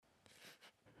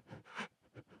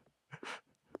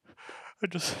I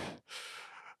just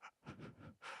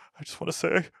want to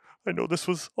say I know this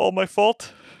was all my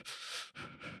fault.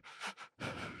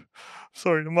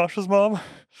 Sorry to Masha's mom.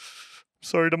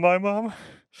 Sorry to my mom.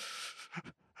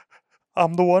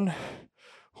 I'm the one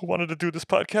who wanted to do this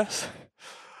podcast.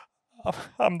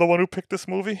 I'm the one who picked this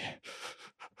movie.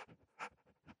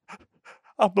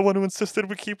 I'm the one who insisted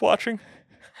we keep watching.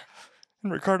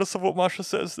 And regardless of what Masha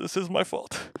says, this is my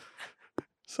fault.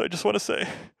 So I just want to say,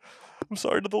 I'm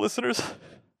sorry to the listeners.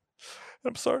 And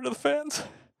I'm sorry to the fans.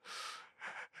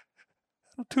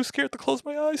 I'm too scared to close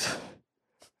my eyes.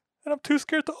 And I'm too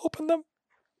scared to open them.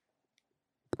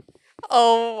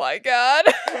 Oh my god.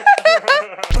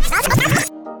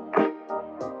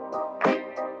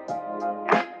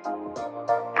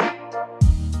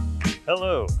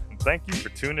 Hello, and thank you for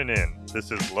tuning in.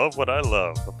 This is Love What I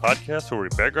Love, a podcast where we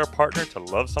beg our partner to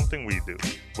love something we do,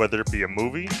 whether it be a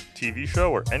movie, TV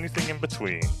show, or anything in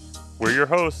between. We're your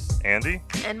hosts, Andy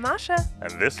And Masha.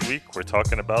 and this week we're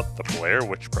talking about the Blair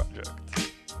Witch Project.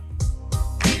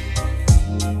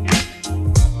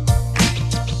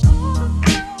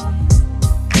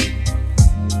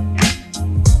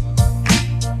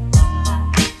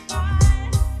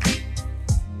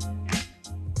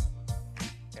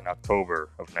 In October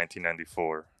of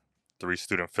 1994, 3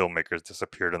 student filmmakers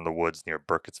disappeared in the woods near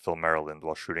Burkittsville, Maryland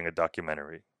while shooting a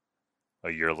documentary. A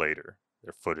year later,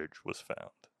 their footage was found.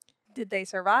 Did they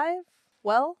survive?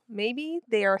 Well, maybe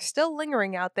they are still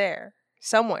lingering out there,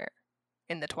 somewhere,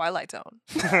 in the Twilight Zone.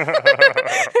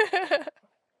 I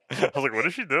was like, what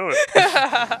is she doing?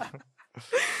 Alright.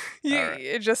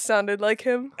 It just sounded like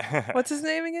him. What's his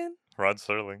name again? Rod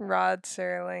Serling. Rod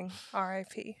Serling.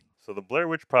 R.I.P. So The Blair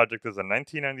Witch Project is a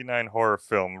 1999 horror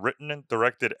film written and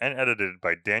directed and edited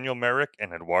by Daniel Merrick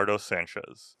and Eduardo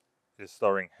Sanchez. It is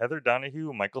starring Heather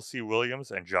Donahue, Michael C.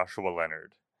 Williams, and Joshua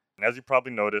Leonard. And as you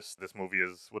probably noticed, this movie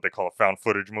is what they call a found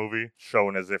footage movie,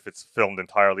 shown as if it's filmed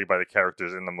entirely by the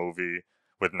characters in the movie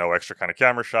with no extra kind of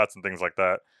camera shots and things like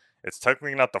that. It's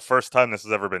technically not the first time this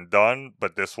has ever been done,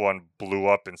 but this one blew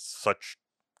up in such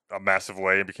a massive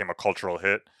way and became a cultural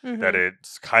hit that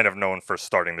it's kind of known for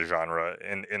starting the genre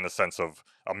in the sense of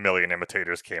a million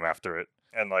imitators came after it.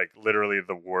 And like literally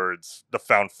the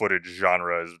found footage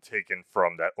genre is taken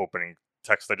from that opening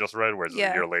text I just read, whereas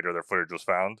Yeah. a year later their footage was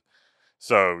found.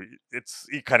 So it's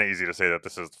kind of easy to say that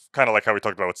this is kind of like how we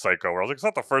talked about with Psycho, where I was like, it's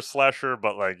not the first slasher,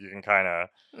 but like you can kind of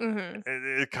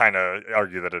it kind of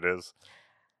argue that it is.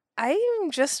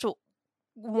 I'm just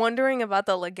wondering about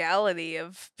the legality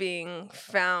of being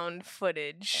found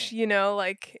footage. You know,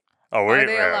 like, Oh, are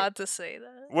they allowed to say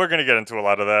that? we're gonna get into a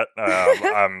lot of that.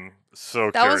 I'm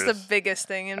so That was curious the biggest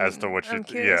thing as to what I'm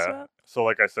curious about. So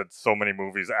like I said, so many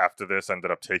movies after this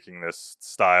ended up taking this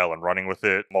style and running with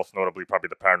it. Most notably, probably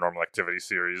the Paranormal Activity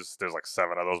series. There's like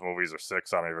 7 of those movies or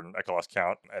 6. I lost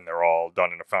count, and they're all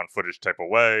done in a found footage type of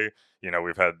way. You know,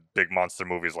 we've had big monster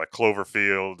movies like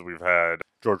Cloverfield. We've had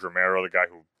George Romero, the guy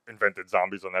who invented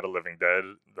zombies on Night of the Living Dead.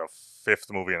 The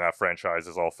 5th movie in that franchise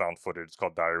is all found footage. It's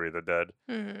called Diary of the Dead,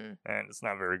 and it's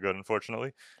not very good,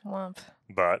 unfortunately. Womp.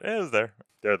 But it is there.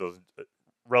 There are those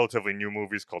relatively new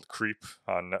movies called Creep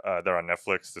on they're on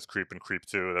Netflix. This Creep and Creep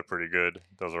 2, they're pretty good.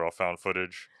 Those are all found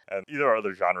footage. And either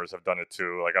other genres have done it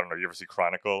too. Like I don't know, you ever see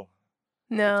Chronicle?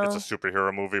 No. It's a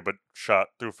superhero movie but shot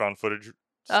through found footage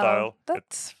style.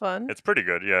 That's fun. It's pretty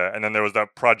good, yeah. And then there was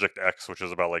that Project X, which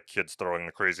is about like kids throwing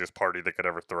the craziest party they could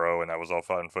ever throw, and that was all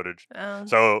found footage.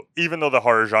 So even though the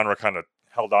horror genre kind of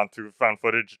held on to found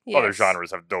footage, other Yes.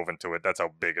 genres have dove into it. That's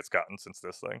how big it's gotten since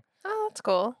this thing. Oh, that's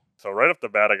cool. So right off the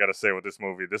bat, I gotta say with this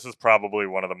movie, this is probably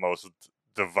one of the most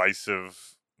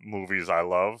divisive movies I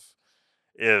love.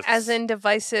 As in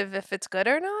divisive if it's good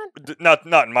or not?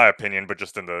 Not in my opinion, but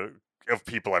just in the of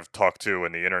people I've talked to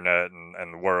and the internet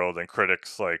and the world and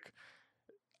critics. Like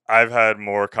I've had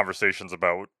more conversations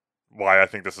about why I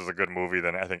think this is a good movie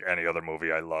than I think any other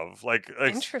movie I love. Like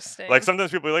Interesting. like sometimes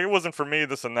people are like, it wasn't for me,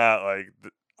 this and that. Like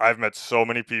I've met so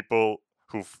many people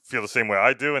who feel the same way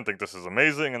I do and think this is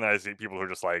amazing, and then I see people who are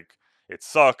just like, it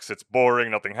sucks, it's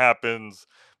boring, nothing happens,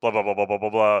 blah blah blah blah blah blah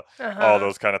blah, all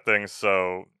those kind of things.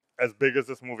 So as big as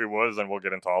this movie was, and we'll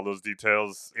get into all those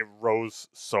details, it rose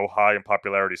so high in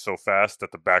popularity so fast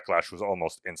that the backlash was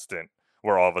almost instant.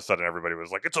 Where all of a sudden everybody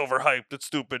was like, it's overhyped, it's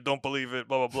stupid, don't believe it,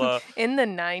 blah blah blah. In the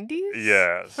 90s?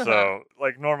 Yeah, so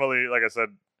like normally, like I said,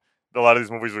 a lot of these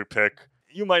movies we pick,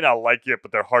 you might not like it,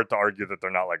 but they're hard to argue that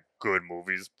they're not like good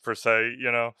movies per se,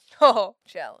 you know? Oh,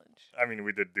 challenge. I mean,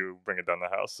 we did do Bring It Down the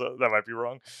House, so that might be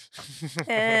wrong.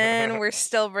 And we're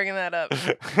still bringing that up.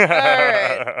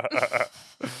 Alright.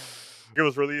 It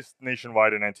was released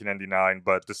nationwide in 1999,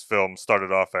 but this film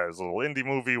started off as a little indie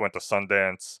movie, went to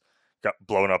Sundance, got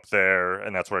blown up there,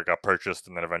 and that's where it got purchased,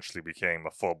 and then eventually became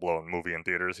a full blown movie in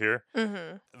theaters here.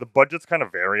 Mm-hmm. The budgets kind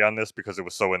of vary on this because it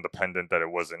was so independent that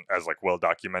it wasn't as like well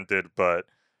documented, but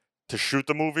to shoot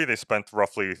the movie, they spent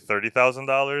roughly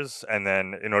 $30,000, and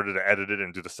then in order to edit it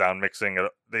and do the sound mixing,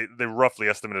 they roughly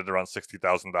estimated around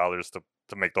 $60,000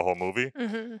 to make the whole movie.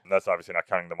 Mm-hmm. And that's obviously not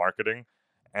counting the marketing,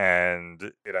 and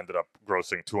it ended up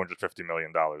grossing $250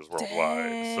 million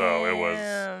worldwide. So it was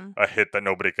Damn. a hit that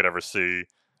nobody could ever see.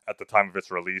 At the time of its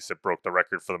release, it broke the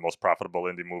record for the most profitable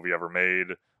indie movie ever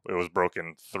made. It was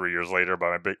broken 3 years later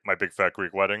by my big fat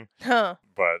Greek wedding, Huh.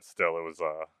 but still,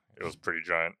 it was pretty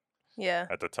giant Yeah.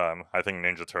 at the time. I think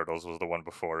Ninja Turtles was the one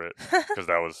before it because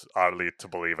that was oddly to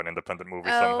believe an independent movie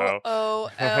somehow.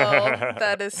 LOL.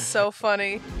 That is so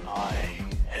funny. I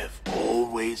have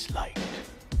always liked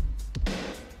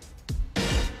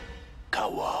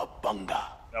Kawabunga.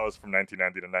 That was from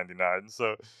 1990 to 99.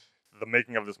 So the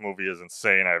making of this movie is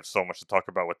insane. I have so much to talk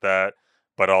about with that.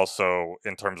 But also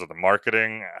in terms of the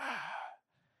marketing,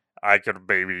 I could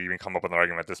maybe even come up with an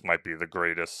argument this might be the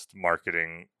greatest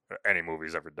marketing any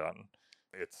movie's ever done.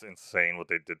 It's insane what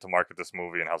they did to market this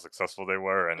movie and how successful they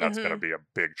were, and that's going to be a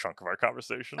big chunk of our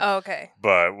conversation. Okay.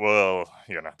 But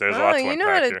there's a lot to you unpack know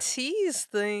how to here. tease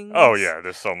things. Oh yeah,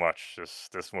 there's so much.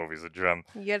 This movie's a gem.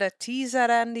 You gotta tease that,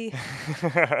 Andy.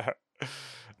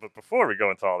 But before we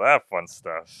go into all that fun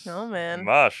stuff, Oh, man.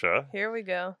 Masha, Here we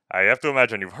go. I have to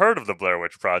imagine you've heard of the Blair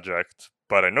Witch Project,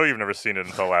 but I know you've never seen it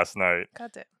until last night.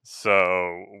 Got it.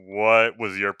 So, what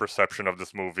was your perception of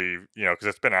this movie? Because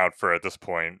it's been out for at this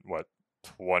point, what,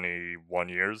 21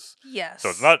 years? Yes. So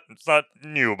it's not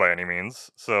new by any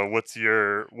means. So what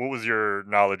was your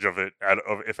knowledge of it,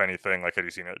 if anything? Like, had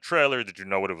you seen a trailer? Did you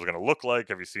know what it was going to look like?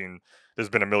 Have you seen? There's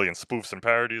been a million spoofs and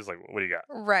parodies. Like, what do you got?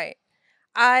 Right.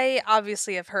 I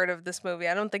obviously have heard of this movie.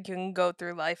 I don't think you can go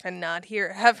through life and not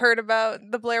have heard about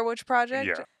the Blair Witch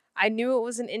Project. Yeah. I knew it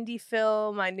was an indie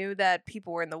film. I knew that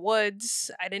people were in the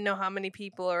woods. I didn't know how many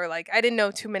people, or like I didn't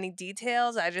know too many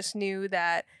details. I just knew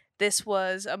that this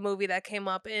was a movie that came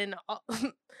up in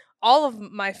all of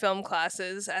my film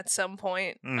classes at some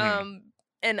point. Mhm.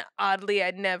 And oddly, I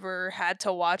never had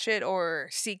to watch it or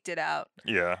seeked it out.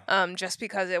 Yeah. Just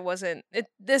because it wasn't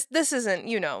this isn't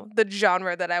the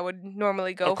genre that I would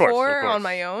normally go Of course, for of on course.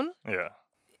 my own. Yeah.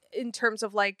 In terms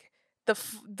of like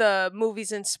the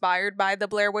movies inspired by the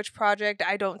Blair Witch Project,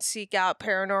 I don't seek out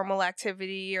Paranormal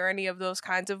Activity or any of those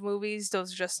kinds of movies.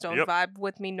 Those just don't Yep. vibe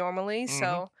with me normally. Mhm.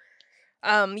 So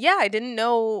yeah, I didn't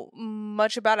know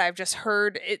much about it. I've just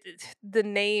heard the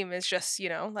name is just,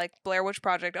 like Blair Witch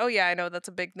Project. Oh yeah, I know that's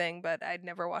a big thing, but I'd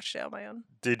never watched it on my own.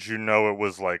 Did you know it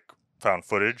was like found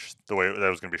footage, the way that it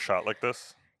was going to be shot like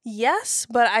this? Yes,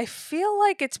 but I feel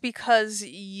like it's because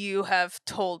you have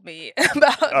told me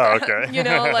about Oh, that.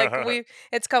 okay. Like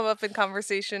it's come up in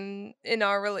conversation in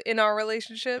our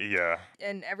relationship, Yeah.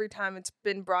 and every time it's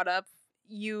been brought up,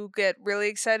 you get really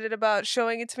excited about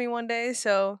showing it to me one day.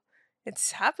 So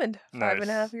it's happened 5.5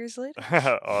 Nice. years later.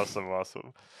 Awesome.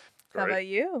 How Great. about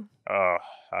you? Oh,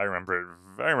 I remember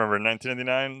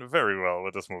 1999 very well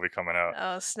with this movie coming out.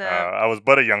 Oh snap! I was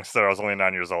but a youngster. I was only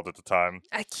 9 years old at the time.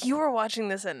 You were watching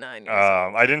this at 9 years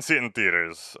old. I didn't see it in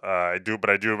theaters. But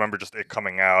I do remember just it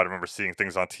coming out. I remember seeing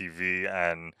things on TV,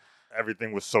 and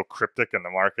everything was so cryptic in the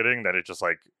marketing that it just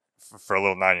like for a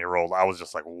little 9-year-old, I was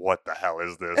just like, "What the hell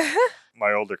is this?"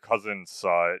 My older cousin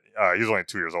saw it. He was only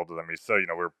 2 years older than me, so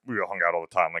we hung out all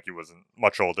the time. Like he wasn't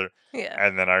much older. Yeah.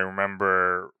 And then I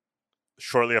remember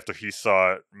shortly after he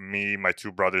saw it, me, my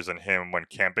two brothers, and him went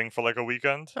camping for like a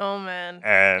weekend. Oh man.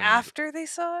 And After they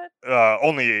saw it?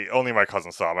 only my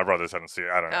cousin saw it. My brothers hadn't seen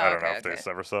it. I don't know okay, if okay.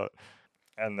 they ever saw it.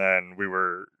 And then we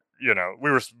were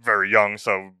very young,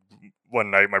 so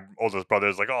one night my oldest brother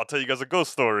was like, "Oh, I'll tell you guys a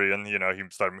ghost story," and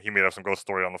he made up some ghost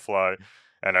story on the fly.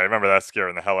 And I remember that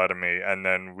scaring the hell out of me. And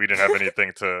then we didn't have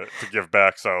anything to give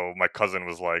back, so my cousin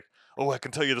was like, "Oh, I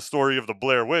can tell you the story of the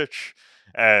Blair Witch."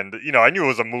 And I knew it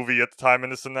was a movie at the time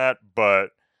and this and that,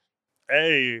 but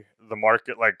the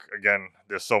market, like, again,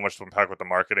 there's so much to unpack with the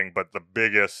marketing, but the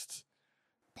biggest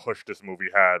push this movie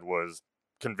had was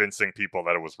convincing people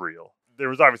that it was real. There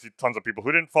was obviously tons of people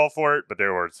who didn't fall for it, but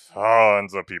there were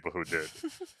tons of people who did.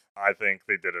 I think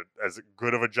they did as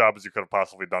good of a job as you could have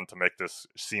possibly done to make this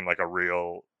seem like a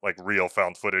real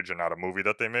found footage and not a movie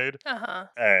that they made. Uh-huh.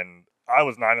 And I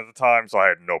was 9 at the time, so I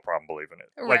had no problem believing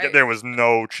it. Like, Right. there was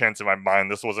no chance in my mind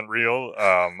this wasn't real.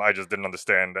 I just didn't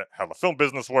understand how the film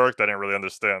business worked. I didn't really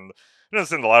understand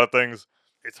a lot of things.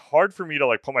 It's hard for me to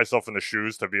like put myself in the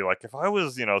shoes to be like, if I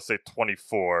was, say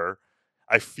 24,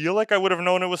 I feel like I would have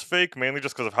known it was fake, mainly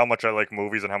just because of how much I like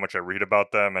movies and how much I read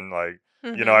about them, and like, I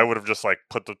Mhm. would have just like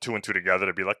put the two and two together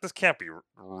to be like, this can't be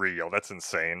real. That's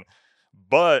insane.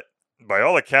 But by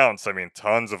all accounts, I mean,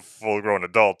 tons of full-grown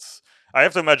adults. I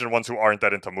have to imagine ones who aren't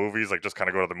that into movies, like just kind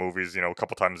of go to the movies, a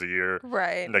couple times a year,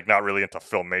 Right. like not really into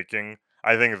filmmaking.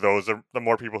 I think those are the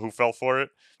more people who fell for it,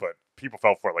 but people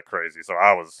fell for it like crazy. So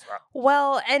I was,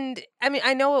 Well, and I mean,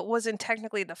 I know it wasn't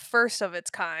technically the first of its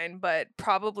kind, but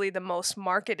probably the most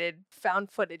marketed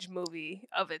found footage movie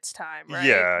of its time, right?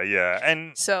 yeah,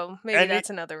 yeah, So maybe and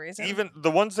that's another reason. even the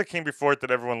ones that came before it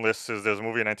that everyone lists is there's a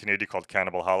movie in 1980 called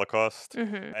Cannibal Holocaust,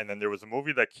 Mhm. and then there was a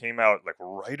movie that came out like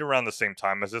right around the same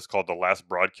time as this called The Last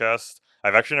Broadcast.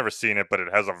 I've actually never seen it, but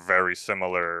it has a very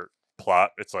similar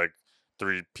plot. It's like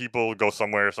three people go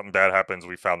somewhere, something bad happens,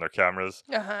 we found their cameras.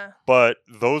 Uh-huh. But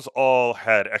those all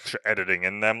had extra editing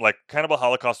in them. Like Cannibal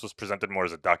Holocaust was presented more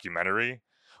as a documentary,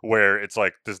 where it's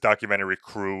like this documentary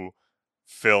crew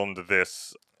filmed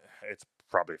this. It's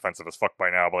probably offensive as fuck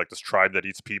by now, but like this tribe that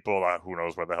eats people. Who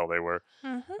knows where the hell they were?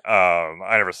 Mhm.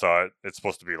 I never saw it. It's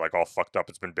supposed to be like all fucked up.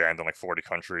 It's been banned in like 40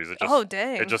 countries. Oh, It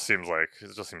dang. just seems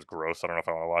gross. I don't know if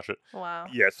I want to watch it. Wow.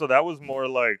 Yeah, so that was more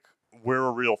like we're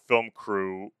a real film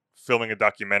crew filming a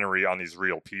documentary on these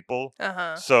real people.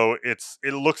 Uh-huh. So it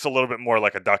looks a little bit more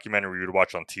like a documentary you'd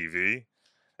watch on TV,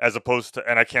 as opposed to.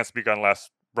 And I can't speak on Last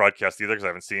Broadcast either because I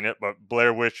haven't seen it. But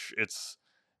Blair Witch, it's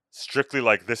strictly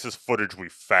like this is footage we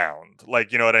found.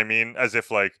 Like, you know what I mean? As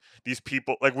if like these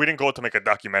people, like we didn't go to make a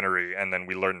documentary and then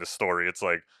we learned the story. It's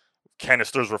like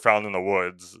canisters were found in the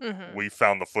woods. Mhm. We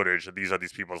found the footage. These are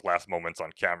these people's last moments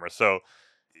on camera. So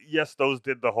yes, those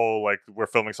did the whole like we're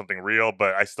filming something real,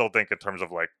 but I still think in terms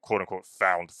of like quote unquote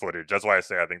found footage. That's why I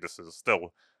say I think this is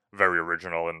still very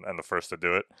original and the first to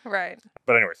do it. Right.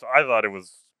 But anyway, so I thought it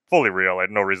was fully real. I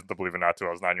had no reason to believe it not to. I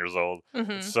was 9 years old.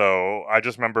 Mhm. So I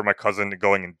just remember my cousin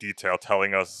going in detail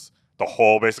telling us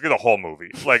basically the whole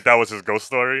movie. Like that was his ghost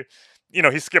story.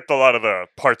 He skipped a lot of the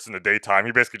parts in the daytime.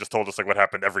 He basically just told us like what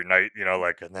happened every night,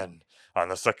 like and then on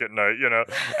the second night,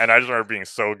 and I just remember being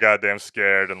so goddamn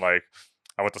scared and like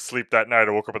I went to sleep that night.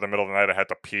 I woke up in the middle of the night. I had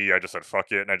to pee. I just said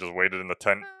fuck it, and I just waited in the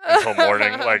tent until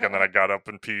morning. Like, and then I got up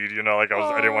and peed. Like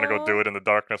I didn't want to go do Aw. it in the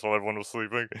darkness while everyone was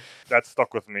sleeping. That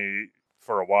stuck with me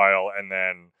for a while, and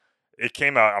then it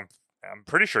came out. I'm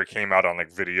pretty sure it came out on like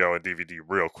video and DVD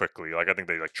real quickly. Like I think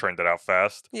they like churned it out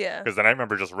fast. Yeah. Because then I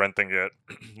remember just renting it,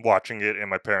 watching it in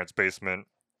my parents' basement.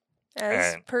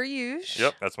 As And per usual.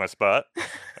 yep, that's my spot.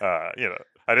 I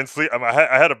didn't sleep.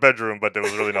 I had a bedroom, but there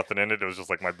was really nothing in it. It was just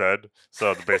like my bed.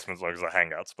 So the basement's like a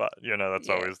hangout spot. That's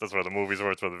Yeah. that's where the movies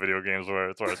were. It's where the video games were.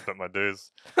 It's where I spent my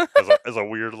days as a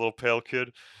weird little pale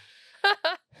kid.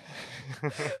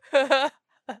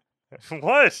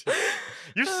 What?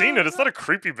 You've seen it. It's not a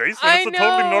creepy basement. I It's a know.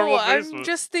 totally normal I'm basement.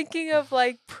 just thinking of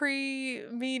like pre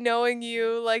me knowing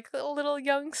you, like the little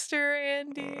youngster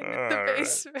Andy in the Alright.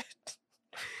 basement.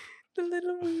 The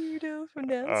little weirdo from Oh,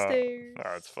 downstairs.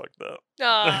 it's fucked up.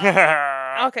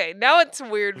 Aw. Okay, now it's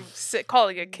weird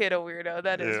calling a kid a weirdo.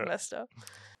 That is Yeah. messed up.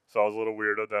 So I was a little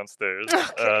weirdo downstairs,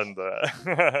 Okay.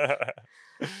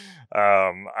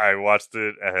 and I watched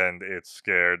it, and it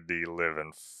scared the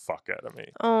living fuck out of me.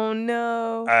 Oh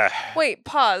no. Ah, Wait,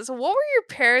 pause. What were your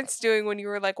parents doing when you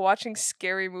were like watching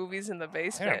scary movies in the I don't know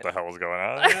basement? what the hell was going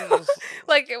on. It was-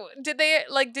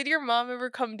 Like did your mom ever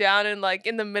come down and like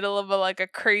in the middle of a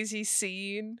crazy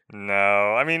scene?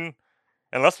 no, I mean,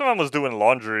 unless my mom was doing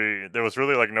laundry, there was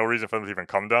really like no reason for them to even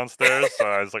come downstairs. So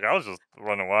I was just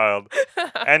running wild.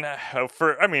 And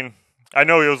I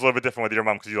know it was a little bit different with your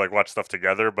mom because you like watch stuff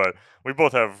together, but we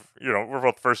both have, we're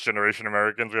both first generation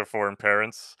Americans. We have foreign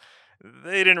parents.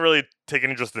 They didn't really take an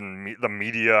interest in the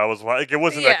media. I was like, it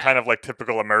wasn't that Yeah. kind of like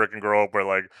typical American grow up where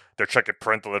like they're checking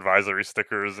parental advisory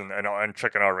stickers and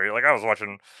checking R-rated. Like I was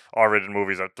watching R-rated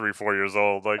movies at 3-4 years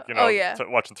old, like Oh, yeah.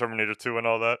 watching Terminator 2 and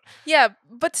all that. Yeah,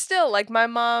 but still, like my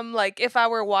mom, like if I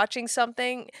were watching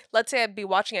something, let's say I'd be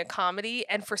watching a comedy,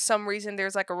 and for some reason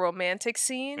there's like a romantic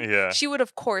scene, Yeah, she would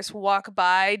of course walk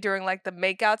by during like the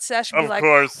makeout session, be of like,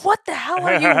 course. "What the hell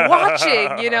are you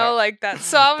watching?" Like that.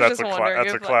 So I was just wondering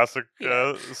That's a if, like, classic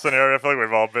yeah. scenario. I feel like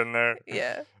we've all been there.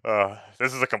 yeah.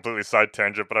 This is a completely side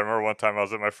tangent, but I remember one time I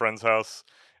was at my friend's house,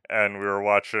 and we were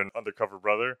watching Undercover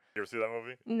Brother. You ever see that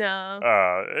movie? No.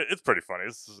 It's pretty funny.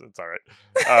 It's all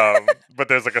right. But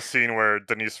there's like a scene where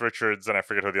Denise Richards and I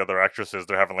forget who the other actress is.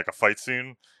 They're having like a fight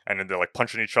scene, and then they're like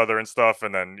punching each other and stuff.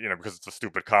 And then because it's a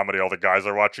stupid comedy, all the guys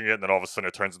are watching it, and then all of a sudden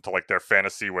it turns into like their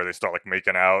fantasy where they start like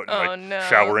making out and Oh like no.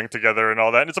 showering together and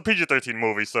all that. And it's a PG-13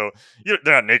 movie, so they're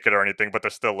not naked or anything, but they're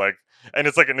still like, and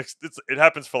it's like it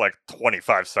happens for like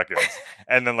 25 seconds,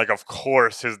 and then like of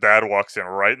course his dad walks in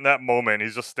right in that moment.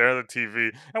 He's just staring at the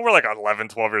TV, and we're like 11,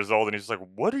 12 years old, and he's just like,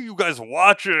 "What are you guys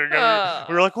watching?" And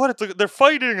we were like, "What? They're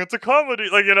fighting. It's a comedy."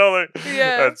 Like like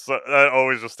Yeah. that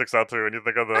always just sticks out to me when you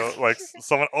think of the like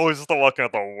someone always just walking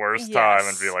at the worst time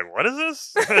and be Yes. like, "What is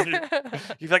this?"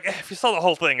 You'd be like, if you saw the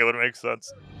whole thing, it would make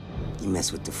sense. You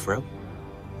mess with the fro,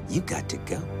 you got to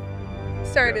go.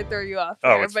 Sorry to throw you off Oh,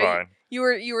 there, it's but fine. You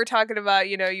were talking about,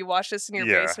 you watched this in your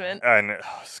basement. And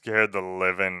scared the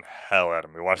living hell out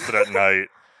of me. Watched it at night.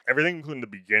 Everything in the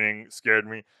beginning scared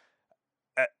me.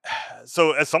 Uh,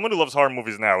 So, as someone who loves horror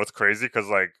movies now, it's crazy because,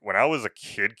 like, when I was a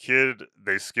kid,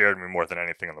 they scared me more than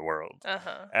anything in the world.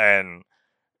 Uh-huh. And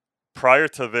prior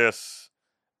to this,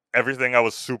 everything I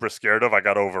was super scared of, I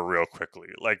got over real quickly.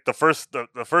 Like the first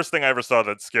thing I ever saw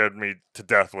that scared me to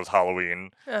death was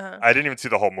Halloween. Uh-huh. I didn't even see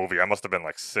the whole movie. I must have been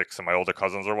like 6, and my older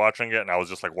cousins were watching it, and I was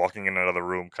just like walking in another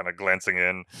room, kind of glancing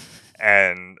in,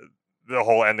 and the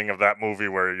whole ending of that movie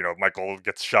where Michael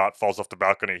gets shot, falls off the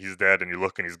balcony, he's dead, and you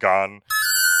look and he's gone.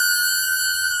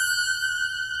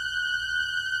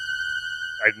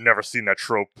 I'd never seen that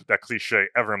trope, that cliche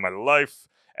ever in my life,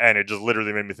 and it just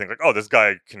literally made me think like, oh, this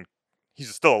guy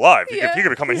he's still alive. He could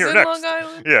be coming he's here in next. Long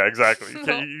Island. Yeah, exactly.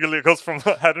 He goes from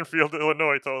Haddonfield,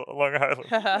 Illinois to Long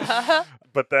Island.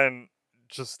 But then,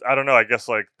 just I don't know. I guess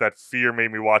like that fear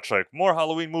made me watch like more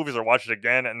Halloween movies or watch it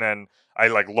again, and then I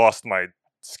like lost my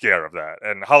scare of that.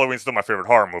 And Halloween's still my favorite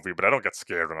horror movie, but I don't get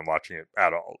scared when I'm watching it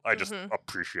at all. I just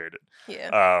appreciate it.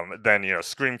 Yeah. Then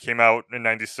Scream came out in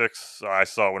 '96. I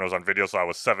saw it when I was on video, so I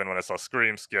was 7 when I saw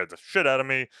Scream. Scared the shit out of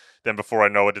me. Then before I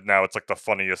know it, now it's like the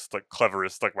funniest, like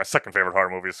cleverest, like my second favorite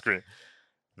horror movie is Scream.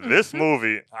 This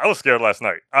movie, I was scared last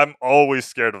night. I'm always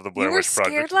scared of the Blair were Witch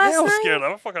Project. scared last I was night? scared.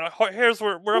 My fucking hairs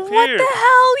were up What here. the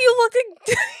hell?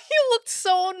 You looked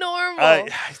so normal.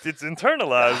 It's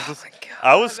internalized. Oh my God.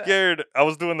 I was scared. I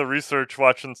was doing the research,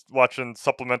 watching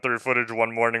supplementary footage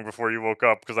one morning before you woke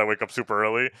up because I wake up super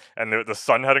early, and the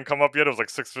sun hadn't come up yet. It was like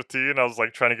 6:15. I was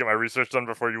like trying to get my research done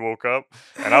before you woke up,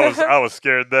 and I was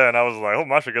scared then. I was like, oh,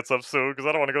 Masha gets up soon because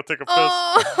I don't want to go take a piss.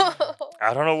 Oh.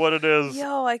 I don't know what it is.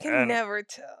 Yo, I can and- never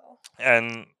tell.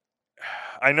 And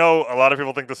I know a lot of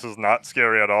people think this is not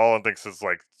scary at all and thinks it's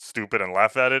like stupid and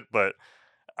laugh at it, but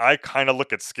I kind of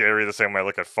look at scary the same way I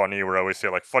look at funny, where I always say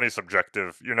like funny is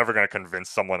subjective. You're never going to convince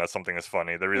someone that something is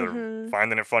funny. They're either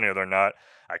finding it funny or they're not.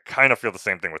 I kind of feel the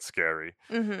same thing with scary.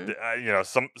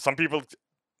 Some people,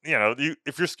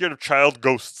 if you're scared of child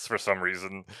ghosts for some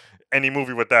reason, any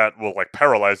movie with that will like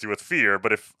paralyze you with fear.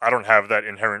 But if I don't have that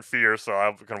inherent fear, so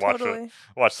I can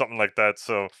watch something like that.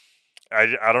 So I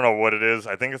don't know what it is.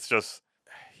 I think it's just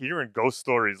hearing ghost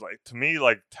stories. Like to me,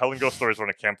 like telling ghost stories on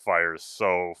a campfire is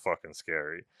so fucking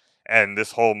scary. And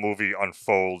this whole movie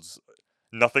unfolds.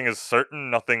 Nothing is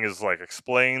certain. Nothing is like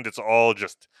explained. It's all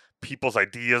just people's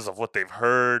ideas of what they've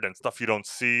heard and stuff you don't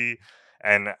see.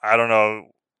 And I don't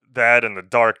know. That and the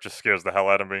dark just scares the hell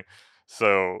out of me.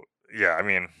 So yeah, I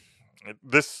mean,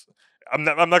 this. I'm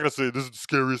not gonna say this is the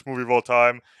scariest movie of all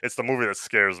time. It's the movie that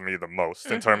scares me the most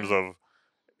in terms of.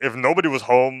 If nobody was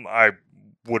home, I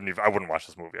wouldn't watch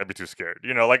this movie. I'd be too scared.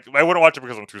 Like I wouldn't watch it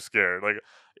because I'm too scared. Like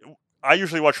I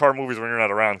usually watch horror movies when you're not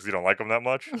around because you don't like them that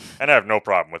much, and I have no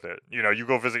problem with it. You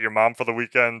go visit your mom for the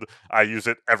weekend. I use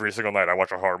it every single night. I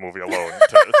watch a horror movie alone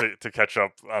to catch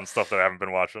up on stuff that I haven't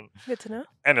been watching. Good to know.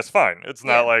 And it's fine. It's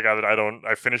not like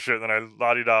I finish it and then I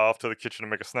la-di-da off to the kitchen to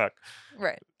make a snack.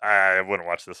 Right. I wouldn't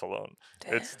watch this alone.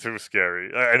 Damn. It's too scary.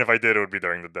 And if I did, it would be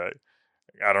during the day.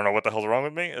 I don't know what the hell's wrong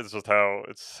with me. It's just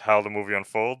how the movie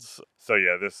unfolds. So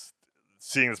yeah,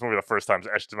 seeing this movie the first time is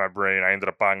etched in my brain. I ended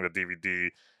up buying the DVD,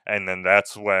 and then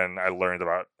that's when I learned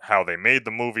about how they made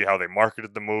the movie, how they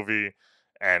marketed the movie,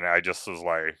 and I just was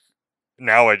like,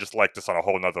 now I just like this on a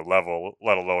whole nother level,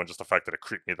 let alone just the fact that it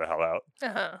creeped me the hell out.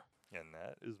 Uh-huh. And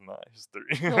that is my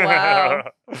history.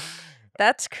 Wow.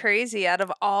 That's crazy. Out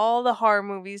of all the horror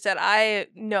movies that I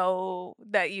know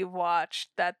that you've watched,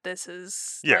 that this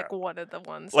is like one of the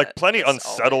ones like that plenty just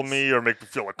unsettle always... me or make me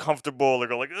feel uncomfortable or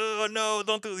go like, oh no,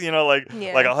 don't do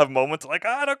like I'll have moments like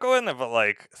don't go in there, but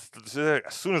like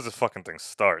as soon as this fucking thing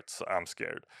starts, I'm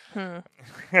scared.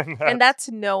 And that's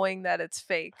knowing that it's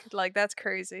fake. Like that's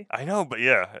crazy. I know, but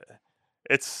yeah,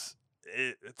 it's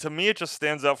to me, it just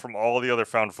stands out from all the other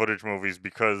found footage movies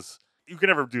because you can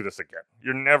never do this again.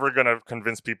 You're never going to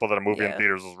convince people that a movie in Yeah.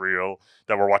 theaters was real,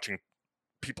 that we're watching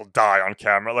people die on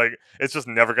camera. Like, it's just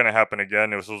never going to happen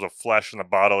again. It was a flash in the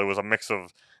bottle. It was a mix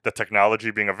of the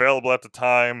technology being available at the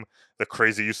time, the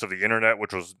crazy use of the internet,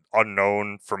 which was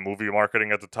unknown for movie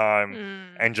marketing at the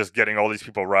time, and just getting all these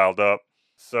people riled up.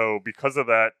 So because of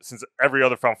that, since every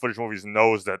other found footage movies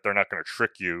knows that they're not going to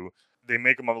trick you, they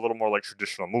make them a little more like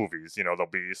traditional movies. You know, there'll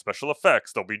be special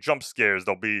effects, there'll be jump scares,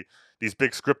 there'll be these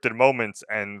big scripted moments,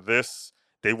 and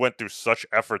they went through such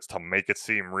efforts to make it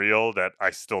seem real that I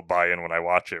still buy in when I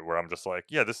watch it, where I'm just like,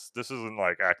 yeah, this isn't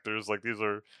like actors, like these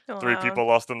are three Wow. people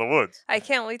lost in the woods. I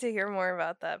can't wait to hear more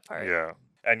about that part. Yeah.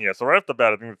 And yeah, so right off the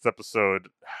bat, I think this episode,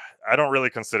 I don't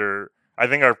really consider, I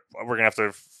think we're going to have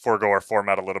to forego our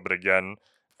format a little bit again.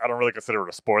 I don't really consider it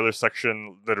a spoiler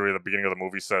section. Literally, the beginning of the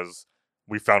movie says,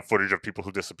 we found footage of people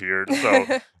who disappeared.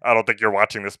 So I don't think you're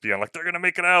watching this being like, they're going to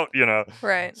make it out, you know?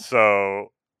 Right.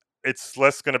 So it's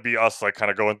less going to be us like kind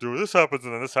of going through this happens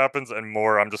and then this happens, and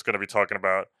more I'm just going to be talking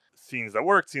about scenes that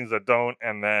work, scenes that don't,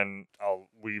 and then I'll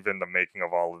weave in the making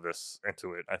of all of this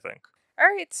into it, I think. All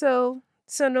right, so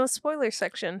no spoiler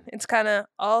section. It's kind of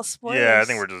all spoilers. Yeah, I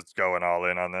think we're just going all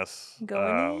in on this.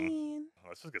 going in.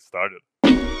 Let's just get started.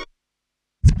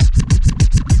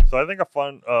 So I think a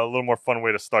little more fun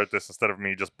way to start this, instead of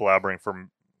me just blabbering for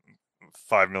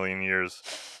 5 million years,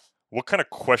 what kind of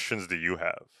questions do you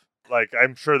have? Like,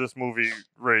 I'm sure this movie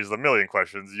raised a million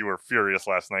questions. You were furious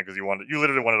last night because you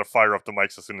literally wanted to fire up the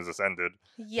mics as soon as this ended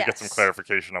to get some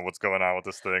clarification on what's going on with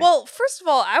this thing. Well, first of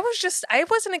all, I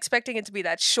wasn't expecting it to be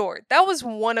that short. That was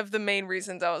one of the main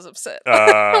reasons I was upset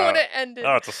when it ended.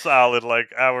 Oh, it's a solid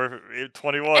like hour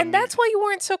 21. And that's why you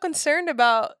weren't so concerned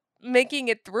about making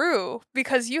it through,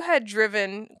 because you had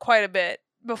driven quite a bit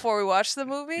before we watched the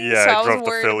movie. Yeah, so I was drove to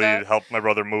worried Philly, about... helped my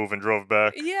brother move, and drove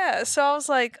back. Yeah, so I was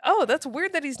like, oh, that's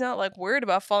weird that he's not like worried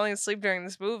about falling asleep during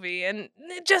this movie, and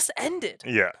it just ended.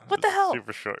 Yeah. What the hell?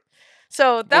 Super short.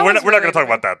 So that we're was not going to really talk annoying.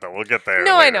 about that though. We'll get there.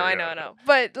 No, later, I know.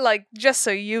 But like, just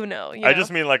so you know, I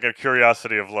just mean like a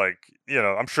curiosity of like, you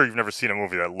know, I'm sure you've never seen a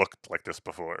movie that looked like this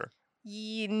before.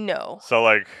 No. So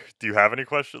like, do you have any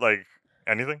questions? Like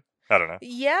anything? I don't know.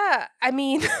 Yeah, I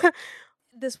mean,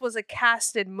 this was a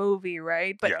casted movie,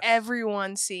 right? But Yes.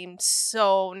 everyone seemed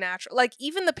so natural. Like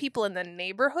even the people in the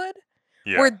neighborhood.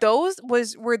 Yeah. Were those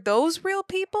real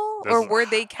people, or were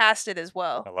they casted as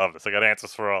well? I love this. I got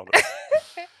answers for all this.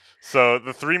 So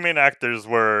the three main actors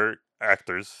were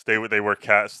actors. They were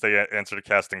cast. They answered a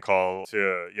casting call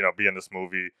to, you know, be in this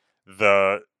movie.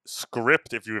 The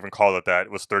script, if you even call it that,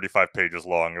 was 35 pages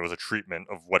long. It was a treatment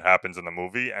of what happens in the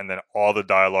movie, and then all the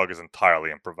dialogue is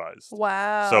entirely improvised.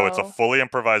 Wow. So it's a fully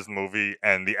improvised movie,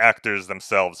 and the actors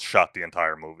themselves shot the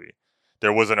entire movie.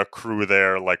 There wasn't a crew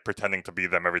there like pretending to be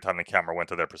them every time the camera went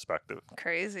to their perspective.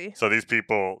 Crazy. So these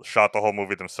people shot the whole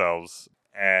movie themselves,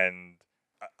 and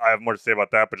I have more to say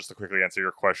about that, but just to quickly answer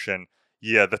your question,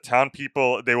 yeah, the town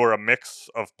people, they were a mix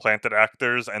of planted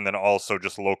actors and then also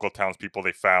just local townspeople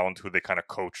they found who they kind of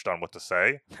coached on what to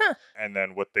say. Huh. And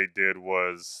then what they did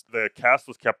was the cast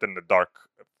was kept in the dark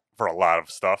for a lot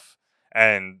of stuff,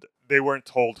 and they weren't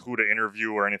told who to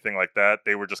interview or anything like that.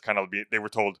 They were just they were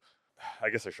told,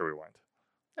 I guess I should rewind.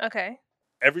 Okay.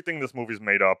 Everything this movie's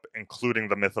made up, including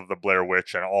the myth of the Blair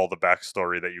Witch and all the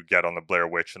backstory that you get on the Blair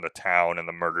Witch and the town and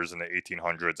the murders in the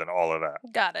 1800s and all of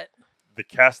that. Got it. The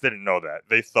cast didn't know that.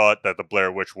 They thought that the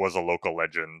Blair Witch was a local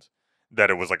legend, that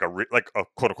it was like a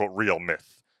quote unquote real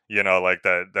myth. You know, like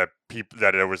that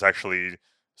there was actually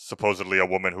supposedly a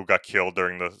woman who got killed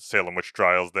during the Salem witch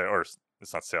trials there, or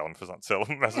it's not Salem,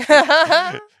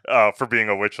 Massachusetts, for being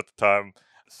a witch at the time.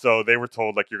 So they were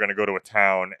told like, you're going to go to a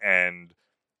town and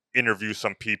interview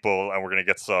some people, and we're going to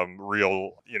get some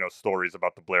real, you know, stories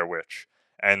about the Blair Witch.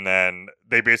 And then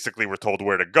they basically were told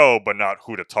where to go, but not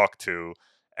who to talk to.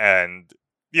 And,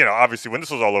 you know, obviously when this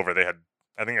was all over,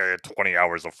 I think I had 20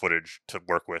 hours of footage to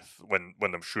work with when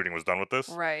the shooting was done with this.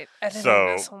 Right. Editing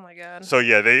this. Oh my god. So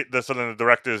yeah, so then the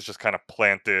directors just kind of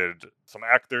planted some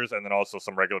actors and then also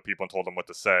some regular people and told them what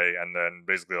to say, and then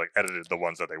basically like edited the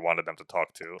ones that they wanted them to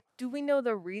talk to. Do we know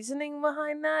the reasoning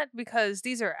behind that? Because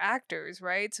these are actors,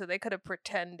 right? So they could have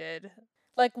pretended.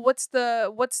 Like, what's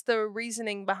the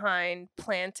reasoning behind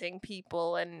planting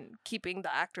people and keeping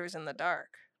the actors in the dark?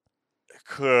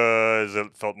 Because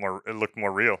it looked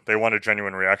more real. They wanted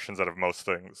genuine reactions out of most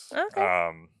things.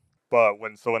 Okay. But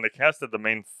when they casted the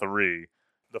main three,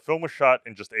 the film was shot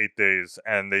in just 8 days,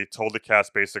 and they told the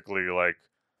cast basically like,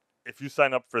 if you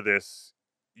sign up for this,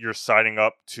 you're signing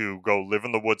up to go live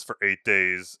in the woods for 8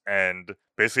 days and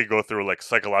basically go through like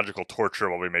psychological torture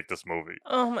while we make this movie.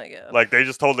 Oh my god. Like they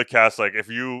just told the cast like if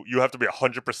you have to be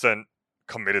 100%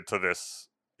 committed to this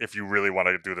if you really want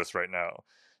to do this right now.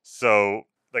 So,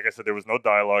 like I said, there was no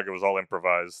dialogue, it was all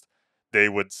improvised. They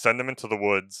would send them into the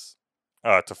woods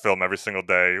to film every single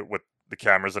day with the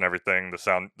cameras and everything, the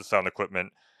sound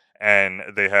equipment, and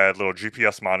they had little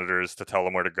GPS monitors to tell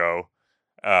them where to go.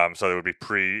 So they would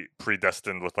be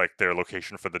predestined with like their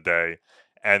location for the day,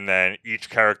 and then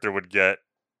each actor would get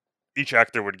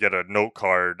a note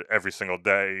card every single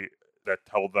day that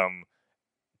told them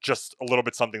just a little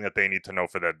bit something that they need to know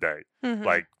for that day. Mhm.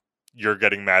 Like, you're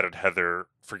getting mad at Heather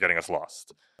for getting us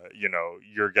lost.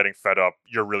 You're getting fed up.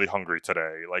 You're really hungry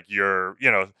today. Like,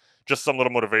 just some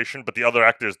little motivation, but the other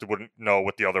actors wouldn't know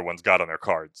what the other ones got on their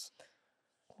cards.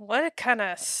 What a kind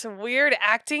of weird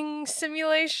acting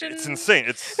simulation. It's insane.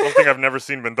 It's something I've never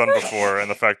seen been done before, and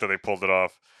the fact that they pulled it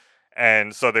off.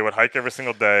 And so they would hike every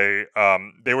single day.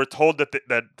 They were told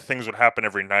that things would happen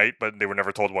every night, but they were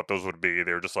never told what those would be.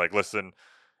 They were just like, listen,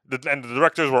 and the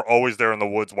directors were always there in the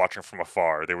woods watching from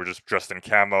afar. They were just dressed in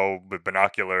camo with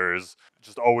binoculars,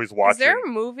 just always watching. Is there a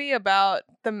movie about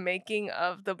the making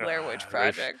of the Blair Witch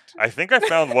Project? I think I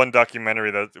found one documentary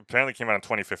that apparently came out in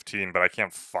 2015, but I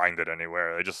can't find it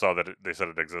anywhere. I just saw that they said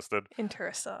it existed.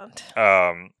 Interessant.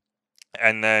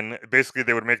 And then basically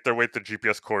they would make their way to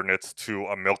GPS coordinates to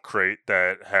a milk crate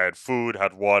that had food,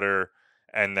 had water,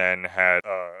 and then had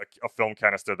a film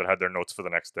canister that had their notes for the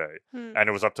next day. And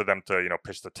it was up to them to,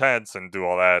 pitch the tents and do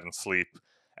all that and sleep.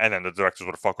 And then the directors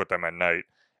would fuck with them at night.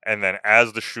 And then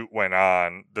as the shoot went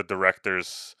on, the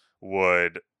directors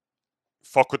would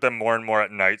fuck with them more and more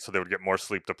at night, so they would get more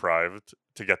sleep deprived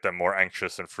to get them more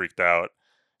anxious and freaked out.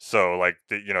 So like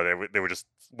they would just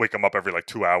wake them up every like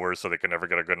 2 hours so they could never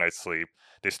get a good night's sleep.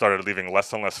 They started leaving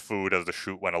less and less food as the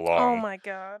shoot went along. Oh my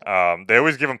god. They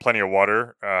always give them plenty of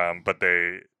water, but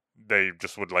they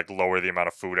just would like lower the amount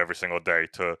of food every single day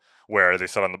to where they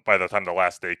said by the time the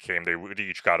last day came, they would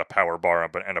each got a power bar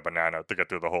and a banana to get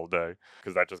through the whole day,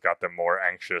 because that just got them more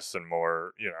anxious and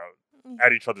more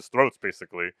at each other's throats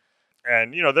basically.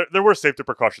 And there were safety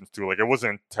precautions too. Like, it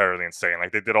wasn't entirely insane.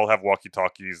 Like, they did all have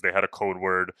walkie-talkies. They had a code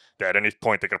word that at any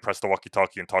point they could press the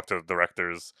walkie-talkie and talk to the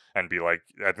directors and be like,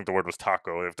 I think the word was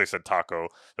taco. If they said taco,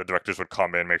 the directors would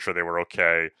come in, make sure they were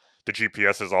okay. The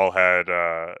GPSs all had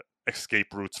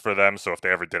escape routes for them, so if they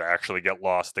ever did actually get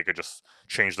lost, they could just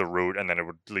change the route and then it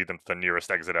would lead them to the nearest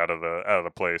exit out of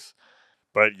the place.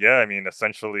 But yeah, I mean,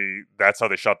 essentially, that's how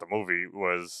they shot the movie.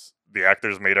 Was the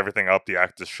actors made everything up. The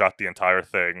actors shot the entire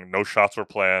thing. No shots were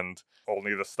planned.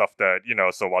 Only the stuff that,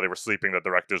 so while they were sleeping, the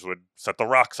directors would set the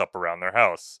rocks up around their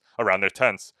house, around their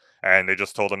tents. And they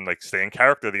just told them, like, stay in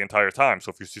character the entire time.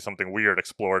 So if you see something weird,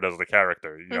 explore it as the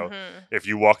character. If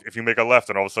you make a left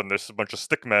and all of a sudden there's a bunch of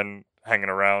stick men hanging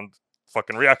around,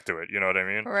 fucking react to it. You know what I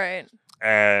mean? Right.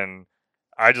 And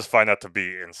I just find that to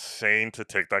be insane to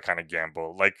take that kind of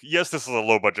gamble. Like, yes, this is a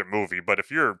low budget movie, but if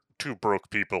you're two broke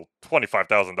people,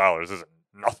 $25,000 isn't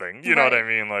nothing. You know what I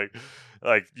mean?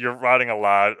 Like you're riding a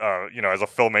lot. As a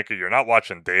filmmaker, you're not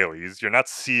watching dailies. You're not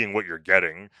seeing what you're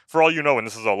getting. For all you know, when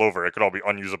this is all over, it could all be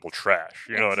unusable trash.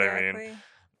 You know what I mean?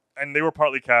 And they were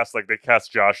partly cast. Like, they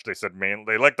cast Josh. They said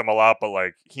they liked him a lot, but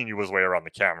like he knew his way around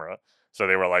the camera. So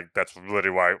they were like, that's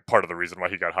literally part of the reason why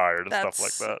he got hired and stuff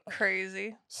like that.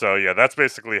 Crazy. So yeah, that's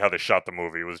basically how they shot the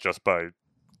movie, was just by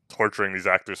torturing these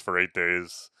actors for 8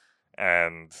 days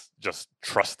and just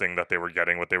trusting that they were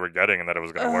getting what they were getting and that it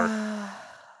was going to work.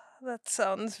 That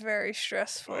sounds very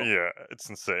stressful. Yeah, it's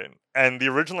insane. And the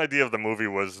original idea of the movie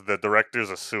was the directors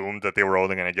assumed that they were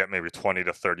only going to get maybe 20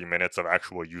 to 30 minutes of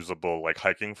actual usable like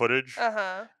hiking footage.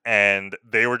 Uh-huh. And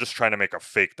they were just trying to make a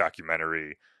fake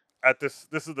documentary. This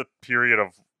is the period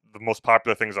of the most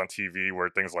popular things on TV, where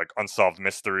things like Unsolved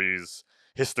Mysteries,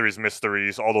 History's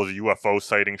Mysteries, all those UFO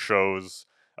sighting shows,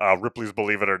 Ripley's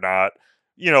Believe It or Not,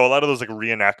 a lot of those like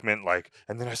reenactment, like,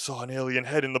 and then I saw an alien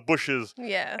head in the bushes.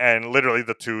 Yeah. And literally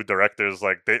the two directors,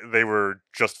 like, they were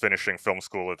just finishing film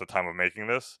school at the time of making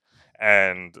this.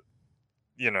 And,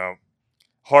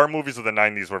 horror movies of the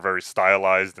 90s were very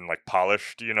stylized and like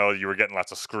polished. You were getting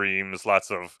lots of screams,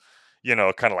 lots of, kind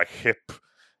of like hip,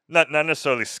 not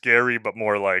necessarily scary, but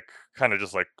more like kind of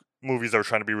just like movies that were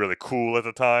trying to be really cool at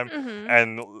the time. Mm-hmm.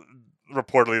 And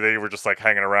reportedly they were just like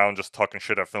hanging around, just talking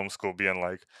shit at film school, being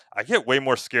like, I get way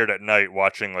more scared at night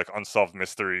watching like Unsolved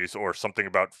Mysteries or something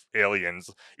about aliens,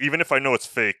 even if I know it's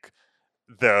fake.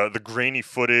 The grainy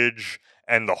footage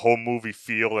and the whole movie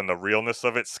feel and the realness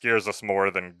of it scares us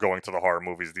more than going to the horror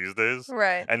movies these days.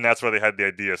 Right. And that's where they had the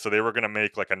idea. So they were going to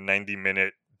make like a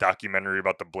 90-minute documentary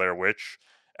about the Blair Witch.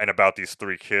 and about these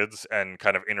three kids, and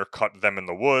kind of intercut them in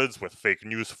the woods with fake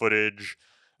news footage,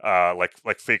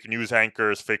 like fake news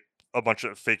anchors, fake a bunch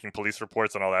of faking police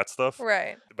reports and all that stuff.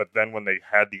 Right. But then when they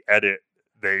had the edit,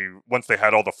 they once they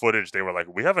had all the footage, they were like,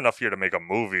 "We have enough here to make a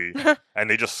movie," and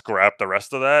they just scrapped the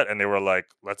rest of that, and they were like,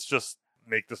 "Let's just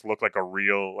make this look like a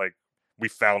real like." We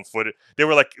found footage. They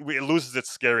were like, it loses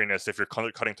its scariness if you're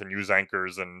cutting to news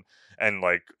anchors and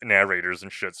like narrators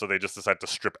and shit. So they just decided to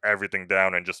strip everything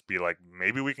down and just be like,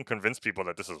 maybe we can convince people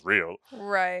that this is real.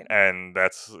 Right. And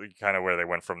that's kind of where they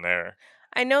went from there.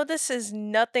 I know this has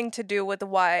nothing to do with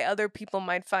why other people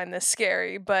might find this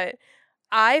scary, but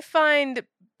I find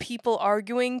people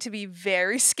arguing to be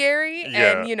very scary.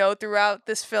 Yeah. And, throughout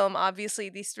this film, obviously,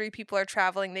 these three people are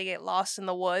traveling, they get lost in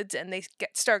the woods, and they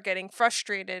start getting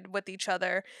frustrated with each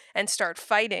other and start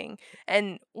fighting.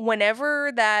 And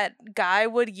whenever that guy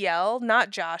would yell,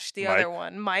 not Josh, the other Mike.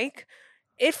 one, Mike,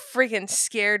 it freaking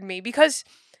scared me because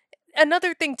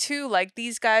another thing, too, like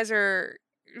these guys are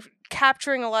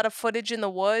capturing a lot of footage in the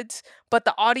woods, but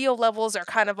the audio levels are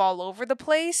kind of all over the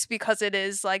place because it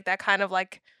is like that kind of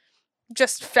like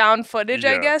just found footage,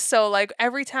 I Yeah. guess. So like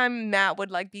every time Matt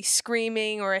would like be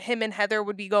screaming or him and Heather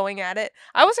would be going at it,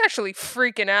 I was actually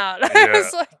freaking out. I Yeah.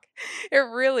 was like, it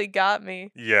really got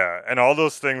me. Yeah, and all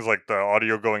those things like the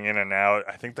audio going in and out,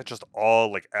 I think that just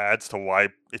all like adds to why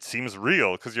it seems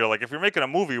real. Because you're like, if you're making a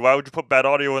movie, why would you put bad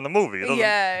audio in the movie? It doesn't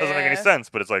Yeah, make any yeah. sense.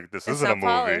 But it's like this It's isn't a not movie.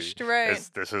 polished, right?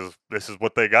 This is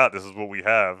what they got. This is what we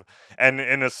have. And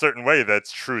in a certain way,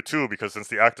 that's true too. Because since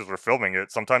the actors were filming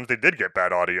it, sometimes they did get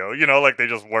bad audio. Like they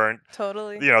just weren't.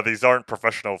 Totally. These aren't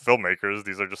professional filmmakers.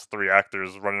 These are just three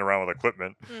actors running around with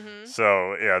equipment. Mm-hmm.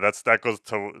 So yeah, that goes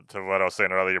to what I was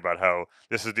saying earlier about how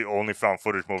this is the only found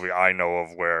footage movie I know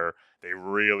of where they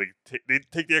really they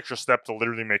take the extra step to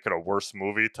literally make it a worse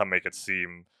movie to make it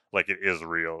seem like it is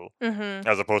real, Mm-hmm.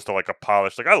 as opposed to like a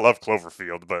polished. Like I love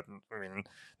Cloverfield, but I mean,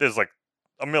 there's like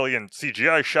a million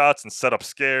CGI shots and set up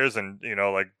scares and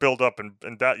like build up and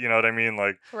that what I mean.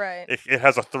 Like Right. it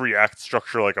has a 3-act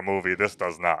structure like a movie. This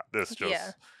does not.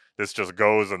 Yeah. This just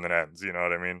goes and then ends. You know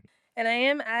what I mean? And I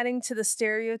am adding to the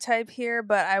stereotype here,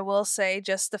 but I will say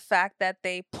just the fact that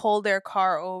they pulled their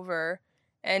car over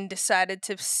and decided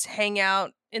to hang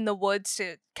out in the woods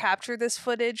to capture this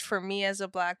footage for me as a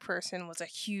black person was a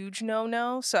huge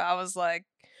no-no. So I was like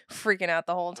freaking out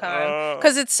the whole time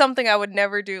because it's something I would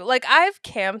never do. Like I've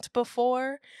camped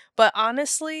before, but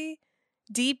honestly,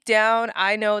 deep down,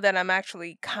 I know that I'm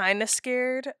actually kind of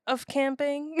scared of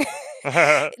camping.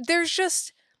 There's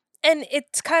just, and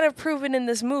it's kind of proven in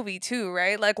this movie too,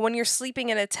 right? Like when you're sleeping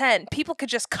in a tent, people could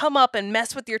just come up and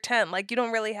mess with your tent. Like you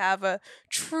don't really have a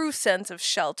true sense of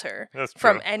shelter That's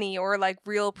from true. any or like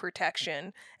real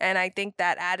protection. And I think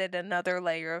that added another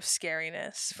layer of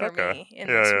scariness for me in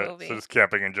this movie. So just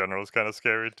camping in general is kind of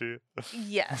scary to you.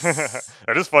 Yes.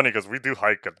 It is funny because we do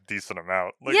hike a decent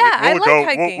amount. Like Yeah, I we'll like go,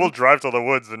 hiking. We'll drive to the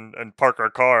woods and park our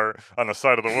car on the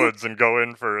side of the woods and go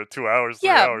in for 2 hours. 3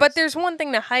 Yeah, hours. but there's one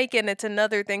thing to hike and it's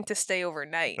another thing to stay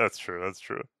overnight. That's true. That's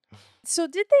true. So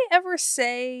did they ever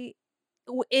say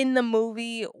in the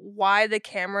movie why the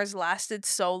cameras lasted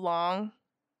so long?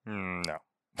 No.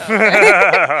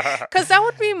 Because that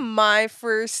would be my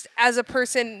first, as a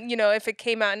person, if it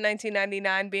came out in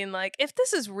 1999, being like, if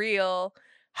this is real,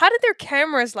 how did their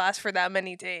cameras last for that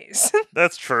many days?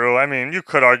 That's true. I mean, you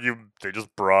could argue they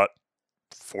just brought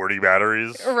 40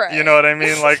 batteries. Right. You know what I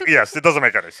mean? Like, yes, it doesn't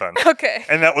make any sense. Okay.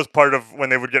 And that was part of when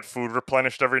they would get food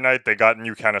replenished every night. They got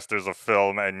new canisters of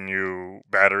film and new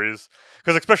batteries.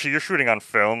 Because especially you're shooting on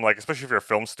film, like especially if you're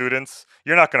film students,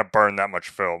 you're not going to burn that much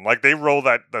film. Like they roll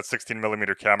that 16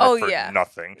 millimeter camera for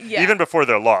nothing. Yeah. Even before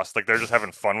they're lost, like they're just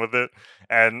having fun with it,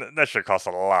 and that shit costs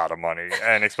a lot of money.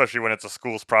 And especially when it's a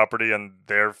school's property and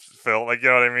their film, like you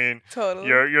know what I mean? Totally.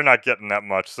 You're not getting that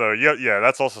much. So yeah,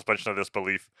 that's all suspension of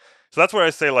disbelief. So that's where I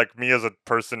say, like, me as a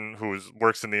person who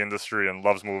works in the industry and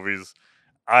loves movies,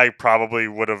 I probably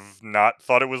would have not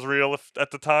thought it was real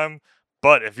at the time.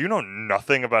 But if you know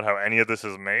nothing about how any of this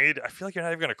is made, I feel like you're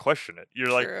not even going to question it.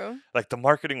 You're True. like the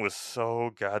marketing was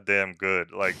so goddamn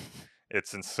good. Like,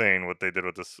 it's insane what they did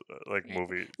with this,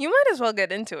 movie. You might as well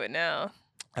get into it now.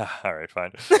 All right,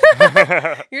 fine.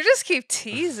 You just keep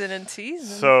teasing and teasing.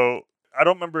 So I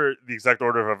don't remember the exact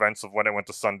order of events of when it went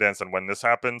to Sundance and when this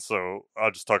happened, so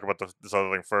I'll just talk about this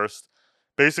other thing first.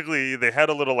 Basically, they had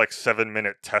a little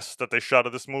 7-minute test that they shot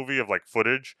of this movie of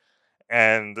footage,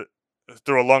 and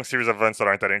through a long series of events that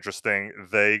aren't that interesting,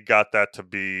 they got that to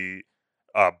be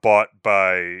bought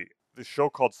by this show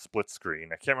called Split Screen.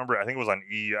 I can't remember. I think it was on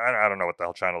I don't know what the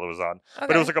hell channel it was on,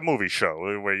 but it was like a movie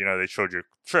show where they showed you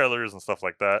trailers and stuff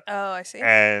like that. Oh, I see.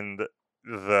 And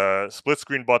the split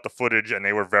screen bought the footage and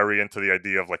they were very into the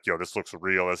idea of like, yo, this looks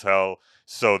real as hell.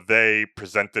 So they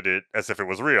presented it as if it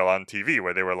was real on TV,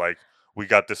 where they were like, we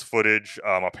got this footage.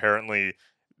 Apparently,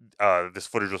 this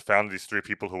footage was found. These three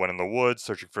people who went in the woods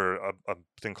searching for a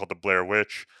thing called the Blair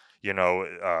Witch. You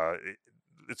know,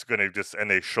 it's gonna just, and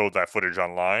they showed that footage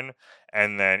online.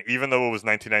 And then, even though it was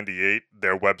 1998,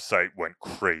 their website went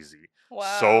crazy.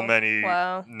 So Wow. many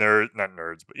Wow. not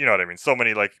nerds, but you know what I mean. So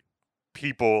many like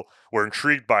people were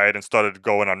intrigued by it and started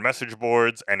going on message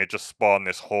boards, and it just spawned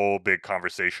this whole big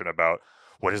conversation about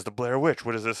what is the Blair Witch,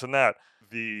 what is this and that.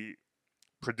 The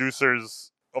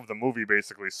producers of the movie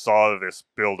basically saw this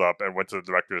build up and went to the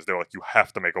directors. They were like, you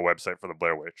have to make a website for the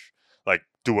Blair Witch, like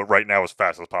do it right now as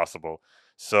fast as possible.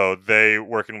 So they,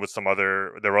 working with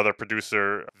their other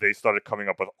producer, they started coming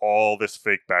up with all this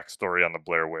fake backstory on the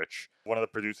Blair Witch. One of the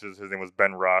producers, his name was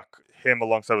Ben Rock, him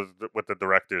alongside with the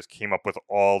directors came up with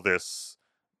all this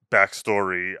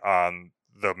backstory on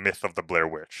the myth of the Blair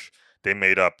Witch. They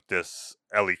made up this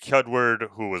Ellie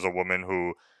Kedward, who was a woman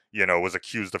who, you know, was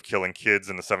accused of killing kids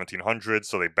in the 1700s,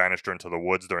 so they banished her into the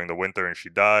woods during the winter and she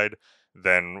died.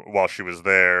 Then, while she was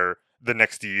there, the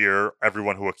next year,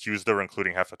 everyone who accused her,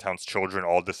 including half the town's children,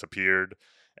 all disappeared.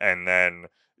 And then,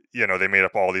 you know, they made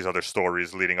up all these other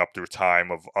stories leading up through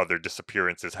time of other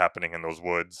disappearances happening in those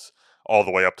woods, all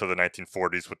the way up to the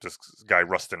 1940s with this guy,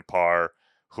 Rustin Parr,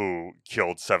 who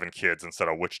killed 7 kids and said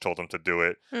a witch told him to do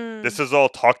it. This Mm. is all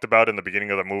talked about in the beginning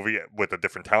of the movie with the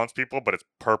different townspeople, but it's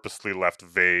purposely left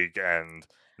vague and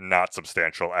not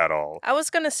substantial at all. I was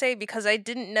gonna say, because I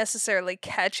didn't necessarily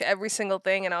catch every single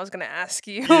thing, and I was gonna ask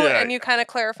you, Yeah, and you kind of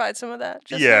clarified some of that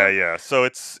just yeah, now. yeah. So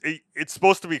it's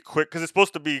supposed to be quick because it's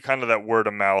supposed to be kind of that word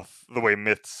of mouth, the way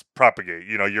myths propagate.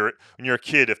 You know, when you're a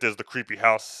kid, if there's the creepy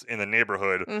house in the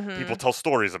neighborhood, people Mm-hmm. tell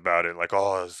stories about it, like,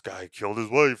 oh, this guy killed his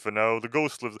wife, and now the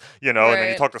ghost lives. You know, and then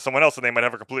you Right. talk to someone else, and they might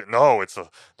have a complete no, it's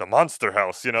the monster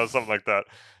house. You know, something like that.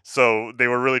 So they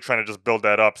were really trying to just build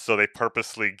that up. So they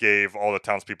purposely gave all the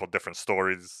townspeople different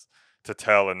stories to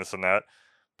tell and this and that.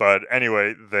 But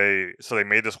anyway, they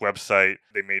made this website.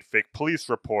 They made fake police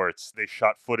reports. They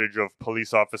shot footage of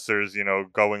police officers, you know,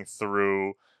 going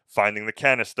through finding the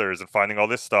canisters and finding all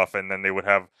this stuff, and then they would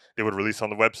release on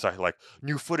the website like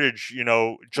new footage, you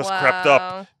know, just crept up.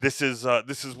 Wow. This is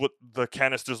what the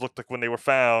canisters looked like when they were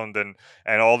found, and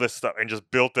all this stuff, and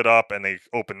just built it up. And they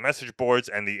opened message boards,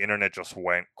 and the internet just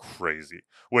went crazy,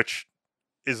 which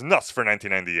is nuts for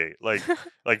 1998.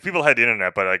 Like people had the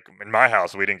internet, but like in my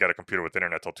house, we didn't get a computer with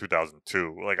internet till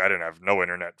 2002. Like I didn't have no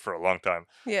internet for a long time.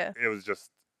 Yeah. It was just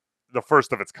the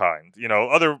first of its kind. You know,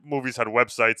 other movies had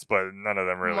websites, but none of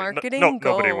them really. Marketing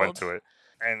Nobody went gold. to it.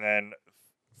 And then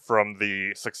from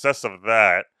the success of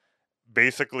that,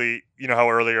 basically, you know how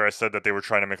earlier I said that they were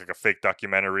trying to make like a fake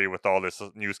documentary with all this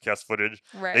newscast footage.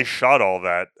 They Right. shot all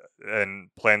that and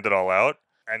planned it all out,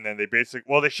 and then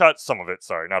they shot some of it.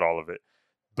 Sorry, not all of it,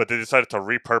 but they decided to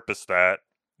repurpose that.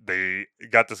 They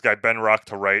got this guy Ben Rock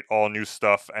to write all new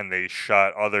stuff, and they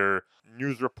shot other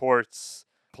news reports,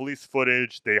 police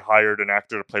footage. They hired an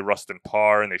actor to play Rustin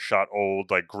Parr, and they shot old,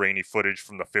 like grainy footage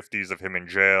from the 50s of him in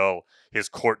jail, his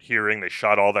court hearing. They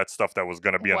shot all that stuff that was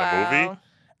going to be in the movie, Wow.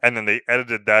 and then they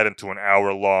edited that into an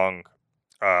hour long,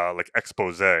 like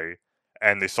expose,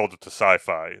 and they sold it to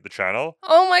Sci-Fi, the channel.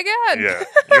 Oh my god.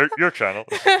 Yeah, your channel.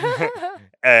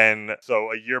 And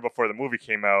so a year before the movie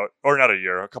came out, or not a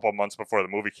year, a couple of months before the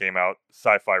movie came out,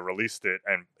 Sci-Fi released it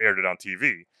and aired it on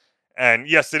TV. And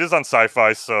yes, it is on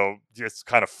Sci-Fi, so it's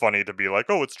kind of funny to be like,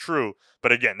 "Oh, it's true."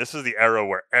 But again, this is the era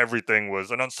where everything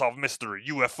was an unsolved mystery,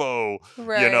 UFO, you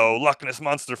Right. know, Loch Ness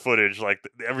monster footage. Like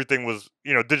everything was,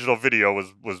 you know, digital video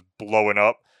was blowing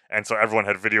up, and so everyone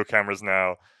had video cameras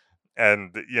now,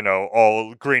 and you know,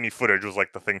 all grainy footage was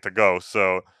like the thing to go.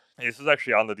 So this is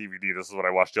actually on the DVD. This is what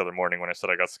I watched the other morning when I said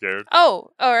I got scared.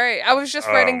 Oh, all right. I was just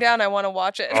writing Um, down I want to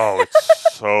watch it. oh,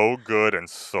 it's so good and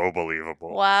so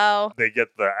believable. Wow. They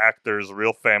get the actors'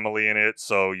 real family in it,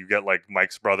 so you get like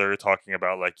Mike's brother talking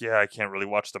about like, yeah, I can't really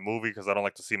watch the movie because I don't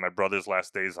like to see my brother's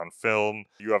last days on film.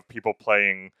 You have people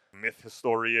playing myth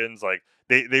historians, like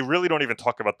they really don't even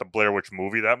talk about the Blair Witch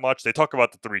movie that much. They talk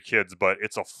about the 3 kids, but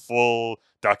it's a full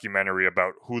documentary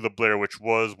about who the Blair Witch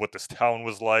was, what this town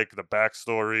was like, the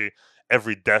backstory,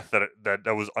 every death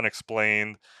that was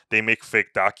unexplained. They make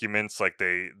fake documents, like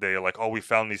they're like, oh, we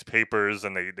found these papers,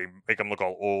 and they make them look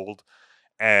all old,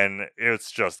 and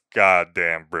it's just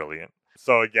goddamn brilliant.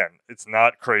 So again, it's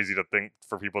not crazy to think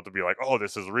for people to be like, "Oh,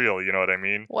 this is real." You know what I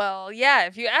mean? Well, yeah,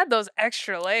 if you add those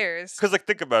extra layers. Because like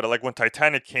think about it, like when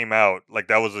Titanic came out, like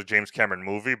that was a James Cameron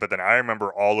movie, but then I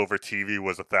remember all over TV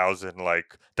was 1,000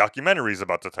 like documentaries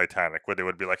about the Titanic where they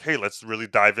would be like, "Hey, let's really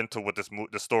dive into what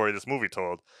the story this movie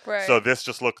told." So Right. this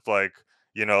just looked like,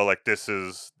 like this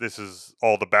is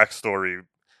all the backstory,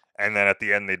 and then at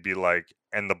the end they'd be like,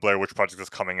 "And the Blair Witch Project is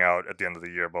coming out at the end of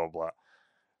the year," blah blah blah.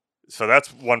 So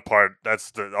that's one part.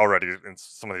 That's already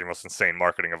some of the most insane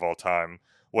marketing of all time.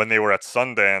 When they were at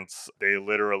Sundance, they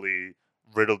literally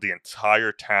riddled the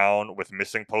entire town with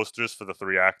missing posters for the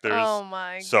three actors. Oh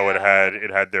my So god.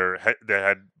 it had they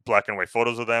had black and white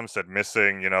photos of them, said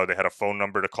missing. They had a phone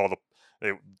number to call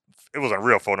it, it wasn't a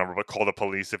real phone number, but call the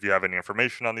police if you have any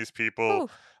information on these people.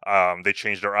 Whew. They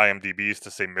changed their IMDb's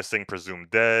to say missing, presumed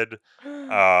dead.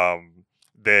 Um,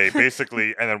 they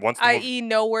basically, and then once the movie, I.e.,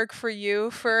 no work for you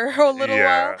for a little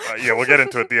while. yeah, we'll get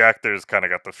into it. The actors kind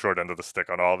of got the short end of the stick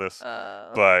on all this.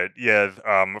 Uh, But yeah,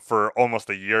 for almost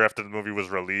a year after the movie was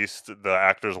released, the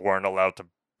actors weren't allowed to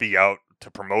be out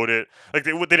to promote it. Like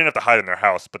they didn't have to hide in their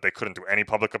house, but they couldn't do any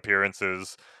public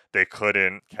appearances. They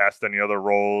couldn't cast any other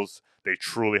roles. They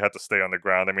truly had to stay on the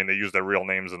ground. I mean, they used their real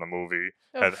names in the movie,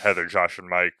 oof. Heather, Josh, and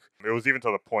Mike. It was even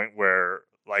to the point where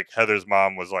like Heather's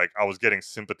mom was like, I was getting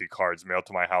sympathy cards mailed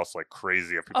to my house like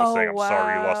crazy of people Oh saying, "I'm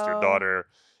sorry you lost your wow. daughter."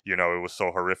 It was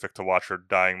so horrific to watch her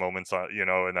dying moments on,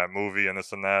 in that movie and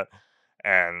this and that.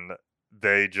 And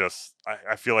they just,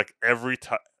 I feel like every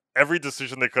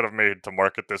decision they could have made to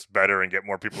market this better and get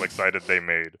more people excited, they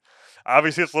made.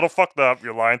 Obviously, it's a little fucked up.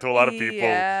 You're lying to a lot of people.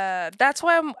 Yeah, that's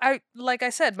why like I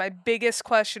said, my biggest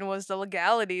question was the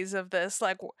legalities of this.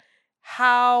 Like,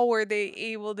 how were they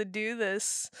able to do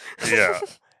this? Yeah.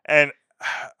 And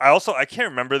I can't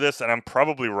remember this, and I'm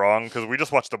probably wrong because we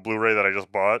just watched the Blu-ray that I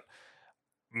just bought.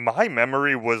 My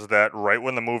memory was that right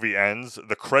when the movie ends,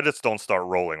 the credits don't start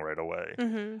rolling right away.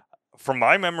 hmm From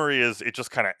my memory is it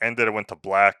just kind of ended, it went to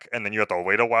black, and then you have to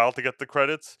wait a while to get the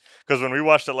credits. Because when we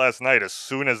watched it last night, as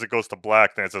soon as it goes to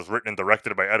black, then it says written and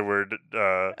directed by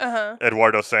Uh-huh.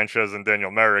 Eduardo Sanchez and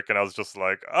Daniel Merrick, and I was just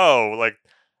like, oh, like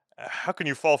how can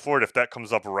you fall for it if that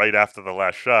comes up right after the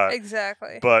last shot?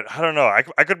 Exactly. But I don't know. I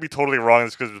could be totally wrong.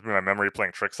 It's because it's my memory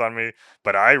playing tricks on me.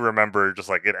 But I remember just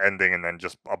like it ending and then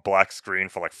just a black screen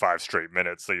for like 5 straight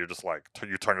minutes. So you're just like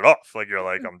you turn it off. Like you're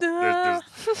like Duh.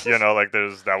 like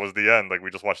that was the end. Like we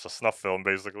just watched a snuff film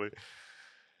basically.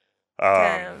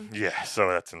 Damn. Yeah. So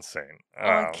that's insane. Oh,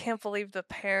 I can't believe the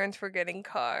parents were getting Yeah.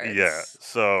 cards.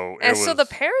 So it And so the was.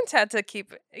 parents had to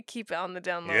keep it on the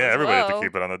down low Yeah, as everybody had to well.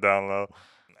 keep it on the down low.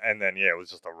 And then yeah, it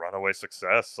was just a runaway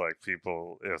success. Like it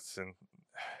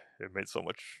made so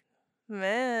much.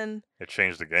 Man. It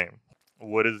changed the game.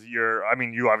 What is your? I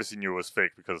mean, you obviously knew it was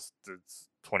fake because it's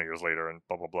 20 years later and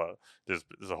blah blah blah. There's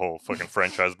a whole fucking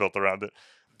franchise built around it.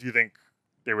 Do you think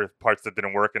there were parts that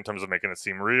didn't work in terms of making it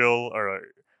seem real, or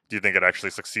do you think it actually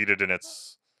succeeded in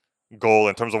its goal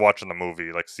in terms of watching the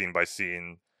movie, like scene by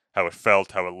scene, how it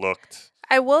felt, how it looked?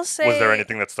 I will Was there say,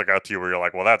 anything that stuck out to you where you're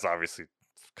like, well, that's obviously,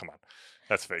 come on,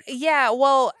 that's fake. yeah,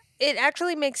 well, it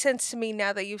actually makes sense to me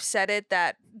now that you've said it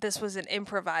that this was an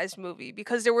improvised movie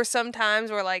because there were some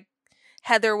times where like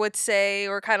Heather would say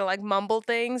or kind of like mumble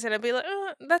things and I'd be like,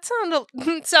 that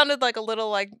sounded sounded like a little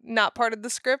like not part of the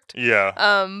script. Yeah.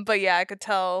 But yeah, I could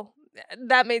tell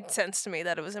that made sense to me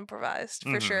that it was improvised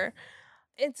for Hmm. sure.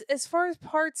 It's as far as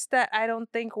parts that I don't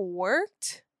think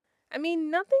worked. I mean,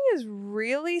 nothing is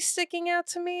really sticking out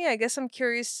to me. I guess I'm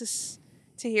curious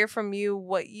to hear from you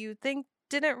what you think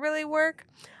didn't really work.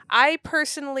 I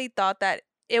personally thought that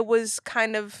it was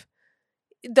kind of,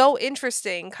 though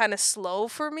interesting, kind of slow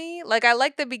for me. Like I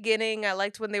liked the beginning. I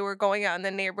liked when they were going out in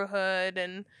the neighborhood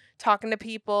and talking to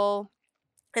people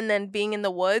and then being in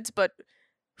the woods, but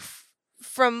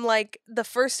from like the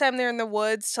first time they're in the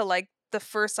woods to like the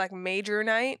first like major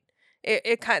night,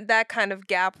 it kind that kind of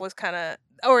gap was kind of,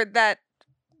 or that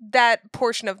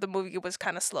portion of the movie was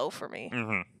kind of slow for me.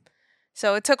 Hmm.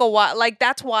 So it took a while. Like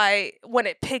that's why when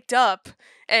it picked up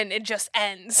and it just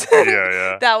ends,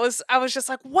 Yeah, I was just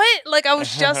like, what? Like I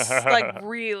was just like yeah.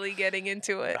 really getting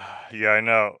into it. Yeah, I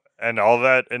know. And all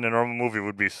that in a normal movie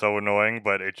would be so annoying,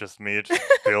 but it just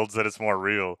builds that it's more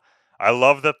real. I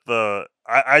love that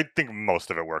I think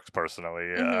most of it works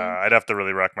personally. hmm I'd have to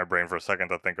really rack my brain for a second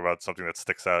to think about something that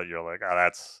sticks out. You're like, ah,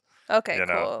 that's, Okay, you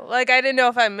know. cool. Like I didn't know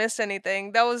if I missed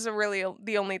anything. That was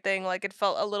the only thing. Like it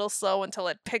felt a little slow until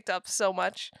it picked up so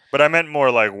much. But I meant more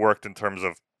like worked in terms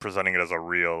of presenting it as a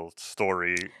real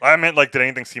story. I meant like, did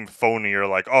anything seem phony or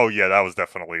like, oh yeah, that was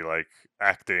definitely like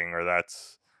acting or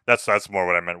that's more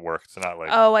what I meant worked, not like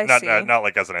Oh, I see. not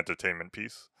like as an entertainment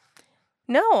piece.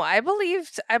 No, I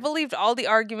believed all the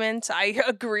arguments. I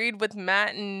agreed with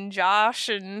Matt and Josh,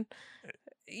 and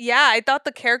yeah, I thought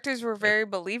the characters were very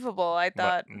believable. I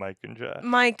thought Mike and Josh.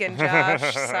 Mike and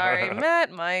Josh, sorry,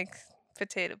 Matt, Mike,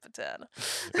 potato.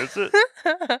 Is it?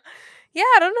 Yeah,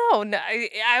 I don't know. No,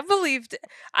 I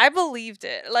believed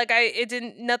it. Like it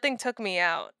didn't. Nothing took me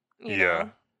out. You Yeah. know.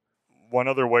 One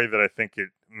other way that I think it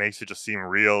makes it just seem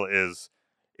real is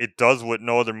it does what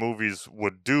no other movies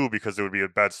would do because it would be a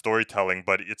bad storytelling,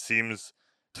 but it seems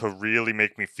to really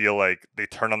make me feel like they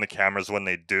turn on the cameras when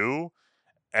they do,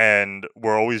 and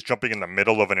we're always jumping in the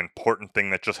middle of an important thing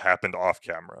that just happened off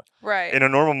camera. Right. In a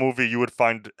normal movie, you would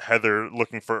find Heather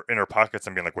looking for in her pockets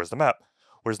and being like, "Where's the map?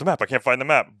 Where's the map? I can't find the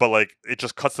map." But like, it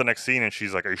just cuts the next scene, and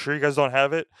she's like, "Are you sure you guys don't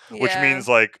have it?" Which Yeah. means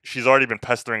like she's already been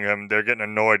pestering him. They're getting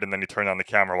annoyed, and then he turned on the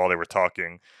camera while they were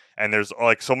talking. And there's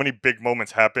like so many big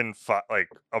moments happen like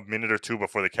a minute or two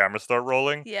before the cameras start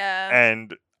rolling, Yeah.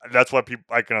 and that's why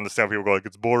I can understand people go like,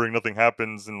 "It's boring, nothing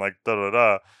happens," and like da da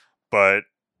da. But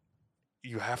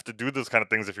you have to do those kind of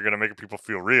things if you're going to make people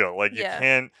feel real. Like you Yeah.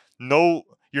 can't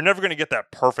you're never going to get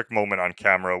that perfect moment on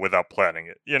camera without planning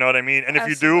it. You know what I mean? And if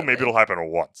you do, maybe Absolutely. it'll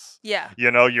happen once. Yeah. You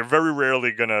know, you're very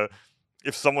rarely going to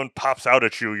if someone pops out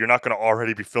at you, you're not going to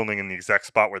already be filming in the exact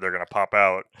spot where they're going to pop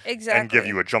out Exactly. and give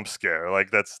you a jump scare. Like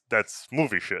that's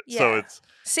movie shit. So Yeah. it's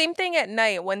Same thing at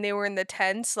night when they were in the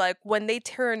tents. Like when they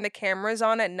turn the cameras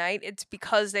on at night, it's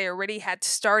because they already had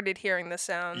started hearing the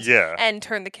sounds yeah, and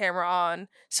turned the camera on.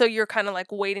 So you're kind of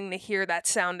like waiting to hear that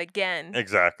sound again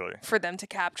exactly. for them to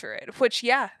capture it. Which,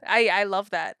 yeah, I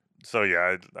love that. So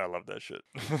yeah, I love that shit.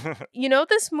 You know,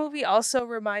 this movie also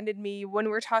reminded me when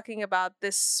we're talking about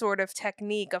this sort of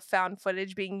technique of found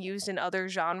footage being used in other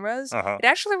genres. Uh-huh. It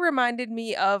actually reminded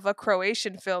me of a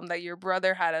Croatian film that your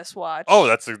brother had us watch. Oh,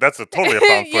 that's a totally a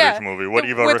found footage Yeah, movie. What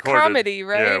Eva with recorded. comedy,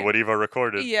 right? Yeah, what Eva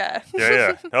recorded. Yeah.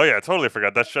 Yeah. Oh yeah, I totally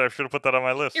forgot. I should have put that on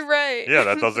my list. You're right. Yeah,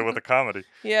 that does it with a comedy.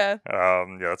 Yeah. Yeah,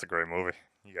 that's a great movie.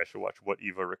 You guys should watch What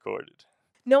Eva Recorded.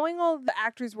 Knowing all the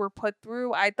actors were put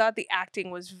through, I thought the acting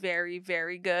was very,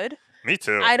 very good. Me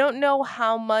too. I don't know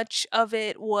how much of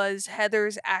it was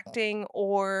Heather's acting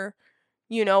or,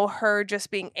 you know, her just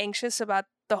being anxious about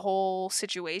the whole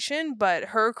situation, but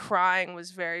her crying was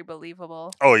very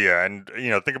believable. Oh yeah, and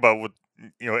think about what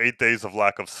 8 days of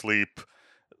lack of sleep,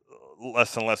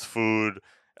 less and less food.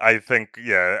 I think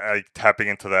tapping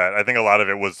into that. I think a lot of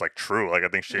it was like true. Like I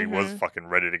think she was fucking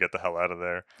ready to get the hell out of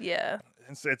there. Yeah.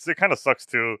 It kind of sucks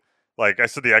too. Like I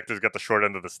said, the actors got the short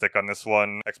end of the stick on this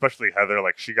one, especially Heather.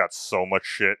 Like she got so much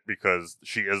shit because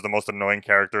she is the most annoying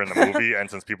character in the movie, and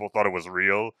since people thought it was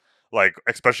real, like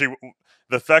especially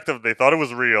the fact that they thought it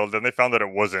was real, then they found that it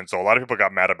wasn't. So a lot of people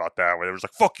got mad about that, where they was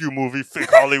like, "Fuck you, movie, fake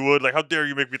Hollywood! Like how dare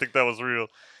you make me think that was real?"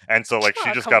 And so like she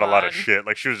Aw, just come got a lot of on. shit.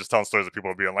 Like she was just telling stories of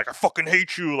people being like, "I fucking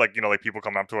hate you!" Like like people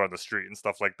come up to her on the street and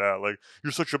stuff like that. Like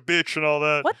you're such a bitch and all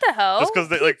that. What the hell? Just because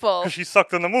People. she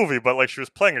sucked in the movie, but like she was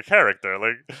playing a character,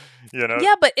 like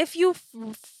Yeah, but if you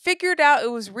figured out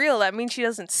it was real, that means she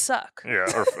doesn't suck.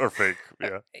 yeah, or fake,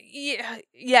 yeah.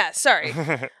 Yeah, sorry.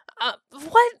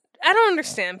 What? I don't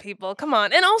understand people. Come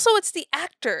on. And also, it's the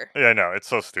actor. Yeah, I know it's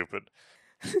so stupid.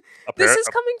 This is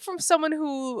coming from someone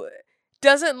who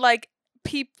doesn't like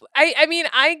people. I mean,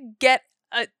 I get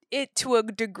it to a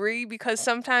degree because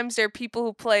sometimes there are people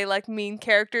who play like mean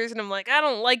characters and I'm like, I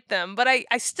don't like them. But I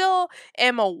still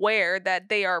am aware that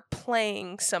they are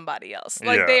playing somebody else.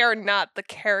 Like Yeah. they are not the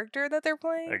character that they're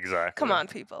playing. Exactly. Come on,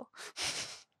 people.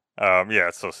 Yeah,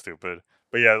 it's so stupid.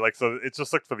 But yeah, like so it just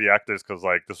sucked for the actors because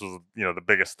like this was the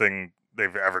biggest thing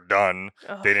they've ever done.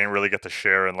 Ugh, They didn't really get to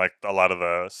share in like a lot of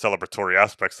the celebratory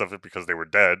aspects of it because they were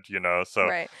dead. So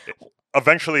right.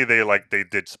 eventually they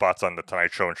did spots on the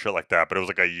Tonight Show and shit like that, but it was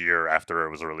like a year after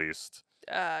it was released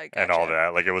and all Gotcha.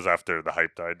 that. Like it was after the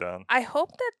hype died down. I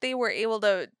hope that they were able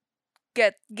to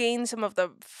gain some of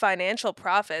the financial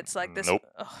profits like this. Nope.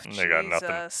 Oh, They got nothing.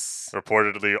 Jesus.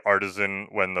 Reportedly, Artisan,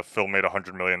 when the film made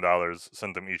 $100 million,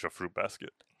 sent them each a fruit basket.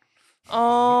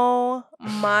 Oh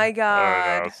my I know,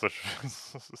 god. it's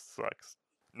sucks.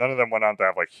 None of them went on to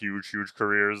have like huge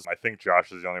careers. I think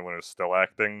Josh is the only one who's still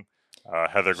acting.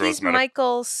 Heather grows He's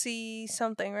Michael C.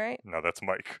 something, right? No, that's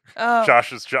Mike. Oh,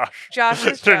 Josh is Josh. Josh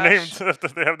is They're Josh. named after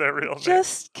they have their real name.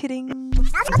 Just kidding.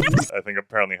 I think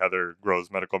apparently Heather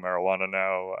grows medical marijuana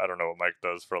now. I don't know what Mike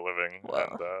does for a living. Whoa.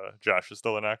 And Josh is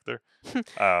still an actor.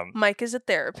 Mike is a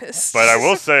therapist. But I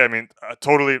will say, I mean,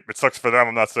 totally, it sucks for them.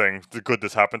 I'm not saying the good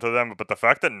this happened to them, but the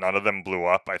fact that none of them blew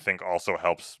up, I think also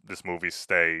helps this movie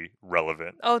stay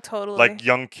relevant. Oh, totally. Like,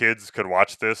 young kids could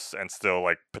watch this and still,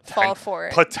 like, fall for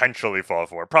it. potentially fall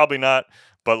for it. Probably not,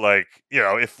 But like,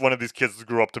 if one of these kids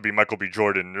grew up to be Michael B.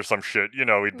 Jordan or some shit,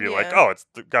 we'd be like, Yeah. oh, it's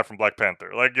the guy from Black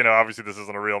Panther. Like, obviously this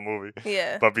isn't a real movie.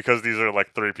 Yeah. But because these are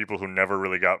like three people who never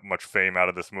really got much fame out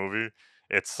of this movie,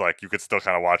 it's like you could still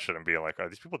kind of watch it and be like, are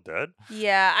these people dead?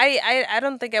 Yeah, I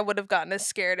don't think I would have gotten as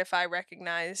scared if I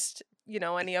recognized,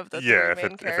 any of the three Yeah,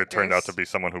 main if it turned out to characters. be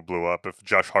someone who blew up, if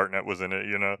Josh Hartnett was in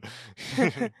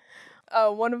it.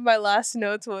 One of my last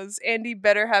notes was Andy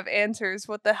better have answers.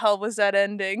 What the hell was that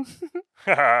ending?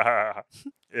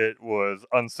 It was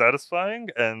unsatisfying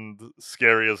and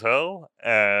scary as hell,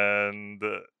 and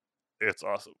it's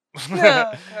awesome.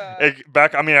 Oh,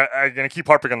 God. I'm gonna keep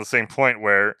harping on the same point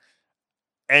where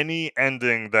any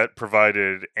ending that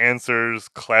provided answers,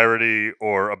 clarity,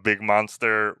 or a big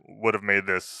monster would have made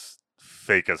this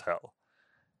fake as hell.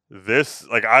 This,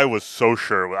 like, I was so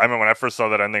sure. I mean, when I first saw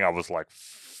that ending, I was like,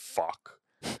 fuck.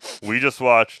 We just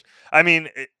watched. I mean,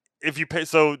 if you pay.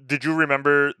 So, did you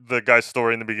remember the guy's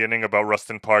story in the beginning about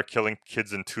Rustin Park killing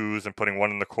kids in twos and putting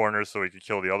one in the corner so he could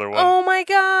kill the other one? Oh my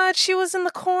God, she was in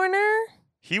the corner?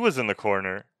 He was in the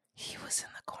corner. He was in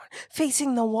the corner,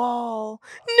 facing the wall.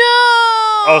 No!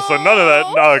 Oh, so none of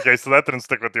that. No, okay, so that didn't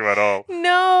stick with you at all.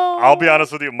 No. I'll be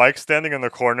honest with you. Mike standing in the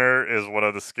corner is one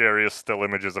of the scariest still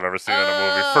images I've ever seen in a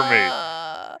movie for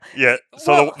me. Yeah.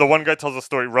 So well- the one guy tells a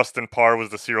story. Rustin Parr was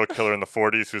the serial killer in the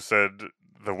 40s who said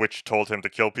the witch told him to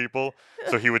kill people.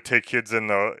 So he would take kids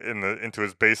into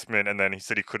his basement, and then he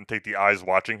said he couldn't take the eyes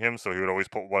watching him, so he would always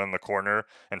put one in the corner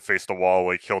and face the wall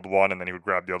while he killed one, and then he would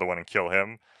grab the other one and kill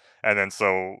him. And then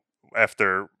so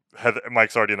after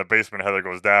Mike's already in the basement, Heather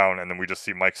goes down, and then we just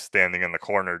see Mike standing in the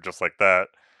corner just like that,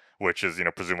 which is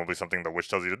presumably something the witch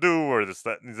tells you to do, or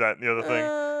that and the other thing.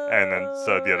 And then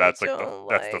so yeah, that's like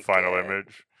that's the final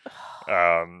image.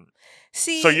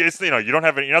 See, So it's you don't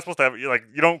have any. You're not supposed to have you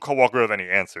don't walk away with any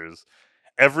answers.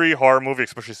 Every horror movie,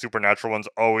 especially supernatural ones,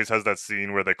 always has that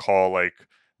scene where they call like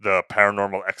the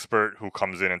paranormal expert who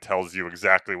comes in and tells you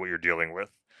exactly what you're dealing with.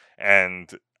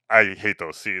 And I hate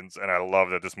those scenes, and I love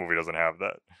that this movie doesn't have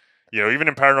that. Even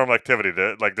in Paranormal Activity,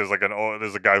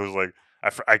 there's a guy who's like,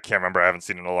 I can't remember, I haven't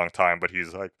seen it in a long time, but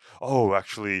he's like, oh,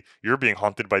 actually, you're being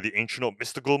haunted by the ancient old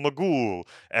mystical Magul,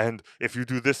 and if you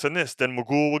do this and this, then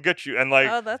Magul will get you. And like,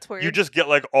 oh, that's weird. you just get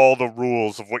like all the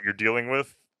rules of what you're dealing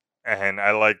with, and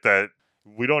I like that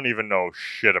we don't even know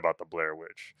shit about the Blair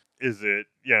Witch. Is it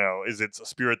a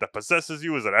spirit that possesses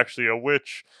you? Is it actually a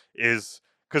witch?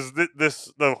 Because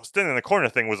the standing in the corner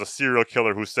thing was a serial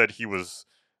killer who said he was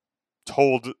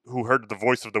who heard the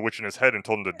voice of the witch in his head and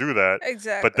told him to do that.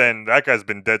 Exactly. But then that guy's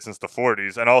been dead since the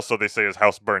 40s, and also they say his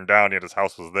house burned down, yet his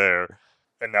house was there.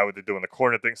 And now they're doing the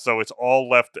corner thing, so it's all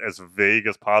left as vague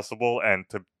as possible, and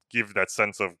to give that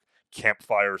sense of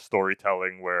campfire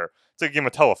storytelling where it's like a game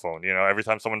of telephone. Every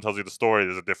time someone tells you the story,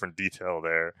 there's a different detail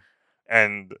there,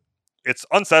 and it's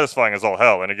unsatisfying as all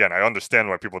hell. And again, I understand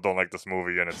why people don't like this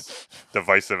movie, and it's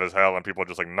divisive as hell, and people are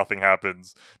just like, nothing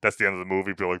happens. That's the end of the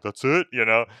movie. People are like, that's it,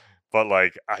 But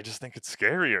like, I just think it's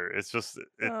scarier. It's just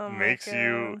Oh my makes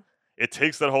you. God. It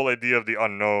takes that whole idea of the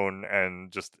unknown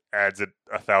and just adds it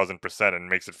 1,000% and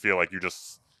makes it feel like you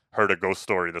just heard a ghost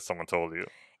story that someone told you.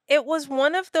 It was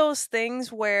one of those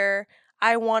things where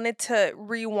I wanted to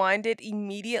rewind it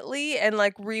immediately and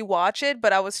like rewatch it,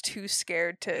 but I was too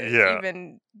scared to Yeah.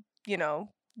 even,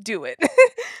 do it.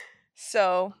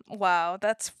 So, wow,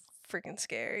 that's freaking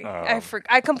scary.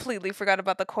 I completely forgot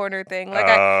about the corner thing. Like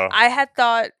I had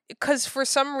thought, because for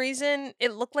some reason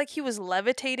it looked like he was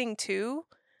levitating too.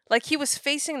 Like he was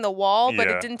facing the wall, but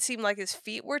Yeah. it didn't seem like his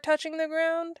feet were touching the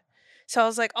ground. So I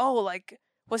was like, oh, like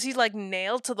was he like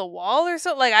nailed to the wall or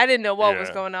something? Like I didn't know what was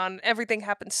Yeah. going on. Everything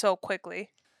happened so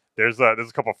quickly. There's a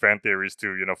couple fan theories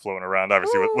too, floating around.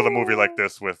 Obviously, with a movie like Ooh.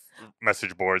 this, with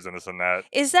message boards and this and that.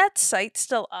 Is that site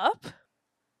still up?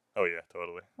 Oh yeah,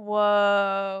 totally.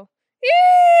 Whoa.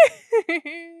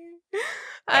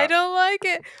 I Uh, don't like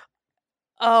it.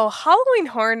 Oh, Halloween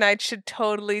Horror Nights should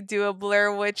totally do a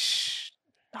Blair Witch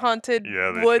haunted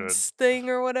Yeah, they woods thing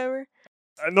or whatever.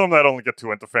 I normally I don't get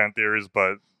too into fan theories,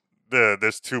 but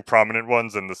there's two prominent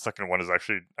ones, and the second one is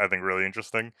actually, I think, really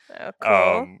interesting. Oh,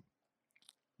 cool.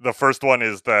 The first one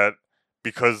is that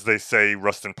because they say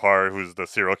Rustin Parr, who's the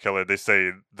serial killer, they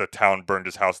say the town burned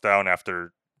his house down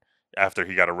after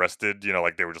he got arrested.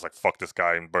 Like they were just like, fuck this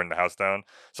guy, and burned the house down.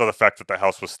 So the fact that the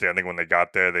house was standing when they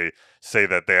got there, they say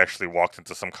that they actually walked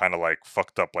into some kind of like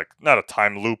fucked up, like not a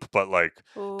time loop, but like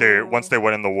once Ooh. they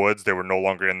went in the woods, they were no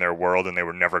longer in their world, and they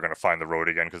were never going to find the road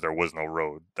again because there was no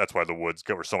road. That's why the woods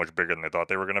were so much bigger than they thought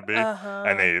they were going to be. Uh-huh.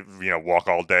 And they walk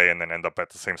all day and then end up at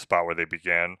the same spot where they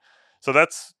began. So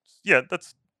that's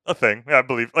a a thing. Yeah, I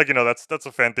believe. Like, that's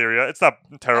a fan theory. It's not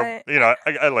terrible.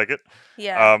 I like it.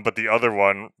 Yeah. But the other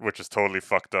one, which is totally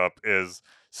fucked up, is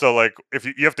so like if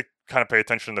you have to kind of pay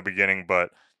attention in the beginning, but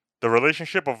the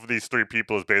relationship of these three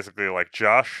people is basically like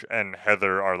Josh and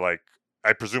Heather are like,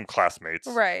 I presume, classmates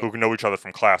Right. who know each other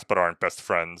from class but aren't best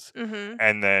friends. Mm-hmm.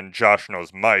 And then Josh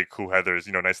knows Mike, who Heather's,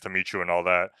 nice to meet you and all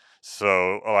that.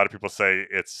 So a lot of people say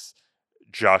it's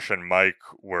Josh and Mike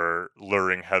were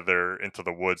luring Heather into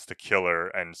the woods to kill her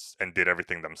and did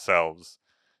everything themselves.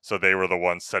 So they were the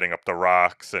ones setting up the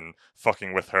rocks and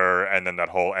fucking with her, and then that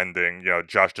whole ending,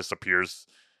 Josh disappears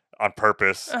on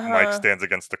purpose. Mike Uh-huh. stands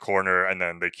against the corner, and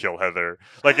then they kill Heather.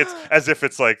 Like it's as if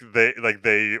it's like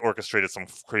they orchestrated some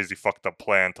crazy fucked up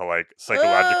plan to like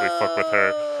psychologically fuck with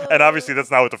her. And obviously that's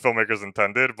not what the filmmakers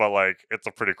intended, but like it's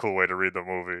a pretty cool way to read the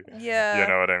movie. You Yeah.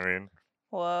 know what I mean?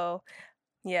 Whoa.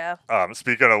 Yeah.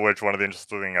 Speaking of which, one of the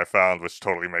interesting thing I found, which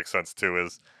totally makes sense too,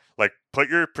 is like put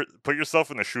yourself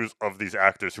in the shoes of these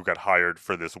actors who got hired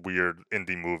for this weird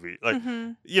indie movie. Like,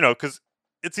 Mm-hmm. because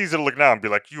it's easy to look now and be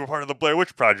like, you were part of the Blair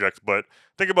Witch Project, but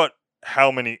think about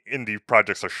how many indie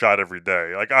projects are shot every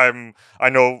day. Like I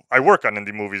know I work on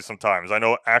indie movies sometimes. I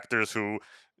know actors who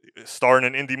star in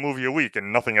an indie movie a week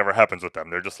and nothing ever happens with them.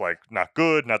 They're just like not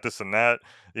good, not this and that.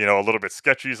 A little bit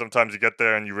sketchy. Sometimes you get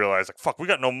there and you realize like, fuck, we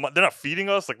got no money. They're not feeding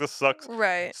us. Like this sucks.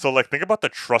 Right. So like, think about the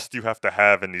trust you have to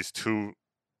have in these two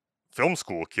film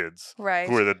school kids Right.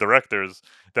 who are the directors,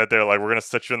 that they're like, we're gonna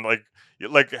set you in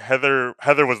like Heather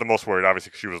was the most worried, obviously,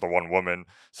 because she was the one woman.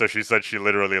 So she said she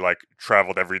literally like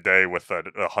traveled every day with a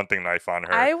hunting knife on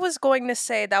her. I was going to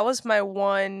say that was my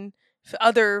one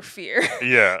other fear.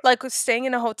 Yeah. Like with staying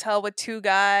in a hotel with two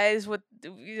guys with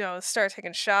start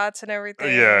taking shots and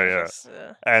everything. Yeah. Just,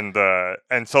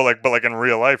 And so like, but like in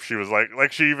real life, she was like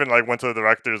she even like went to the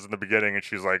directors in the beginning and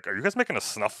she's like, are you guys making a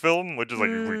snuff film, which is like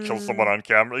we kill someone on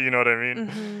camera, you know what I mean?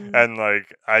 Mhm. And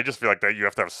like I just feel like that you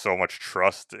have to have so much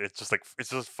trust. It's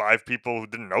just five people who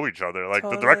didn't know each other. Like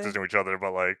the directors Totally. knew each other,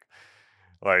 but like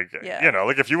Yeah.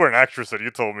 like if you were an actress and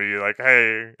you told me like,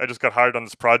 hey, I just got hired on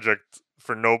this project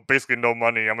for basically no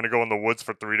money, I'm gonna go in the woods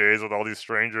for 3 days with all these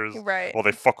strangers. Right. Well,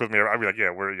 they fuck with me. I'd be like,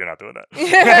 yeah, you're not doing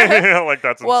that. Like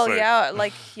that's Well,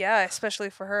 insane. yeah,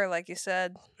 especially for her, like you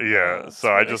said. Yeah, it's so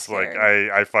I really just scary.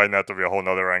 I find that to be a whole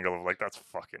nother angle of like, that's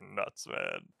fucking nuts,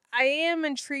 man. I am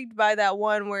intrigued by that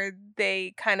one where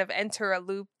they kind of enter a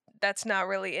loop that's not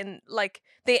really in, like,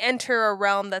 they enter a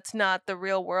realm that's not the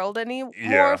real world anymore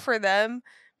Yeah. for them,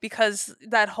 because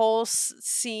that whole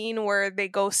scene where they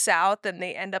go south and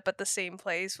they end up at the same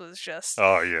place was just,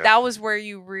 Oh yeah. that was where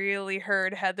you really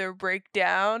heard Heather break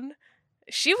down.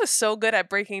 She was so good at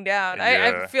breaking down. I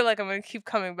Yeah. feel like I'm going to keep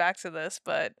coming back to this,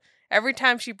 but every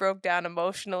time she broke down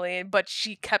emotionally, but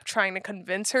she kept trying to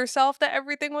convince herself that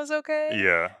everything was okay.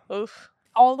 Yeah. Oof.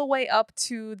 All the way up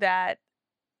to that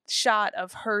shot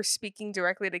of her speaking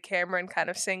directly to camera and kind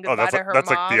of saying Oh, goodbye that's to like, her that's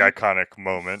mom. like the iconic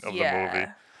moment of the movie,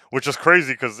 Yeah. which is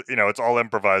crazy because it's all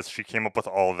improvised. She came up with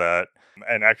all that,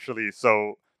 and actually,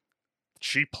 so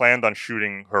she planned on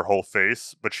shooting her whole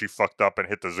face, but she fucked up and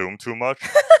hit the zoom too much.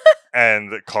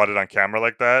 And caught it on camera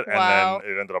like that, Wow. and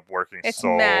then it ended up working It's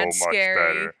so mad much scary.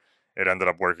 better. It ended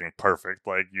up working perfect.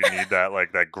 Like you need that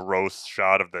like that gross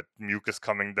shot of the mucus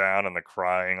coming down and the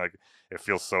crying. Like it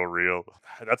feels so real.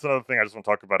 That's another thing I just want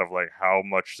to talk about, of like how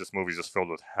much this movie's just filled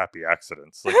with happy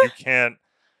accidents. Like you can't.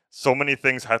 So many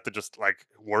things have to just like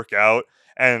work out,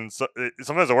 and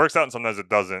sometimes it works out and sometimes it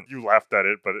doesn't. You laughed at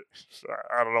it, but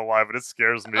I don't know why, but it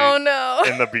scares me. Oh no.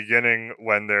 In the beginning,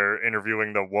 when they're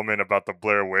interviewing the woman about the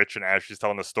Blair Witch, and as she's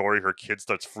telling the story, her kid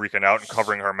starts freaking out and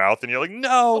covering her mouth, and you're like,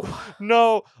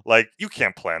 no, like you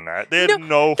can't plan that. They had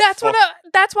no. That's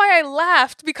that's why I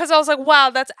laughed, because I was like, wow,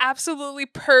 that's absolutely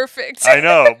perfect. I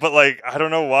know, but like I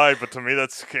don't know why, but to me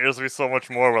that scares me so much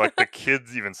more. Where like the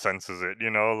kids even senses it,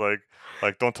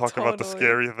 like don't talk about the Totally.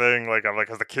 scary thing. Like I'm like,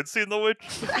 has the kid seen the witch?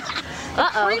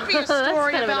 Creepiest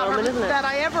story about her that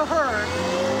I ever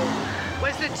heard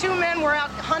was that two men were out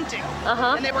hunting,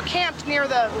 and they were camped near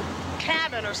the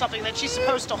cabin or something that she's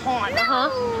supposed to haunt.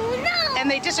 And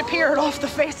they disappeared off the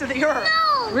face of the earth.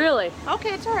 Really? Okay,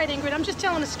 it's all right, Ingrid. I'm just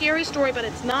telling a scary story, but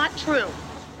it's not true.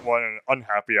 One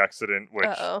unhappy accident, which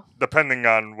Uh-oh. depending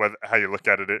on how you look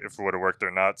at it, if it would have worked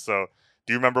or not. So,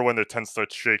 do you remember when their tent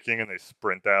starts shaking and they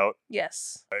sprint out?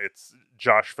 Yes. It's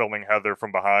Josh filming Heather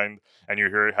from behind, and you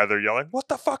hear Heather yelling, "What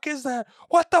the fuck is that?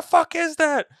 What the fuck is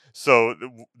that?" So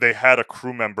they had a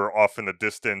crew member off in the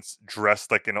distance,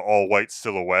 dressed like in an all-white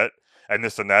silhouette, and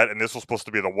this and that. And this was supposed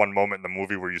to be the one moment in the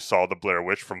movie where you saw the Blair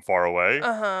Witch from far away.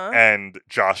 Uh-huh. And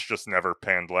Josh just never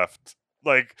panned left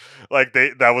like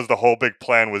that was the whole big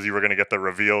plan, was you were gonna get the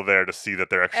reveal there to see that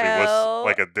there actually was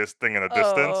like a thing in the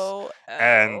distance,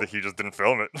 and he just didn't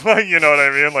film it. Like, you know what I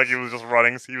mean? Like, he was just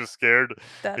running, he was scared.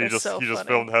 That He is just so he just funny.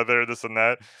 filmed Heather, this and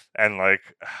that, and like,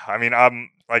 I mean,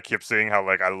 I keep saying how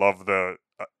like I love the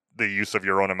use of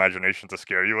your own imagination to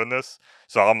scare you in this.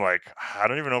 So I'm like, I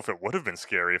don't even know if it would have been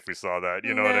scary if we saw that.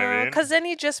 You know what I No, mean? because then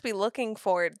you'd just be looking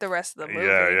for it the rest of the movie.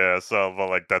 Yeah. So, but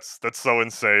like that's so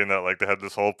insane that like they had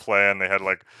this whole plan. They had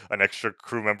like an extra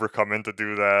crew member come in to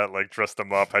do that, like dressed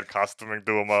them up, had costuming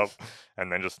do them up,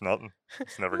 and then just nothing.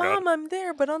 It's never got. Mom, I'm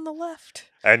there, but on the left.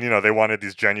 And they wanted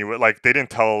these genuine, like they didn't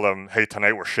tell them, hey,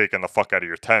 tonight we're shaking the fuck out of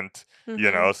your tent.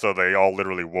 Mhm. So they all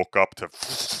literally woke up to,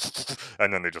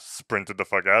 and then they just sprinted the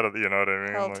fuck out of it. You know what I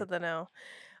mean? Hell Like, to the no.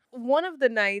 One of the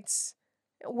nights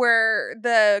where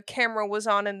the camera was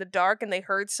on in the dark and they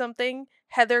heard something,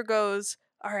 Heather goes,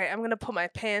 "All right, I'm going to put my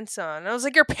pants on." And I was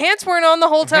like, "Your pants weren't on the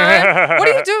whole time? What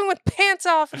are you doing with pants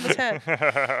off in the tent?"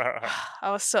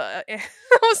 I was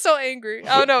so angry.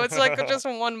 Oh no, it's like just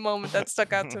one moment that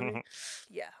stuck out to me.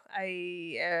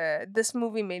 Yeah, this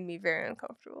movie made me very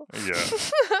uncomfortable.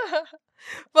 Yeah.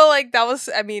 But like that was,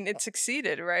 I mean, it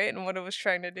succeeded, right? In what it was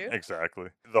trying to do. Exactly.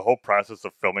 The whole process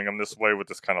of filming them this way with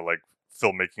this kind of like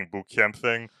filmmaking boot camp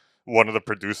thing, one of the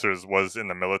producers was in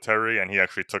the military, and he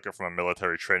actually took it from a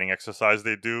military training exercise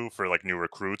they do for like new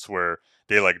recruits, where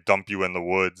they like dump you in the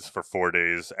woods for 4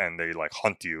 days and they like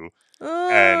hunt you,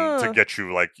 and to get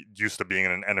you like used to being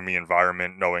in an enemy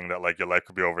environment, knowing that like your life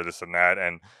could be over, this and that.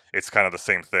 And it's kind of the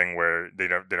same thing where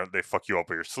they fuck you up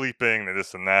while you're sleeping and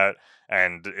this and that,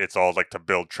 and it's all like to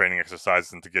build training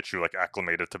exercises and to get you like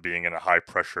acclimated to being in a high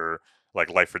pressure like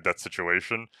life or death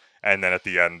situation. And then at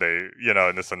the end they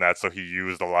and this and that, so he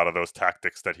used a lot of those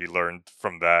tactics that he learned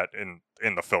from that in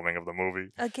the filming of the movie.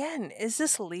 Again, is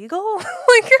this legal?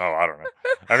 Like, Oh, I don't know.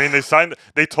 I mean,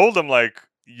 they told him like,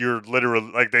 you're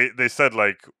literally like, they said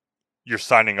like, you're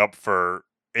signing up for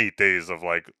 8 days of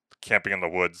like camping in the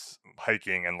woods,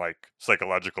 hiking, and like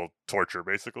psychological torture,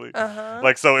 basically.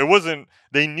 Like, so it wasn't,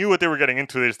 they knew what they were getting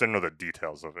into, they just didn't know the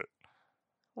details of it.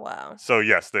 Wow. So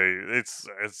yes,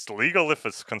 it's legal if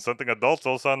it's consenting adults,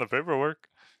 also on the paperwork.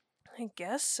 I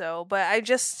guess so, but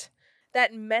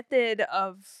that method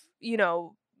of,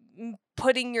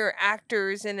 putting your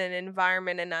actors in an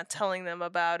environment and not telling them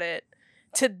about it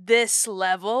to this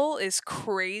level is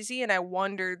crazy. And I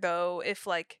wonder though if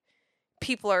like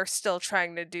people are still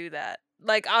trying to do that.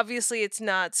 Like, obviously it's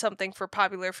not something for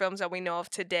popular films that we know of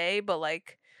today, but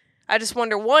like I just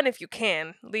wonder, one, if you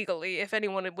can legally, if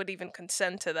anyone would even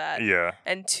consent to that. Yeah.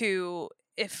 And two,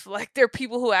 if like there are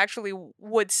people who actually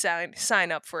would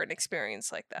sign up for an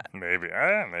experience like that. Maybe.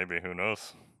 Maybe. Who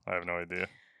knows? I have no idea.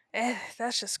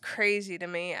 That's just crazy to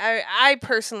me. I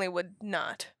personally would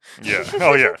not. Yeah.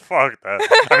 Oh yeah. Fuck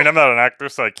that. I mean, I'm not an actor,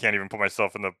 so I can't even put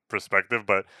myself in the perspective.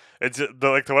 But it's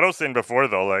like to what I was saying before,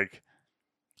 though. Like,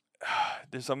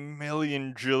 there's a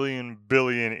million, jillion,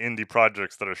 billion indie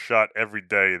projects that are shot every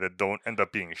day that don't end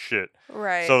up being shit.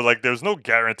 Right. So like, there's no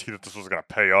guarantee that this was gonna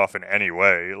pay off in any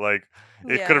way. Like,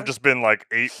 it could have just been like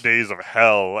 8 days of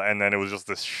hell, and then it was just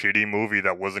this shitty movie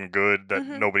that wasn't good, that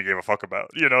nobody gave a fuck about.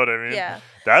 You know what I mean? Yeah.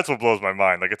 That's what blows my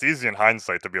mind. Like, it's easy in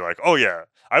hindsight to be like, oh yeah,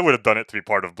 I would have done it to be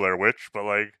part of Blair Witch, but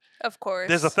like, of course,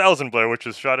 there's 1,000 Blair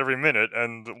Witches shot every minute,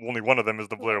 and only one of them is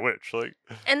the Blair Witch. Like,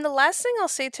 and the last thing I'll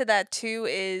say to that too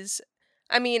is,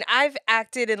 I mean, I've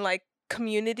acted in like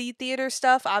community theater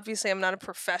stuff. Obviously, I'm not a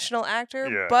professional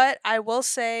actor, but I will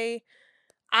say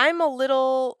I'm a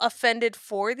little offended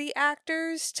for the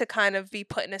actors to kind of be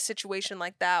put in a situation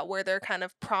like that where they're kind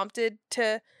of prompted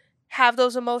to have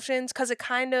those emotions, because it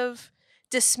kind of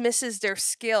dismisses their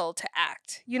skill to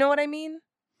act. You know what I mean?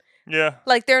 Yeah.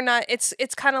 Like they're not, it's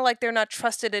kind of like they're not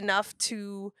trusted enough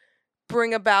to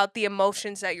bring about the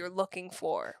emotions that you're looking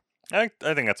for. I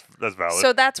think that's valid.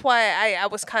 So that's why I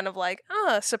was kind of like,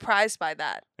 surprised by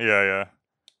that. Yeah.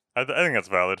 I think that's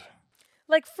valid.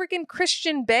 Like freaking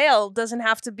Christian Bale doesn't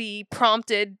have to be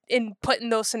prompted and put in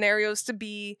those scenarios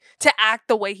to act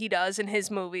the way he does in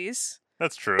his movies.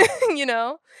 That's true.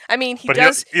 I mean, he but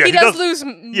does lose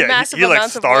massive he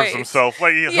amounts like starves of weight. himself.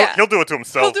 Like he'll do it to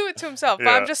himself. He'll do it to himself. But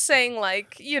I'm just saying,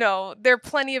 like, there are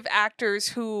plenty of actors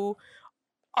who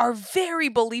are very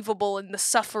believable in the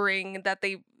suffering that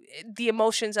the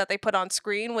emotions that they put on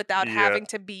screen without having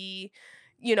to be,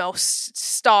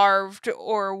 starved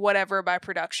or whatever by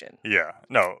production. Yeah.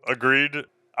 No, agreed.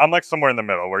 I'm like somewhere in the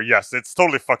middle where, yes, it's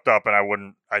totally fucked up, and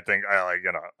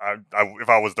if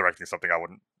I was directing something, I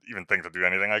wouldn't even think to do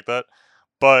anything like that.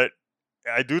 But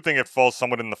I do think it falls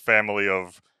somewhat in the family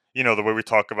of, the way we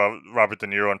talk about Robert De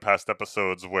Niro in past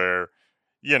episodes, where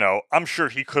you know, I'm sure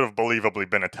he could have believably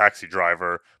been a taxi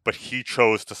driver, but he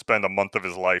chose to spend a month of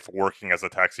his life working as a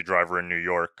taxi driver in New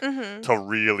York to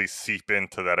really seep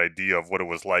into that idea of what it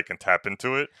was like and tap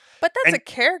into it. But that's And- a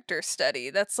character study.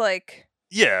 That's like,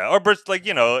 Yeah, or but like,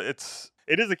 you know,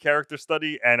 it is a character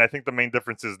study, and I think the main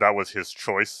difference is that was his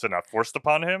choice and not forced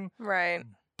upon him. right.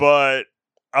 But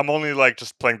I'm only like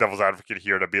just playing devil's advocate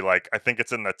here to be like, I think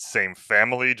it's in that same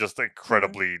family, just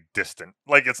incredibly distant.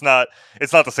 Like it's not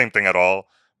the same thing at all,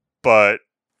 but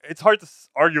it's hard to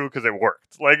argue because it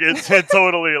worked. Like it's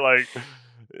totally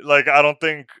like I don't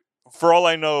think, for all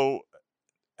I know,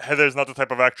 Heather's not the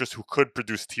type of actress who could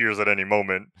produce tears at any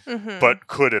moment, but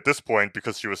could at this point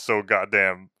because she was so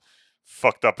goddamn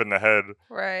fucked up in the head.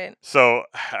 Right. So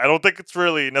I don't think it's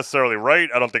really necessarily right.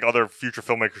 I don't think other future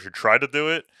filmmakers should try to do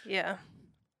it. Yeah.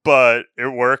 But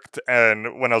it worked,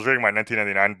 and when I was reading my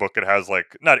 1999 book, it has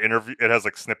like it has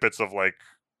like snippets of like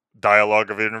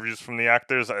dialogue of interviews from the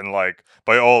actors, and like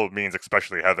by all means,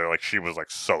 especially Heather, like she was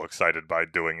like so excited by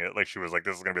doing it. Like she was like,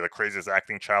 "This is gonna be the craziest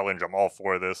acting challenge. I'm all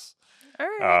for this." All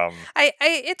right. I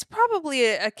it's probably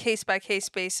a case by case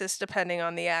basis depending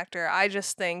on the actor. I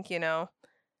just think, you know,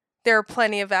 there are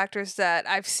plenty of actors that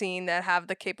I've seen that have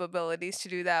the capabilities to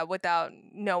do that without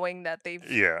knowing that they've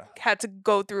had to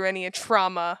go through any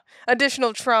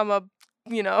additional trauma,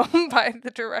 you know, by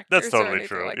the directors. That's or totally anything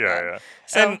true. like Yeah, that. yeah.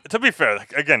 So, And to be fair,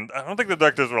 like, again, I don't think the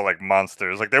directors were like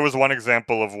monsters. Like there was one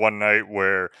example of one night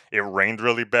where it rained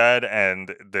really bad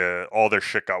and all their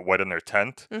shit got wet in their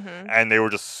tent, and they were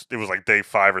just, it was like day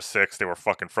 5 or 6. They were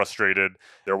fucking frustrated.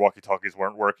 Their walkie-talkies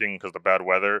weren't working because of the bad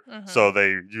weather. So they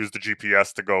used the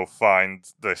GPS to go find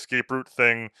the escape route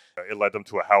thing. It led them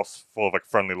to a house full of like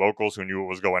friendly locals who knew what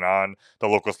was going on. The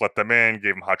locals let them in,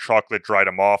 gave them hot chocolate, dried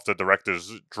them off. The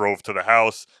directors drove to the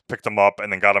house, picked them up,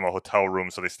 and then got them a hotel room.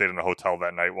 So they stayed in a hotel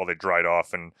that night while they dried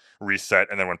off and reset,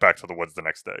 and then went back to the woods the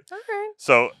next day. okay.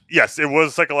 So yes, it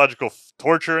was psychological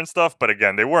torture and stuff, but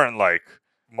again, they weren't like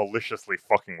maliciously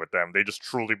fucking with them. They just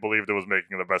truly believed it was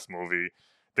making the best movie.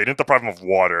 They didn't deprive them of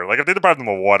water. Like if they deprived them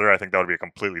of water, I think that would be a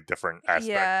completely different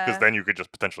aspect, because then you could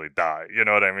just potentially die. You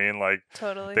know what I mean? Like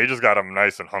Totally. they just got them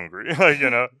nice and hungry, like, you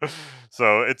know.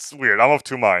 So it's weird. I'm of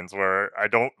two minds where I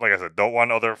don't, like I said, don't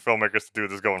want other filmmakers to do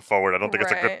this going forward. I don't think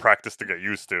it's a good Right. practice to get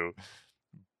used to.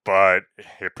 But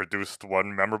it produced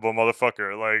one memorable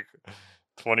motherfucker. Like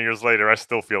 20 years later, I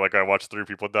still feel like I watched 3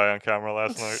 people die on camera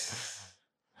last night.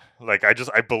 Like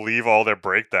I believe all their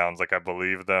breakdowns. Like I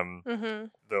believe them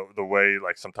the way,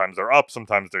 like sometimes they're up,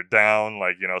 sometimes they're down.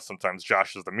 Like, you know, sometimes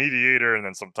Josh is the mediator, and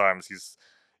then sometimes he's,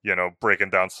 you know,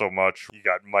 breaking down so much. You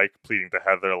got Mike pleading to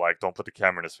Heather, like, don't put the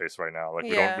camera in his face right now. Like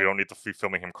we don't need to be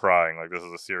filming him crying. Like this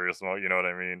is a serious moment. You know what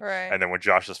I mean? Right. And then when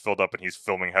Josh is filled up and he's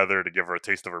filming Heather to give her a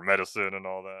taste of her medicine and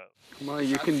all that. Come on,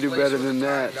 you can do better than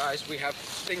that. Guys, we have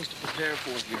things to prepare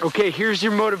for here. Okay, here's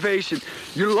your motivation.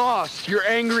 You're lost. You're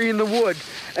angry in the woods,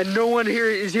 and no one here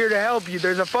is here to help you.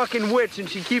 There's a fucking witch, and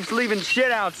she keeps leaving shit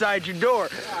outside your door.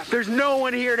 There's no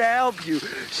one here to help you.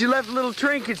 She left little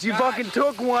trinkets. You fucking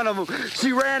took one of them.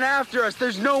 She ran after us.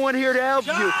 There's no one here to help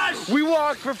you. We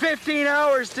walked for 15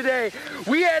 hours today.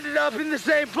 We ended up in the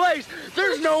same place.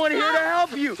 There's no one here to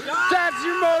help you. That's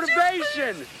your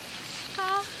motivation.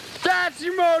 Stop. That's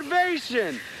your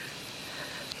motivation.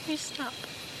 Please stop.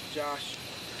 Josh,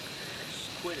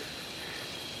 just quit it.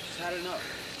 She's had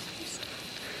enough.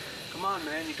 Come on,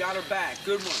 man. You got her back.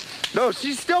 Good one. No,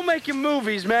 she's still making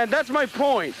movies, man. That's my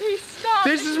point. Please stop.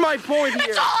 This is my point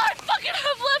here. That's all I fucking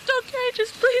have left, okay?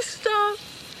 Just please stop.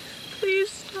 Please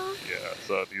stop.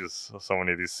 Yeah, so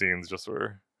many of these scenes just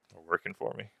were working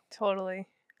for me. Totally.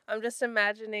 I'm just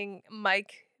imagining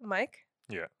Mike?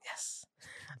 Yeah. Yes.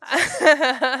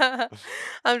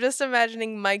 I'm just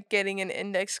imagining Mike getting an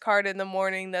index card in the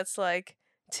morning that's like,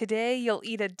 today you'll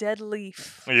eat a dead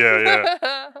leaf. Yeah.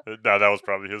 No, that was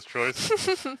probably his choice.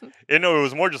 It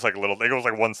was more just like a little, like it was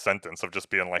like one sentence of just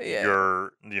being like,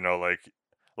 you're, you know,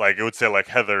 like it would say like,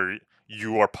 Heather,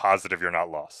 you are positive you're not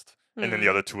lost. And then the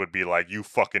other two would be like, you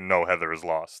fucking know Heather is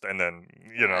lost. And then,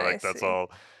 you know, like that's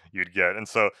all you'd get. And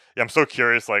so yeah, I'm so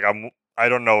curious. Like I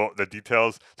don't know the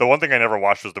details. The one thing I never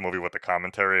watched was the movie with the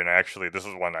commentary. And this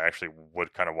is one I actually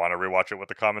would kind of want to rewatch it with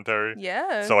the commentary.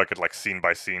 Yeah. So I could like scene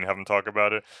by scene have them talk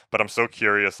about it. But I'm so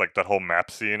curious, like that whole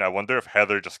map scene. I wonder if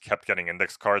Heather just kept getting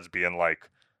index cards being like,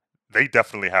 they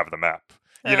definitely have the map.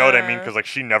 You know what I mean? Because like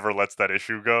she never lets that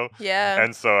issue go. Yeah.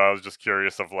 And so I was just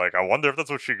curious of like, I wonder if that's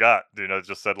what she got. You know, it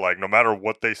just said like, no matter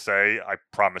what they say, I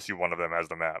promise you one of them has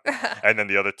the map. And then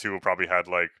the other two probably had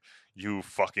like, you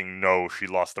fucking know she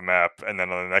lost the map. And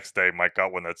then on the next day, Mike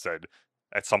got one that said,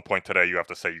 at some point today, you have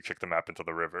to say you kicked the map into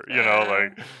the river. You know,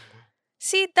 like.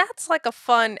 See, that's like a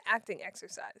fun acting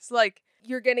exercise. Like,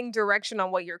 you're getting direction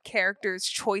on what your character's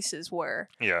choices were.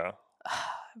 Yeah.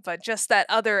 But just that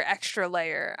other extra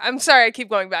layer. I'm sorry I keep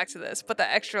going back to this, but the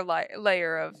extra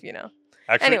layer of,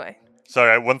 Actually, anyway.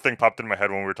 Sorry, one thing popped in my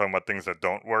head when we were talking about things that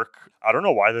don't work. I don't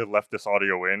know why they left this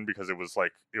audio in, because it was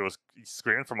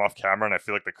screaming from off camera, and I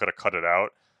feel like they could have cut it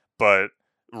out. But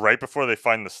right before they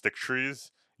find the stick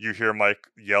trees, you hear Mike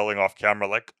yelling off camera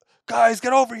like, "Guys,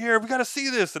 get over here! We gotta see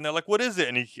this!" And they're like, "What is it?"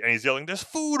 And he's yelling, "There's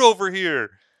food over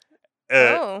here!"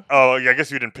 Oh, yeah, I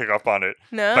guess you didn't pick up on it.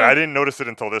 No. But I didn't notice it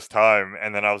until this time,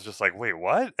 and then I was just like, wait,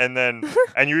 what? And then,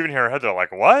 and you even hear Heather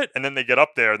like, what? And then they get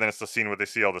up there, and then it's the scene where they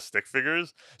see all the stick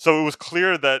figures. So it was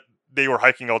clear that they were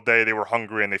hiking all day, they were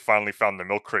hungry, and they finally found the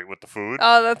milk crate with the food.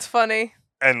 Oh, that's funny.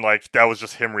 And, like, that was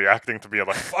just him reacting to be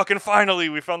like, fucking finally,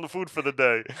 we found the food for the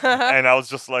day. And I was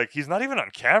just like, he's not even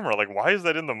on camera. Like, why is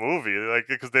that in the movie? Like,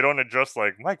 because they don't address,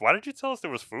 like, Mike, why did you tell us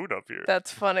there was food up here?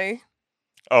 That's funny.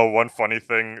 Oh, one funny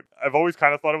thing. I've always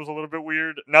kind of thought it was a little bit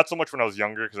weird. Not so much when I was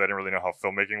younger, because I didn't really know how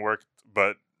filmmaking worked.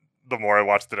 But the more I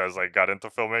watched it as I got into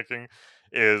filmmaking,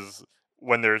 is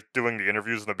when they're doing the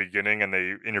interviews in the beginning and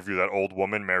they interview that old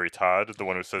woman, Mary Todd, the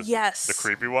one who says the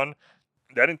creepy one.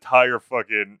 That entire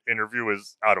fucking interview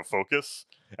is out of focus.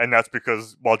 And that's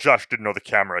because, while Josh didn't know the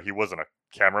camera, he wasn't a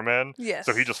cameraman. Yes.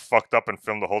 So he just fucked up and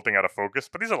filmed the whole thing out of focus.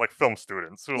 But these are like film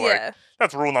students who like,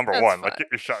 that's rule number one. Like, get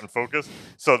your shot in focus.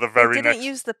 So the very they didn't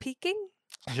use the peeking?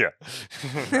 Yeah.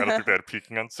 I don't think they had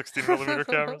peeking on 16mm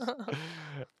cameras.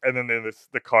 And then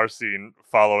the car scene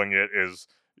following it is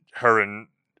her and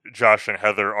Josh and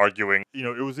Heather arguing. You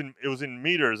know, it was in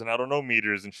meters, and I don't know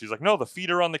meters. And she's like, no, the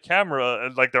feet are on the camera.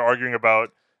 And like they're arguing about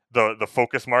the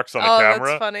focus marks on the camera.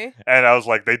 That's funny. And I was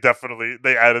like, they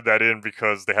added that in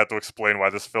because they had to explain why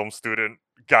this film student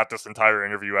got this entire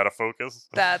interview out of focus.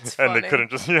 That's and funny. they couldn't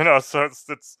just, so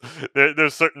it's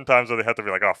there's certain times where they have to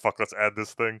be like, oh fuck, let's add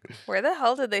this thing. Where the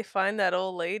hell did they find that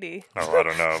old lady? Oh, I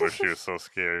don't know, but she was so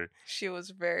scary. She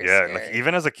was very scary. scary. Like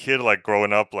even as a kid, like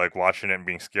growing up, like watching it and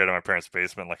being scared in my parents'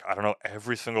 basement, like I don't know,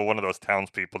 every single one of those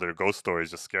townspeople, their ghost stories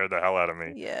just scared the hell out of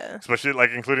me. Yeah. Especially like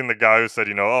including the guy who said,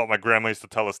 oh, my grandma used to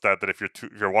tell us that if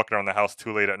you're walking around the house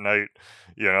too late at night,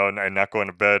 and not going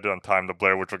to bed on time, the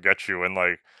Blair Witch will get you. And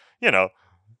like,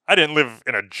 I didn't live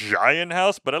in a giant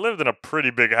house, but I lived in a pretty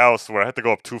big house where I had to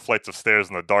go up 2 flights of stairs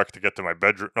in the dark to get to my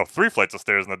bedroom. No, 3 flights of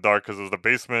stairs in the dark, because it was the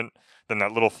basement, then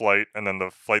that little flight, and then the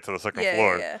flight to the second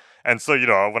floor. Yeah. And so,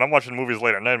 when I'm watching movies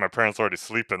late at night, my parents are already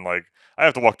sleeping. Like, I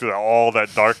have to walk through all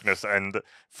that darkness. And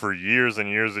for years and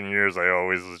years and years, I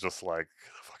always was just like,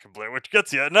 the fucking Blair Witch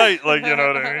gets you at night. Like, you know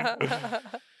what I mean?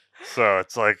 So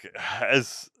it's like,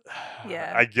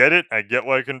 I get it. I get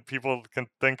why people can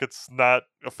think it's not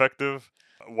effective.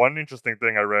 One interesting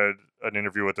thing, I read an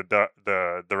interview with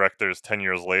the directors 10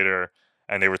 years later,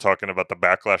 and they were talking about the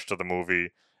backlash to the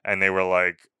movie, and they were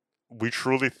like, we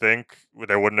truly think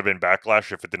there wouldn't have been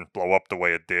backlash if it didn't blow up the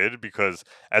way it did, because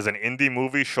as an indie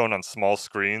movie shown on small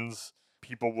screens,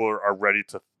 people are ready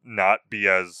to not be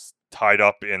as tied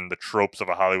up in the tropes of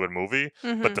a Hollywood movie.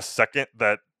 Mm-hmm. But the second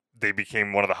that they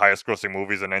became one of the highest grossing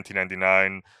movies in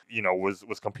 1999,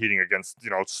 was competing against,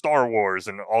 Star Wars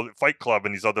and all Fight Club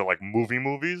and these other like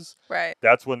movies. Right.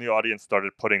 That's when the audience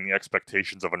started putting the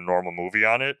expectations of a normal movie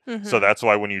on it. Mm-hmm. So that's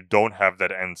why when you don't have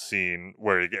that end scene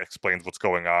where it explains what's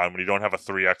going on, when you don't have a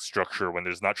 3-act structure, when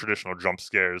there's not traditional jump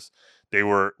scares,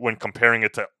 when comparing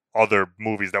it to other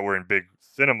movies that were in big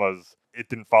cinemas, it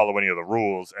didn't follow any of the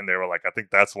rules. And they were like, I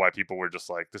think that's why people were just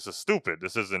like, this is stupid.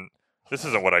 This isn't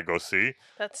what I go see.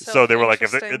 That's so they were like,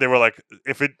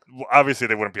 if it obviously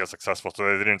they wouldn't be as successful.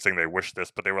 So they didn't say they wished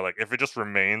this, but they were like, if it just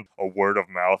remained a word of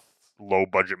mouth, low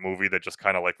budget movie that just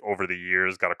kind of like over the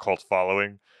years got a cult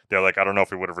following, they're like, I don't know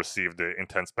if it would have received the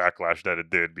intense backlash that it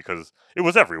did, because it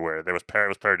was everywhere. It was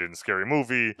parodied in Scary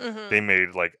Movie. Mm-hmm. They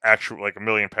made like a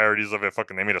million parodies of it.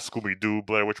 They made a Scooby-Doo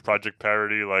Blair Witch Project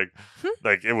parody. Like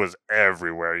it was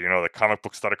everywhere. The comic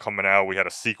books started coming out. We had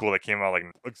a sequel that came out like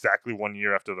exactly 1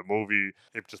 year after the movie.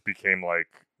 It just became like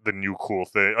the new cool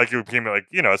thing. Like it became like,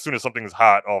 as soon as something's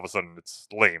hot, all of a sudden it's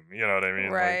lame. You know what I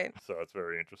mean? Right. So it's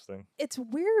very interesting. It's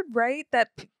weird, right? That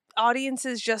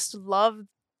audiences just love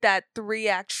that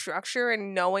 3-act structure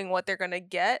and knowing what they're gonna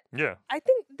get. Yeah. I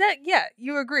think that,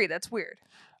 you agree. That's weird.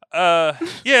 Yeah,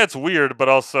 it's weird, but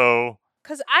also,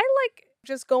 because I like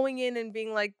just going in and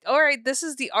being like, all right, this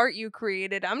is the art you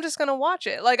created. I'm just gonna watch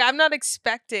it. Like, I'm not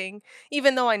expecting,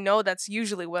 even though I know that's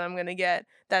usually what I'm gonna get,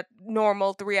 that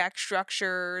normal 3-act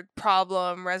structure,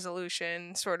 problem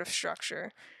resolution sort of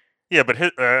structure. Yeah, but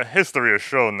history has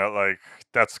shown that like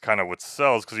that's kind of what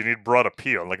sells, because you need broad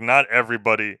appeal. Like, not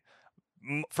everybody.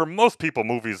 For most people,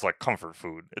 movies like comfort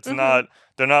food. It's not.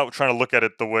 They're not trying to look at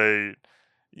it the way,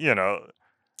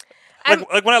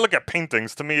 like when I look at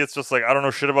paintings, to me it's just like I don't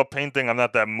know shit about painting. I'm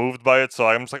not that moved by it, so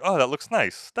I'm just like, oh, that looks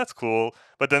nice, that's cool.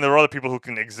 But then there are other people who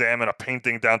can examine a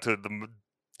painting down to the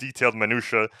detailed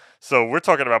minutia. So we're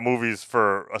talking about movies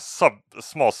for a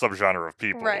small subgenre of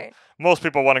people. Right. Most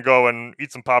people want to go and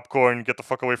eat some popcorn, get the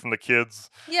fuck away from the kids.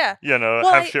 Yeah.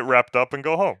 Have shit wrapped up and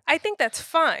go home. I think that's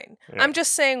fine. Yeah. I'm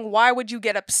just saying, why would you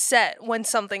get upset when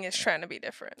something is trying to be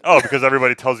different? Oh, because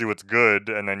everybody tells you it's good,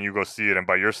 and then you go see it, and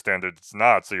by your standards, it's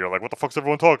not. So you're like, what the fuck's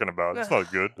everyone talking about? It's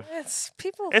not good. It's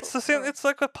people. It's the same. It's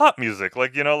like with pop music.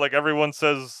 Like, like everyone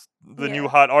says the new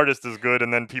hot artist is good,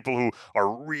 and then people who are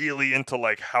really into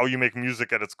like how you make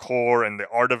music at its core and the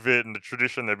art of it and the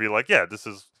tradition, they'd be like, yeah, this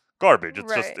is garbage.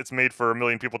 It's just it's made for a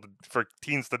million people for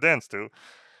teens to dance to.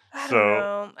 I don't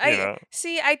know.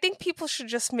 I think people should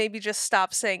just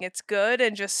stop saying it's good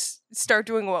and just start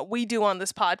doing what we do on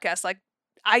this podcast. Like,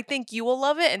 I think you will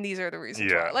love it, and these are the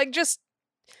reasons why. Like, just.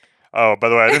 Oh, by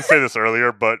the way, I didn't say this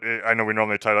earlier, but I know we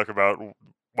normally talk about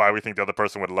why we think the other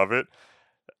person would love it.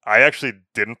 I actually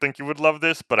didn't think you would love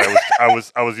this, but I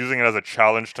was using it as a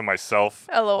challenge to myself.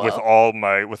 LOL. with all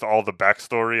the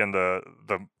backstory and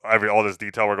all this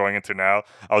detail we're going into now.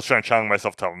 I was trying to challenge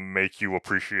myself to make you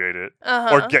appreciate it,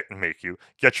 or get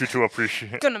you to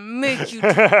appreciate. Gonna make you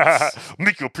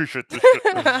make you appreciate this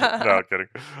shit. No, I'm kidding.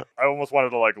 I almost wanted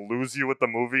to like lose you with the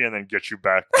movie and then get you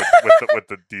back with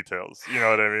the details. You know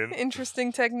what I mean?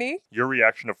 Interesting technique. Your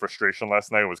reaction of frustration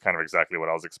last night was kind of exactly what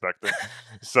I was expecting.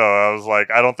 So I was like,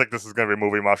 I don't think this is going to be a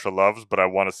movie Masha loves, but I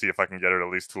want to see if I can get her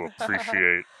at least to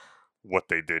appreciate what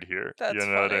they did here. That's you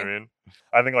know funny. what I mean?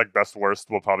 I think like best worst,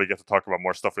 we'll probably get to talk about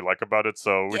more stuff we like about it.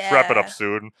 So we should wrap it up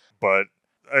soon. But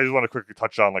I just want to quickly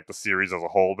touch on like the series as a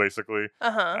whole, basically.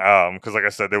 Because like I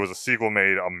said, there was a sequel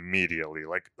made immediately,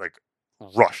 like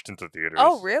rushed into theaters.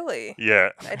 Oh, really? Yeah.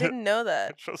 I didn't know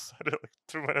that. I just said it like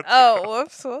 2 minutes ago. Oh,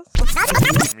 whoops.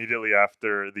 Immediately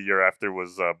after, the year after,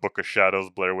 was Book of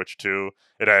Shadows, Blair Witch 2.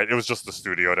 It was just the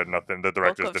studio. It had nothing. The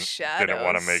directors didn't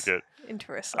want to make it.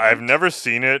 Interesting. I've never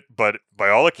seen it, but by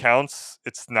all accounts,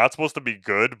 it's not supposed to be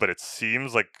good, but it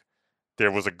seems like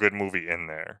there was a good movie in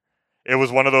there. It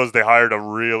was one of those, they hired a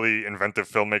really inventive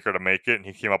filmmaker to make it, and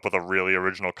he came up with a really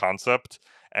original concept,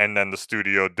 and then the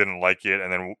studio didn't like it,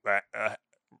 and then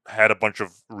had a bunch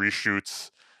of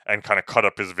reshoots and kind of cut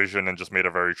up his vision and just made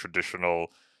a very traditional,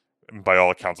 by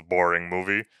all accounts, boring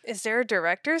movie. Is there a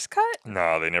director's cut?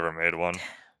 No, they never made one.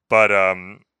 But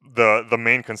the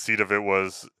main conceit of it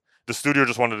was the studio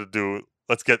just wanted to do,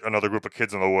 let's get another group of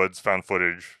kids in the woods, found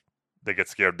footage, they get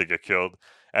scared, they get killed.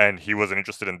 And he wasn't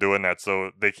interested in doing that,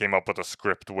 so they came up with a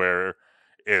script where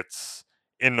it's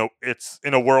in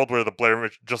a world where the Blair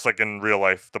Witch, just like in real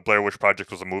life, the Blair Witch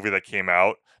Project was a movie that came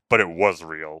out, but it was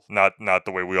real, not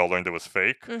the way we all learned it was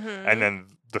fake. Mm-hmm. And then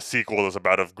the sequel is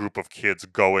about a group of kids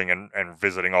going and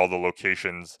visiting all the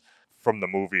locations from the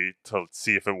movie to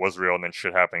see if it was real, and then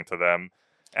shit happening to them.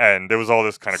 And there was all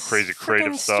this kind of crazy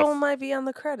creative stuff. Stole my Beyond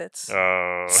the Credits.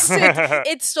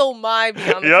 It stole my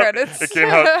Beyond the Credits. It came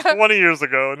out 20 years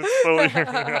ago, and it's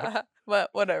slowly. But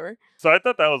whatever. So I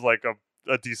thought that was like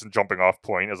a decent jumping off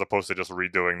point, as opposed to just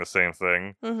redoing the same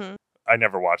thing. Mm-hmm. I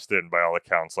never watched it, and by all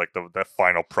accounts, like that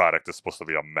final product is supposed to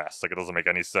be a mess. Like, it doesn't make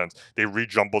any sense. They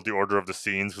rejumbled the order of the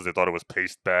scenes because they thought it was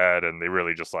paced bad, and they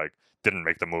really just like didn't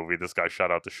make the movie. This guy shot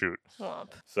out to shoot.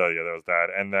 Womp. So yeah, there was that.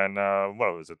 And then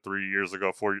what was it? 3 years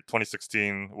ago,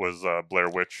 2016 was Blair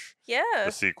Witch. Yeah.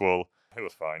 The sequel. It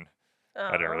was fine.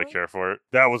 I didn't really care for it.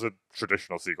 That was a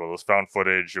traditional sequel. It was found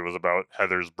footage. It was about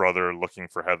Heather's brother looking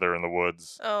for Heather in the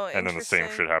woods. Oh, and then the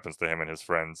same shit happens to him and his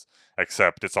friends.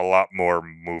 Except it's a lot more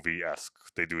movie-esque.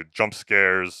 They do jump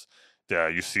scares.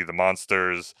 You see the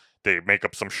monsters. They make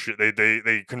up some shit.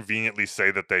 They conveniently say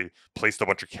that they placed a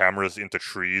bunch of cameras into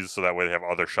trees so that way they have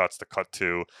other shots to cut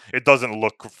to. It doesn't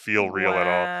feel real at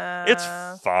all.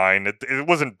 It's fine. It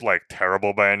wasn't like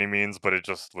terrible by any means, but it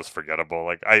just was forgettable.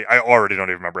 Like I already don't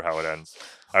even remember how it ends.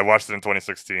 I watched it in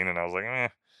 2016 and I was like, eh.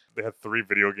 They had 3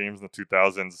 video games in the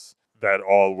 2000s that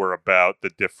all were about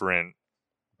the different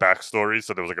backstories.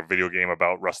 So there was like a video game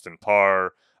about Rustin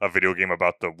Parr, a video game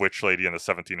about the witch lady in the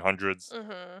 1700s.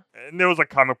 Mm-hmm. And there was like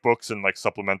comic books and like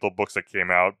supplemental books that came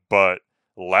out. But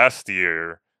last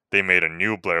year, they made a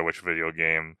new Blair Witch video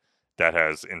game that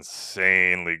has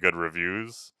insanely good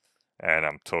reviews. And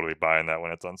I'm totally buying that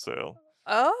when it's on sale.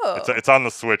 Oh. It's on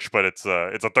the Switch, but it's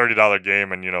a $30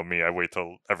 game. And you know me, I wait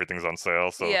till everything's on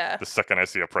sale. So the second I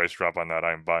see a price drop on that,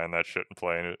 I'm buying that shit and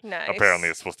playing it. Nice. Apparently,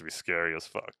 it's supposed to be scary as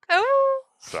fuck. Oh.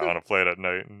 So I want to play it at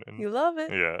night. And you love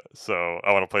it. Yeah. So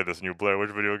I want to play this new Blair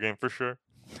Witch video game for sure.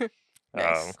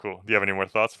 Nice. Cool. Do you have any more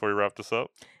thoughts before we wrap this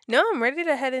up? No, I'm ready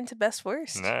to head into best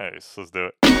worst. Nice. Let's do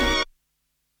it.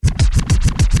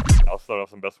 I'll start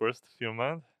off on best worst, if you don't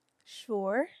mind.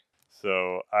 Sure.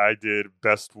 So I did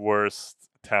best worst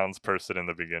townsperson in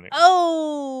the beginning.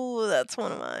 Oh, that's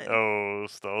one of mine. Oh,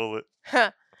 stole it.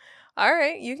 All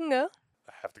right, you can go.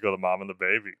 I have to go the mom and the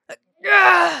baby.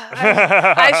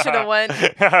 I should have went.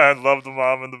 I love the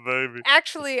mom and the baby.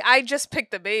 Actually, I just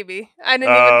picked the baby. I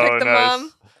didn't even pick the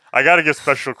mom. I gotta give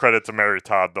special credit to Mary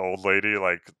Todd, the old lady.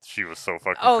 Like, she was so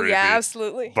fucking creepy. Yeah,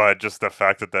 absolutely. But just the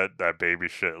fact that baby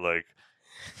shit,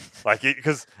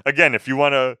 because again, if you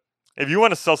wanna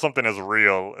sell something as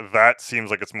real, that seems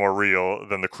like it's more real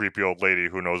than the creepy old lady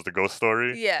who knows the ghost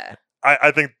story. Yeah.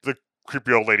 I think the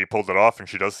creepy old lady pulled it off, and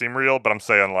she does seem real. But I'm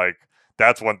saying like,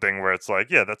 that's one thing where it's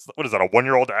like, yeah, that's what is that, a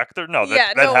 1-year-old actor? No,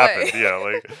 that no happened. way.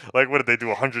 Yeah, like what did they do?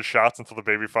 100 shots until the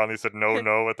baby finally said no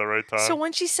at the right time. So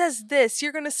when she says this,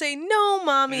 you're gonna say no,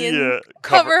 mommy, and Yeah,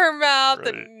 cover her mouth.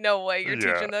 right. And no way, you're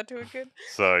Yeah. teaching that to a kid.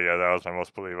 So yeah, that was my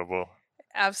most believable.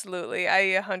 Absolutely,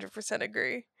 I 100%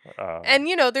 agree. Um, And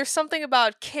there's something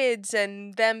about kids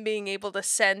and them being able to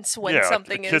sense when yeah,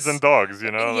 something kids is. and dogs,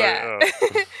 Yeah.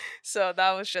 Like, So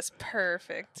that was just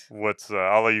perfect. what's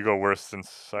I'll let you go worst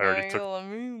since I already took. Let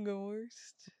me go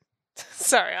worst.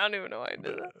 Sorry, I don't even know why I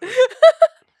did that.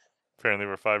 Apparently,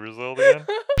 we're 5 years old again.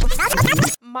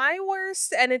 My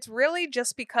worst, and it's really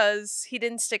just because he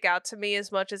didn't stick out to me as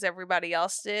much as everybody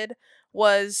else did,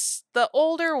 was the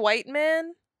older white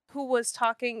man who was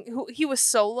talking. He was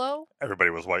solo. Everybody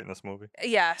was white in this movie.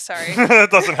 Yeah, sorry. That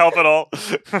doesn't help at all.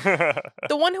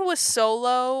 The one who was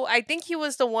solo, I think he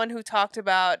was the one who talked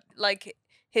about like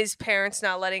his parents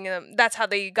not letting him. That's how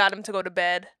they got him to go to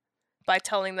bed, by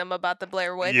telling them about the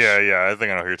Blair Witch. Yeah, I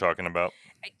think I know who you're talking about.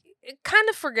 Kind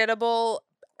of forgettable.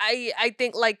 I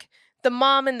think like the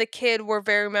mom and the kid were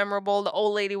very memorable. The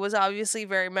old lady was obviously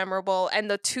very memorable,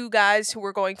 and the two guys who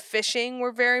were going fishing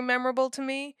were very memorable to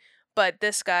me. But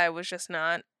this guy was just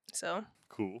not. So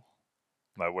Cool.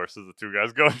 My worst is the two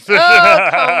guys going fishing. Oh,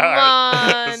 come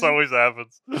on. This always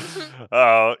happens.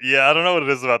 Yeah, I don't know what it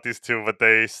is about these two, but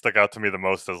they stuck out to me the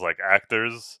most as like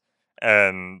actors.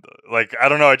 And like, I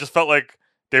don't know, I just felt like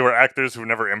they were actors who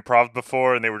never improv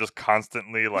before, and they were just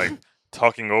constantly like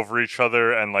talking over each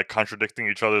other and like contradicting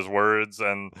each other's words.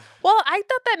 And well, I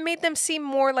thought that made them seem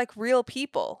more like real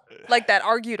people, like that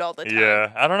argued all the time.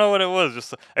 yeah, I don't know what it was.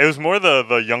 Just it was more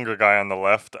the younger guy on the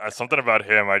left. Something about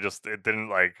him, it didn't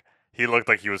like. He looked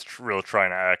like he was real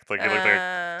trying to act. Like he looked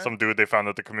like some dude they found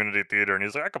at the community theater, and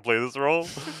he's like, I could play this role.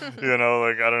 Like,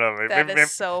 I don't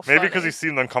know. Maybe because he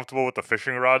seemed uncomfortable with the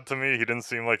fishing rod to me. He didn't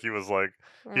seem like he was like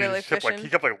really fishing. He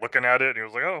kept like looking at it, and he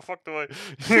was like, "Oh, fuck, do I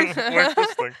like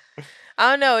this thing?"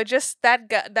 I don't know. It just that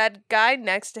guy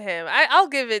next to him. I'll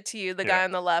give it to you, the guy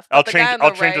on the left. I'll the change. guy on the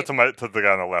I'll change right, it to the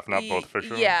guy on the left, not both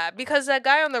fishermen. Yeah, because that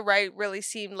guy on the right really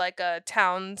seemed like a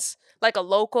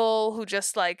local who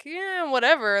just like, yeah,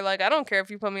 whatever. Like, I don't care if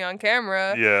you put me on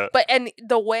camera. Yeah. But and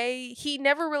the way he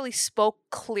never really spoke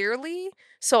clearly,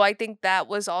 so I think that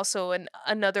was also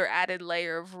another added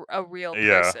layer of a real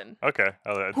person. Okay.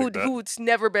 Who's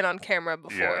never been on camera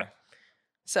before. Yeah.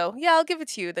 So yeah, I'll give it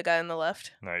to you, the guy on the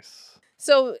left. Nice.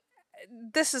 So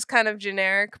this is kind of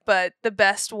generic, but the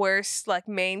best worst like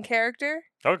main character.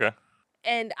 Okay.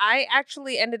 And I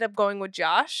actually ended up going with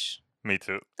Josh. Me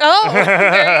too. Oh,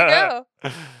 there you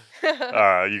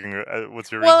go. You can.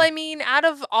 What's your Well, reason? I mean, out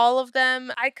of all of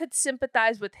them, I could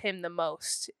sympathize with him the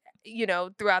most.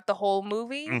 Throughout the whole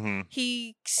movie,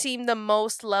 he seemed the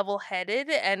most level-headed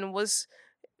and was,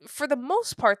 for the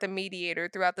most part, the mediator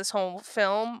throughout this whole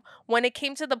film. When it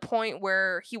came to the point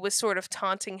where he was sort of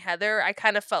taunting Heather, I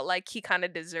kind of felt like he kind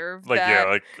of deserved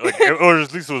that. Yeah, or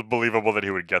at least it was believable that he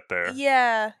would get there.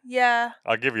 Yeah.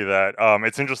 I'll give you that.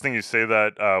 It's interesting you say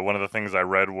that. One of the things I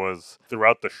read was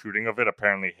throughout the shooting of it,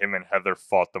 apparently him and Heather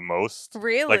fought the most.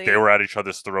 Really? Like they were at each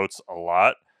other's throats a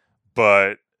lot,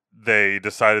 but they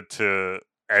decided to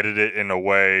edit it in a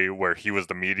way where he was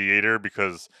the mediator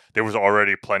because there was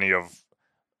already plenty of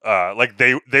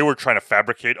they were trying to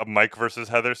fabricate a Mike versus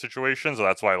Heather situation, so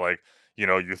that's why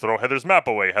you throw Heather's map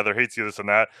away, Heather hates you, this and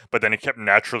that, but then it kept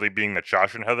naturally being that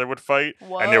Josh and Heather would fight.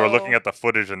 Whoa. And they were looking at the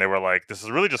footage and they were like, this is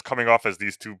really just coming off as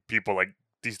these two people, like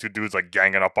these two dudes like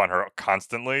ganging up on her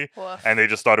constantly. Woof. And they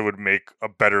just thought it would make a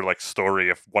better like story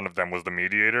if one of them was the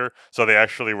mediator, so they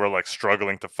actually were like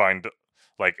struggling to find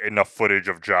like enough footage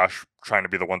of Josh trying to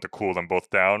be the one to cool them both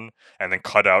down, and then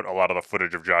cut out a lot of the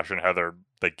footage of Josh and Heather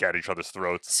like at each other's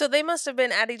throats. So they must have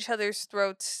been at each other's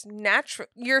throats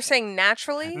You're saying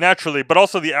naturally? Naturally, but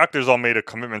also the actors all made a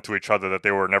commitment to each other that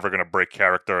they were never going to break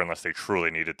character unless they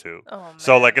truly needed to. Oh, man.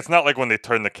 So like it's not like when they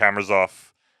turned the cameras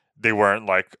off, they weren't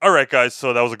like, all right guys,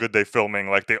 so that was a good day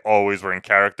filming. Like they always were in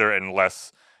character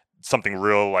unless something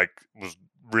real like was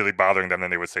really bothering them, then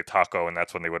they would say taco, and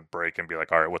that's when they would break and be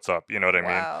like, all right, what's up? You know what I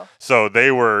mean? Wow. So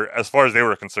they were, as far as they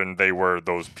were concerned, they were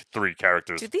those three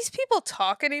characters. Do these people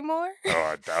talk anymore? Oh,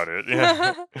 I doubt it.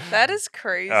 Yeah. That is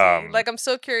crazy. Like, I'm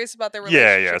so curious about their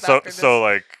Yeah, relationship. yeah. So, after this. so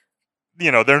like,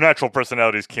 you know, their natural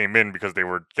personalities came in because they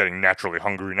were getting naturally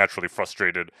hungry, naturally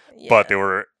frustrated, but they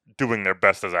were doing their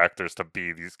best as actors to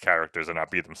be these characters and not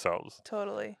be themselves.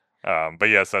 Totally. But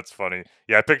yes, that's funny.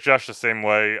 Yeah, I picked Josh the same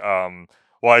way.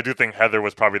 Well, I do think Heather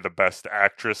was probably the best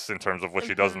actress in terms of what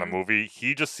she does in the movie.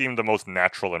 He just seemed the most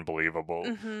natural and believable.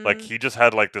 Like, he just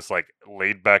had like this like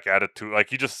laid back attitude. Like,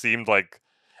 he just seemed like,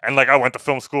 and like I went to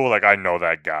film school, like I know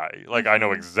that guy. Like I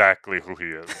know exactly who he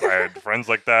is. I had friends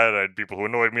like that. I had people who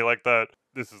annoyed me like that.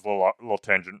 This is a little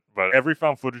tangent, but every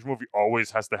found footage movie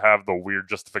always has to have the weird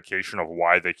justification of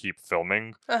why they keep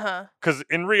filming. Because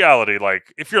in reality,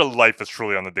 like, if your life is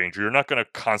truly on the danger, you're not going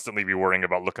to constantly be worrying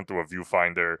about looking through a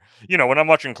viewfinder. You know, when I'm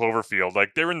watching Cloverfield,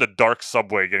 like, they're in the dark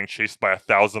subway getting chased by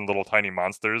 1,000 little tiny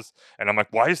monsters, and I'm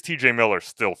like, why is TJ Miller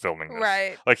still filming this?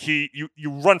 Right. Like, you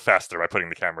run faster by putting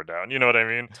the camera down, you know what I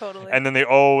mean? Totally. And then they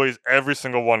always, every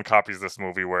single one copies this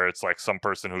movie where it's like some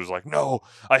person who's like, no,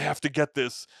 I have to get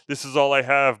this. This is all I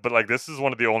have. But like, this is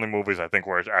one of the only movies I think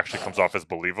where it actually comes off as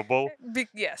believable.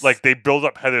 Yes. Like, they build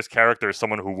up Heather's character as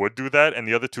someone who would do that, and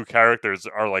the other two characters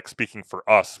are like speaking for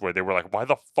us, where they were like, why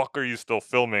the fuck are you still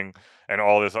filming and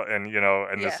all this, and you know,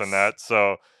 and this and that.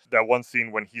 So that one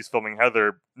scene when he's filming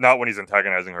Heather, not when he's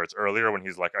antagonizing her, it's earlier when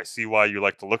he's like, I see why you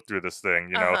like to look through this thing,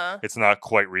 you know, it's not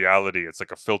quite reality, it's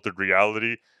like a filtered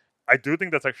reality. I do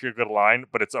think that's actually a good line,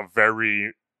 but it's a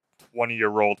very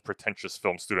 20-year-old pretentious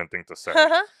film student thing to say.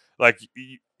 Like,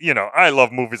 you know, I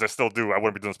love movies, I still do. I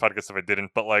wouldn't be doing this podcast if I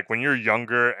didn't. But like, when you're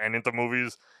younger and into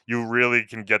movies, you really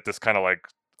can get this kind of like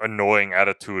annoying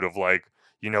attitude of like,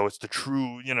 you know, it's the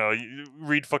true, you know, you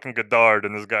read fucking Godard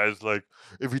and this guy's like,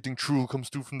 everything true comes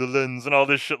through from the lens and all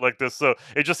this shit like this. So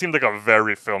it just seemed like a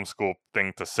very film school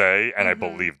thing to say, and I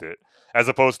believed it. As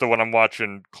opposed to when I'm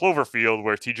watching Cloverfield,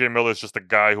 where TJ Miller is just a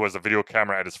guy who has a video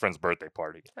camera at his friend's birthday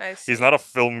party. I see. He's not a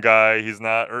film guy. He's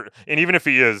not, and even if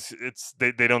he is, it's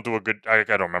they don't do a good. I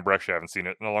don't remember, actually. I haven't seen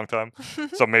it in a long time.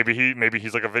 So maybe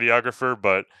he's like a videographer.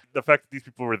 But the fact that these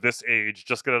people were this age,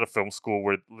 just get out of film school,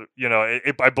 where, you know,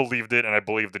 I believed it, and I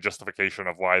believed the justification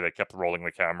of why they kept rolling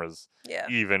the cameras,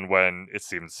 even when it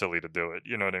seemed silly to do it.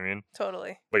 You know what I mean?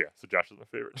 Totally. But yeah, so Josh is my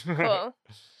favorite. Cool.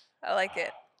 I like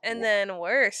it. And then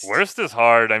worst. Worst is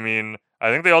hard. I mean,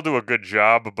 I think they all do a good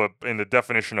job, but in the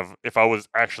definition of if I was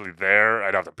actually there,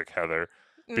 I'd have to pick Heather.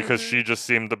 Because she just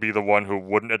seemed to be the one who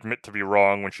wouldn't admit to be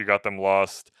wrong when she got them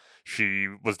lost. She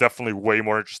was definitely way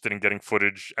more interested in getting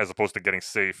footage as opposed to getting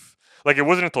safe. Like, it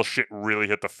wasn't until shit really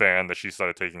hit the fan that she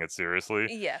started taking it seriously.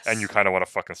 Yes. And you kind of want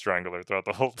to fucking strangle her throughout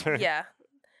the whole thing. Yeah.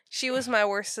 She was my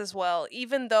worst as well,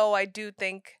 even though I do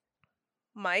think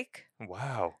Mike.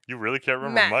 Wow. You really can't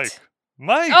remember Matt. Mike.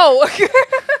 Mike! Oh!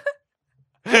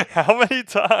 How many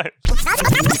times?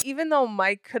 Even though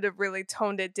Mike could have really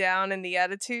toned it down in the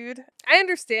attitude, I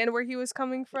understand where he was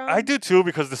coming from. I do too,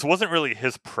 because this wasn't really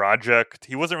his project.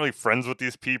 He wasn't really friends with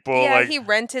these people. Yeah, like, he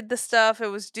rented the stuff. It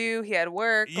was due. He had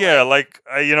work. Yeah,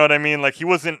 you know what I mean? Like, he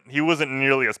wasn't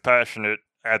nearly as passionate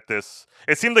at this.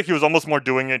 It seemed like he was almost more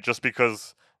doing it just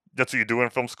because that's what you do in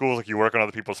film schools. Like, you work on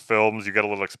other people's films, you get a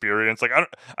little experience. Like,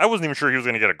 I wasn't even sure he was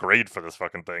going to get a grade for this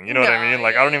fucking thing. You know what I mean?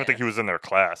 Like, I don't even think he was in their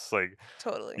class. Like,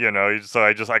 totally. You know, so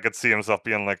I could see himself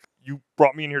being like, you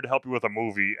brought me in here to help you with a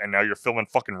movie, and now you're filming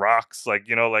fucking rocks. Like,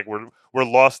 you know, like, we're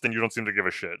lost, and you don't seem to give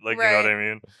a shit. Like, you know what I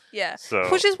mean? Yeah. So,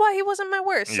 which is why he wasn't my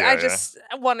worst. Yeah, I just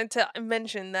wanted to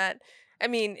mention that. I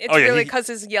mean, it's yeah, really because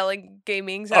his yelling game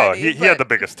anxiety. He had the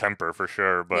biggest temper for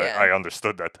sure, but Yeah. I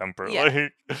understood that temper. Yeah,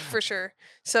 Like, for sure.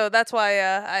 So that's why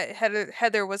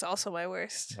Heather was also my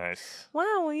worst. nice.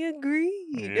 Wow, we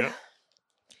agreed. Yep.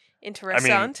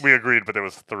 Interesting. I mean, we agreed, but there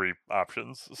was 3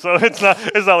 options, so it's not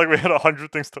like we had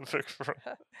 100 things to pick from.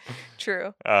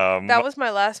 True. That was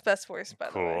my last best worst, by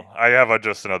the way. Cool. I have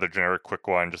just another generic quick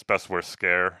one, just best worst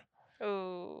scare.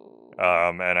 Oh.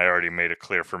 And I already made it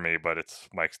clear for me, but it's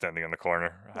Mike standing in the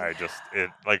corner.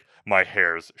 Like, my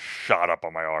hairs shot up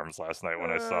on my arms last night when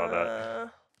I saw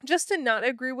that. Just to not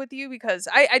agree with you, because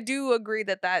I do agree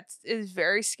that is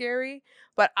very scary,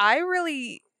 but I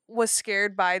really was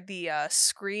scared by the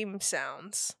scream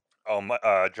sounds.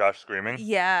 Oh, Josh screaming?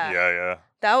 Yeah. Yeah.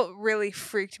 That really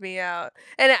freaked me out.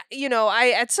 And, you know,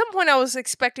 at some point I was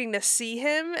expecting to see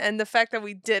him, and the fact that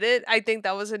we did it, I think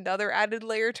that was another added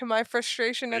layer to my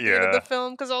frustration at the end of the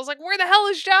film, because I was like, where the hell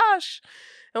is Josh?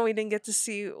 And we didn't get to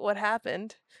see what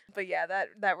happened. But yeah,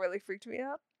 that really freaked me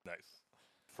out. Nice.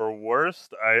 For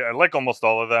worst, I like almost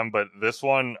all of them, but this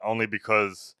one only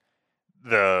because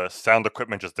the sound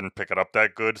equipment just didn't pick it up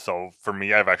that good. So for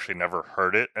me, I've actually never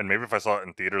heard it. And maybe if I saw it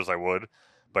in theaters, I would.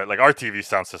 But like our TV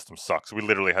sound system sucks. We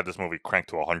literally had this movie cranked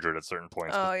to 100 at certain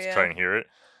points to try and hear it.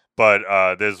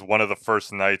 But there's one of the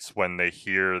first nights when they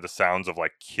hear the sounds of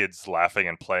like kids laughing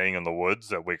and playing in the woods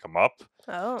that wake them up.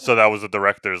 Oh. So that was the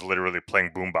directors literally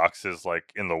playing boomboxes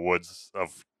like in the woods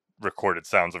of recorded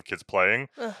sounds of kids playing.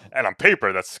 Ugh. And on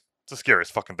paper, that's the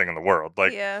scariest fucking thing in the world.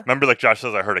 Like, remember, like Josh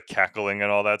says, I heard a cackling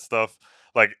and all that stuff.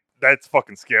 Like, that's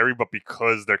fucking scary. But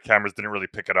because their cameras didn't really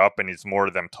pick it up, and it's more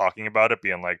them talking about it,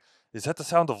 being like, "Is that the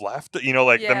sound of laughter?" You know,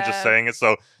 like them just saying it.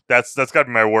 So that's got to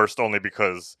be my worst, only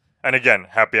because. And again,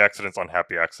 happy accidents on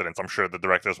happy accidents. I'm sure the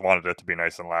directors wanted it to be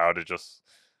nice and loud. It just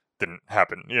didn't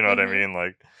happen. You know what I mean?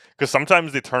 Like, because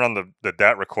sometimes they turn on the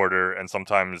DAT recorder, and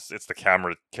sometimes it's the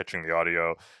camera catching the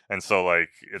audio, and so like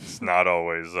it's not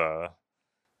always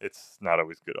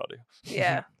good audio.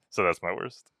 Yeah. So that's my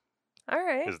worst. All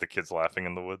right. Is the kids laughing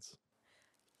in the woods?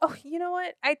 Oh, you know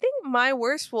what? I think my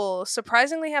worst will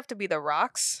surprisingly have to be the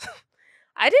rocks.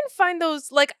 I didn't find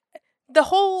those like the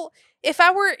whole. If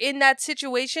I were in that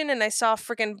situation and I saw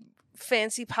freaking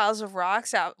fancy piles of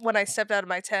rocks out when I stepped out of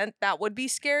my tent, that would be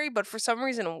scary. But for some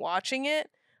reason, watching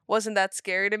it wasn't that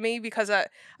scary to me because I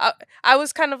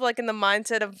was kind of like in the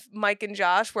mindset of Mike and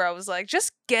Josh, where I was like,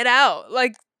 just get out,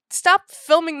 like stop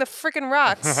filming the freaking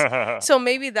rocks. So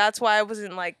maybe that's why I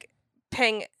wasn't like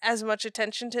paying as much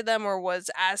attention to them or was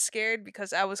as scared,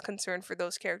 because I was concerned for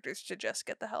those characters to just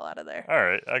get the hell out of there. All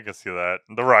right, I can see that.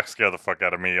 The rock scare the fuck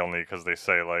out of me only because they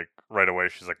say like right away,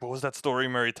 she's like, "What was that story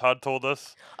Mary Todd told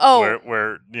us?" Oh,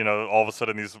 where you know all of a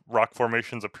sudden these rock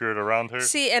formations appeared around her.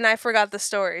 See, and I forgot the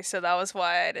story, so that was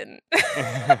why I didn't.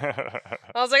 I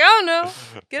was like, "Oh no,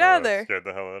 get out of there!" Scared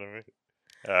the hell out of me.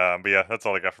 But yeah, that's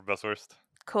all I got for best worst.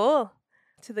 Cool.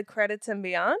 To the credits and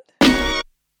beyond.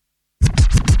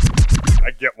 I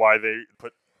get why they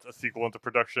put a sequel into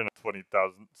production.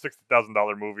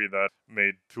 $60,000 movie that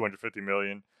made $250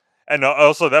 million. And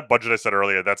also that budget I said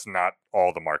earlier, that's not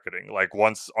all the marketing. Like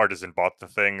once Artisan bought the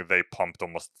thing, they pumped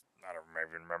almost, I don't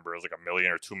even remember, it was like $1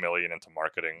 million or $2 million into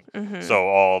marketing. Mm-hmm. So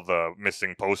all the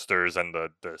missing posters and the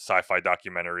sci-fi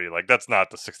documentary, like that's not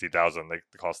the $60,000 they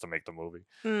cost to make the movie.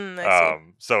 I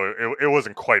see. So it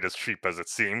wasn't quite as cheap as it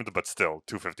seemed, but still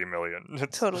 $250 million.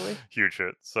 It's totally huge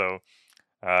hit. So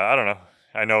I don't know.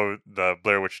 I know the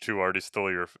Blair Witch 2 already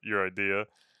stole your idea.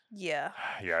 Yeah.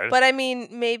 Yeah. But I mean,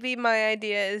 maybe my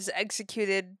idea is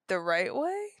executed the right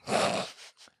way. I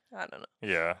don't know.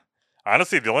 Yeah.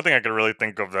 Honestly, the only thing I could really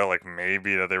think of that like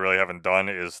maybe that they really haven't done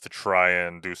is to try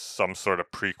and do some sort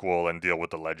of prequel and deal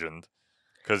with the legend.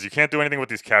 Because you can't do anything with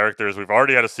these characters. We've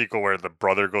already had a sequel where the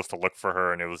brother goes to look for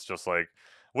her, and it was just like,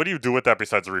 what do you do with that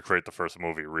besides recreate the first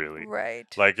movie, really? Right.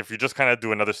 Like, if you just kind of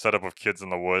do another setup of kids in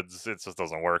the woods, it just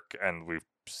doesn't work, and we've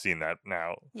seen that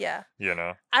now. Yeah. You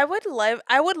know? I would love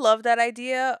that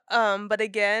idea. But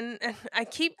again,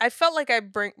 I felt like I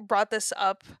brought this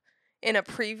up in a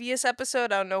previous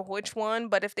episode. I don't know which one,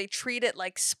 but if they treat it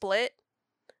like Split,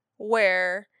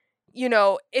 where you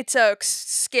know, it's a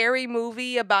scary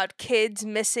movie about kids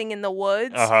missing in the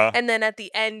woods, and then at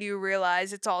the end you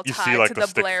realize it's all tied like, to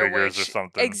the Blair Witch or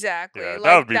something. Exactly. Yeah,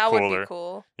 like, that would be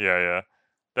cool. Yeah.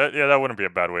 That wouldn't be a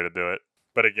bad way to do it.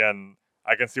 But again,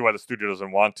 I can see why the studio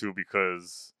doesn't want to,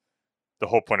 because the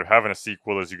whole point of having a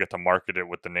sequel is you get to market it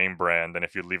with the name brand, and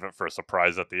if you leave it for a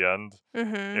surprise at the end,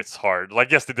 it's hard.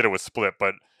 Like, yes, they did it with Split,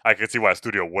 but I can see why a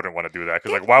studio wouldn't want to do that.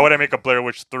 Because, like, why would I make a Blair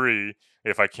Witch 3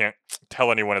 if I can't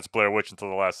tell anyone it's Blair Witch until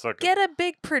the last second? Get a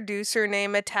big producer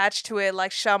name attached to it,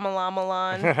 like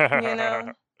Shyamalan, you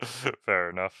know? Fair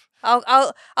enough.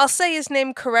 I'll say his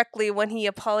name correctly when he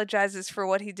apologizes for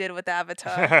what he did with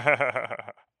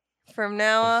Avatar. From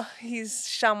now on, he's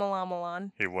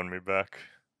Shyamalan. He won me back.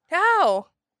 How?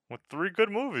 With 3 good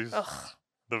movies. Ugh.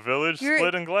 The Village,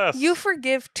 Split, and Glass. You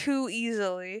forgive too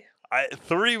easily.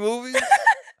 3 movies?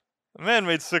 Man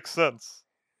made 6 cents.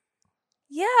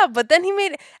 Yeah, but then he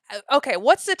made... Okay,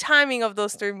 what's the timing of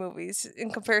those 3 movies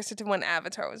in comparison to when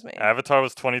Avatar was made? Avatar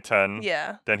was 2010.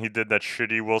 Yeah. Then he did that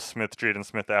shitty Will Smith, Jaden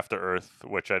Smith After Earth,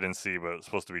 which I didn't see, but it was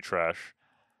supposed to be trash.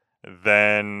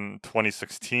 Then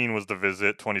 2016 was The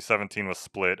Visit, 2017 was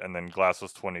Split, and then Glass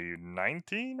was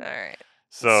 2019? All right.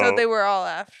 So they were all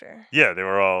after. Yeah, they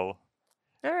were all...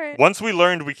 All right. Once we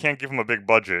learned we can't give him a big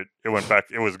budget, it went back,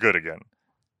 it was good again.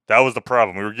 That was the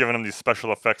problem. We were giving him these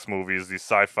special effects movies, these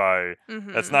sci-fi.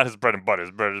 That's not his bread and butter.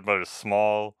 His bread and butter is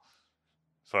small,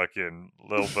 fucking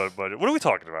little bit of budget. What are we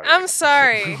talking about? I'm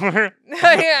sorry.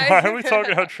 Why are we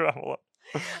talking about travel?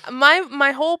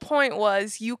 My whole point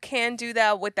was you can do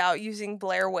that without using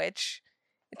Blair Witch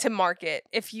to market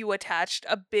if you attached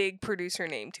a big producer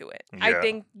name to it. I Yeah.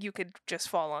 think you could just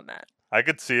fall on that. I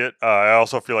could see it. I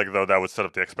also feel like though that would set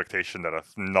up the expectation that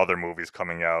another movie's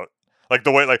coming out. Like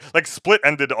the way like Split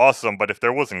ended awesome, but if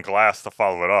there wasn't Glass to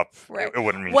follow it up, Right. it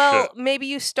wouldn't mean Well, shit. maybe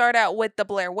you start out with the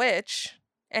Blair Witch,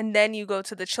 and then you go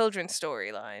to the children's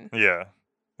storyline. Yeah,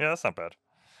 that's not bad.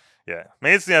 Yeah,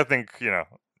 mainly I think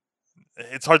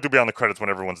it's hard to be on the credits when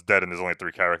everyone's dead and there's only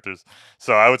 3 characters.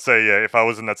 So I would say if I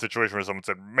was in that situation where someone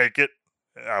said make it,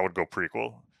 I would go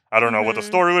prequel. I don't know what the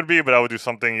story would be, but I would do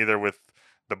something either with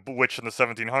the witch in the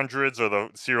 1700s or the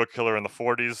serial killer in the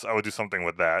 40s. I would do something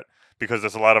with that because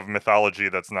there's a lot of mythology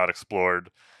that's not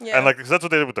explored. Yeah. And 'cause that's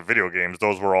what they did with the video games.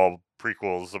 Those were all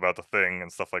prequels about the Thing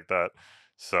and stuff like that.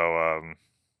 So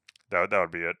that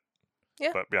would be it.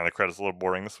 Yeah. But beyond the credits, a little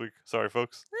boring this week. Sorry,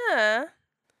 folks. Yeah.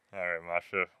 All right,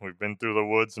 Masha. We've been through the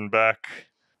woods and back.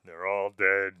 They're all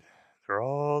dead. They're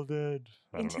all dead.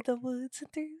 I don't Into know. the woods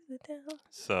and through the town.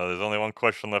 So there's only one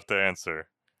question left to answer.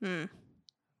 Hmm.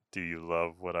 Do you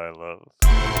love what I love?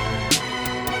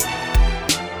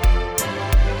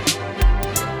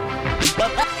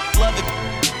 Love it.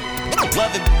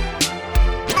 Love it.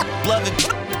 Love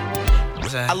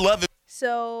it. I love it.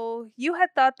 So you had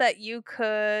thought that you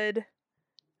could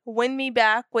win me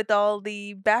back with all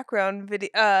the background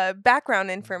background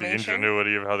The information.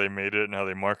 ingenuity of how they made it and how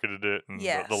they marketed it, and the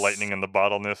Yes. lightning and the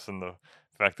bottleness, and the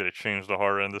fact that it changed the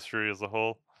horror industry as a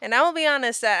whole. And I will be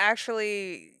honest that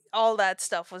actually all that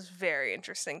stuff was very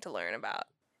interesting to learn about.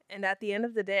 And at the end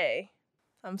of the day,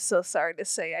 I'm so sorry to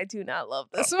say I do not love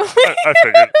this movie. I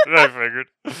figured.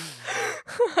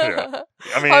 Yeah.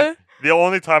 I mean, the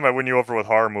only time I win you over with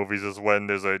horror movies is when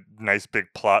there's a nice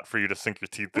big plot for you to sink your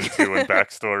teeth into and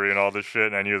backstory and all this shit.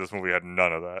 And I knew this movie had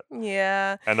none of that.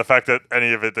 Yeah. And the fact that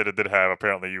any of it that it did have,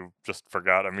 apparently you just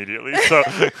forgot immediately. So,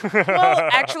 Well,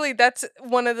 actually, that's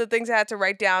one of the things I had to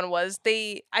write down was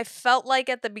I felt like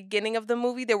at the beginning of the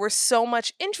movie, there was so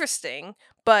much interesting,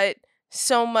 but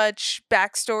so much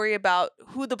backstory about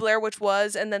who the Blair Witch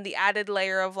was, and then the added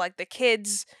layer of like the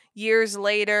kids years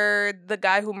later, the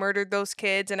guy who murdered those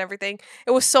kids and everything.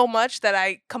 It was so much that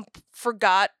I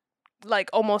forgot like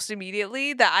almost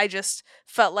immediately that I just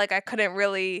felt like I couldn't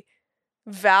really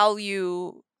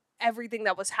value everything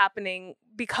that was happening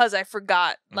because I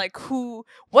forgot like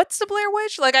what's the Blair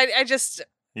Witch? Like I just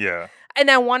yeah. And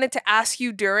I wanted to ask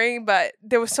you during, but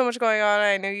there was so much going on.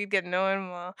 I knew you'd get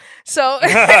annoyed. So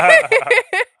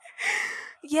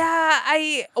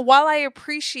yeah, while I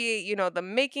appreciate, the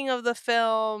making of the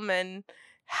film and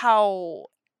how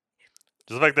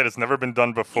Just the fact that it's never been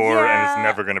done before and Yeah. it's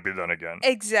never going to be done again.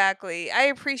 exactly, I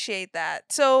appreciate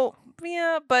that. So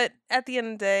yeah, but at the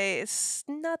end of the day, it's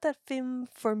not that film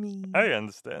for me. I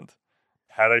understand.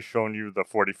 Had I shown you the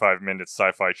 45-minute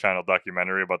Sci-Fi Channel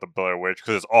documentary about the Blair Witch,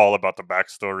 because it's all about the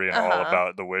backstory and all Uh-huh.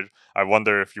 about the witch, I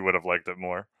wonder if you would have liked it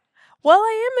more. Well,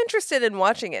 I am interested in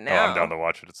watching it Oh, now. I'm down to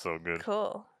watch it. It's so good.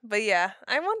 Cool. But yeah,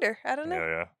 I wonder. I don't know.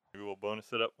 Yeah. Maybe we'll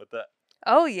bonus it up with that.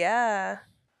 Oh yeah.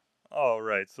 All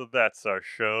right, so that's our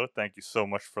show. Thank you so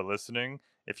much for listening.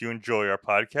 If you enjoy our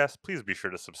podcast, please be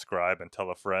sure to subscribe and tell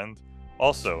a friend.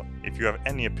 Also, if you have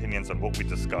any opinions on what we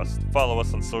discussed, follow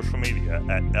us on social media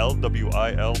at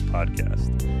LWIL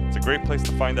Podcast. It's a great place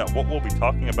to find out what we'll be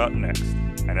talking about next.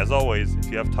 And as always, if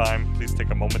you have time, please take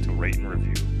a moment to rate and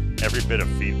review. Every bit of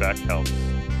feedback helps.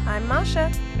 I'm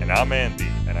Masha. And I'm Andy,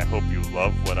 and I hope you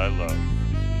love what I love.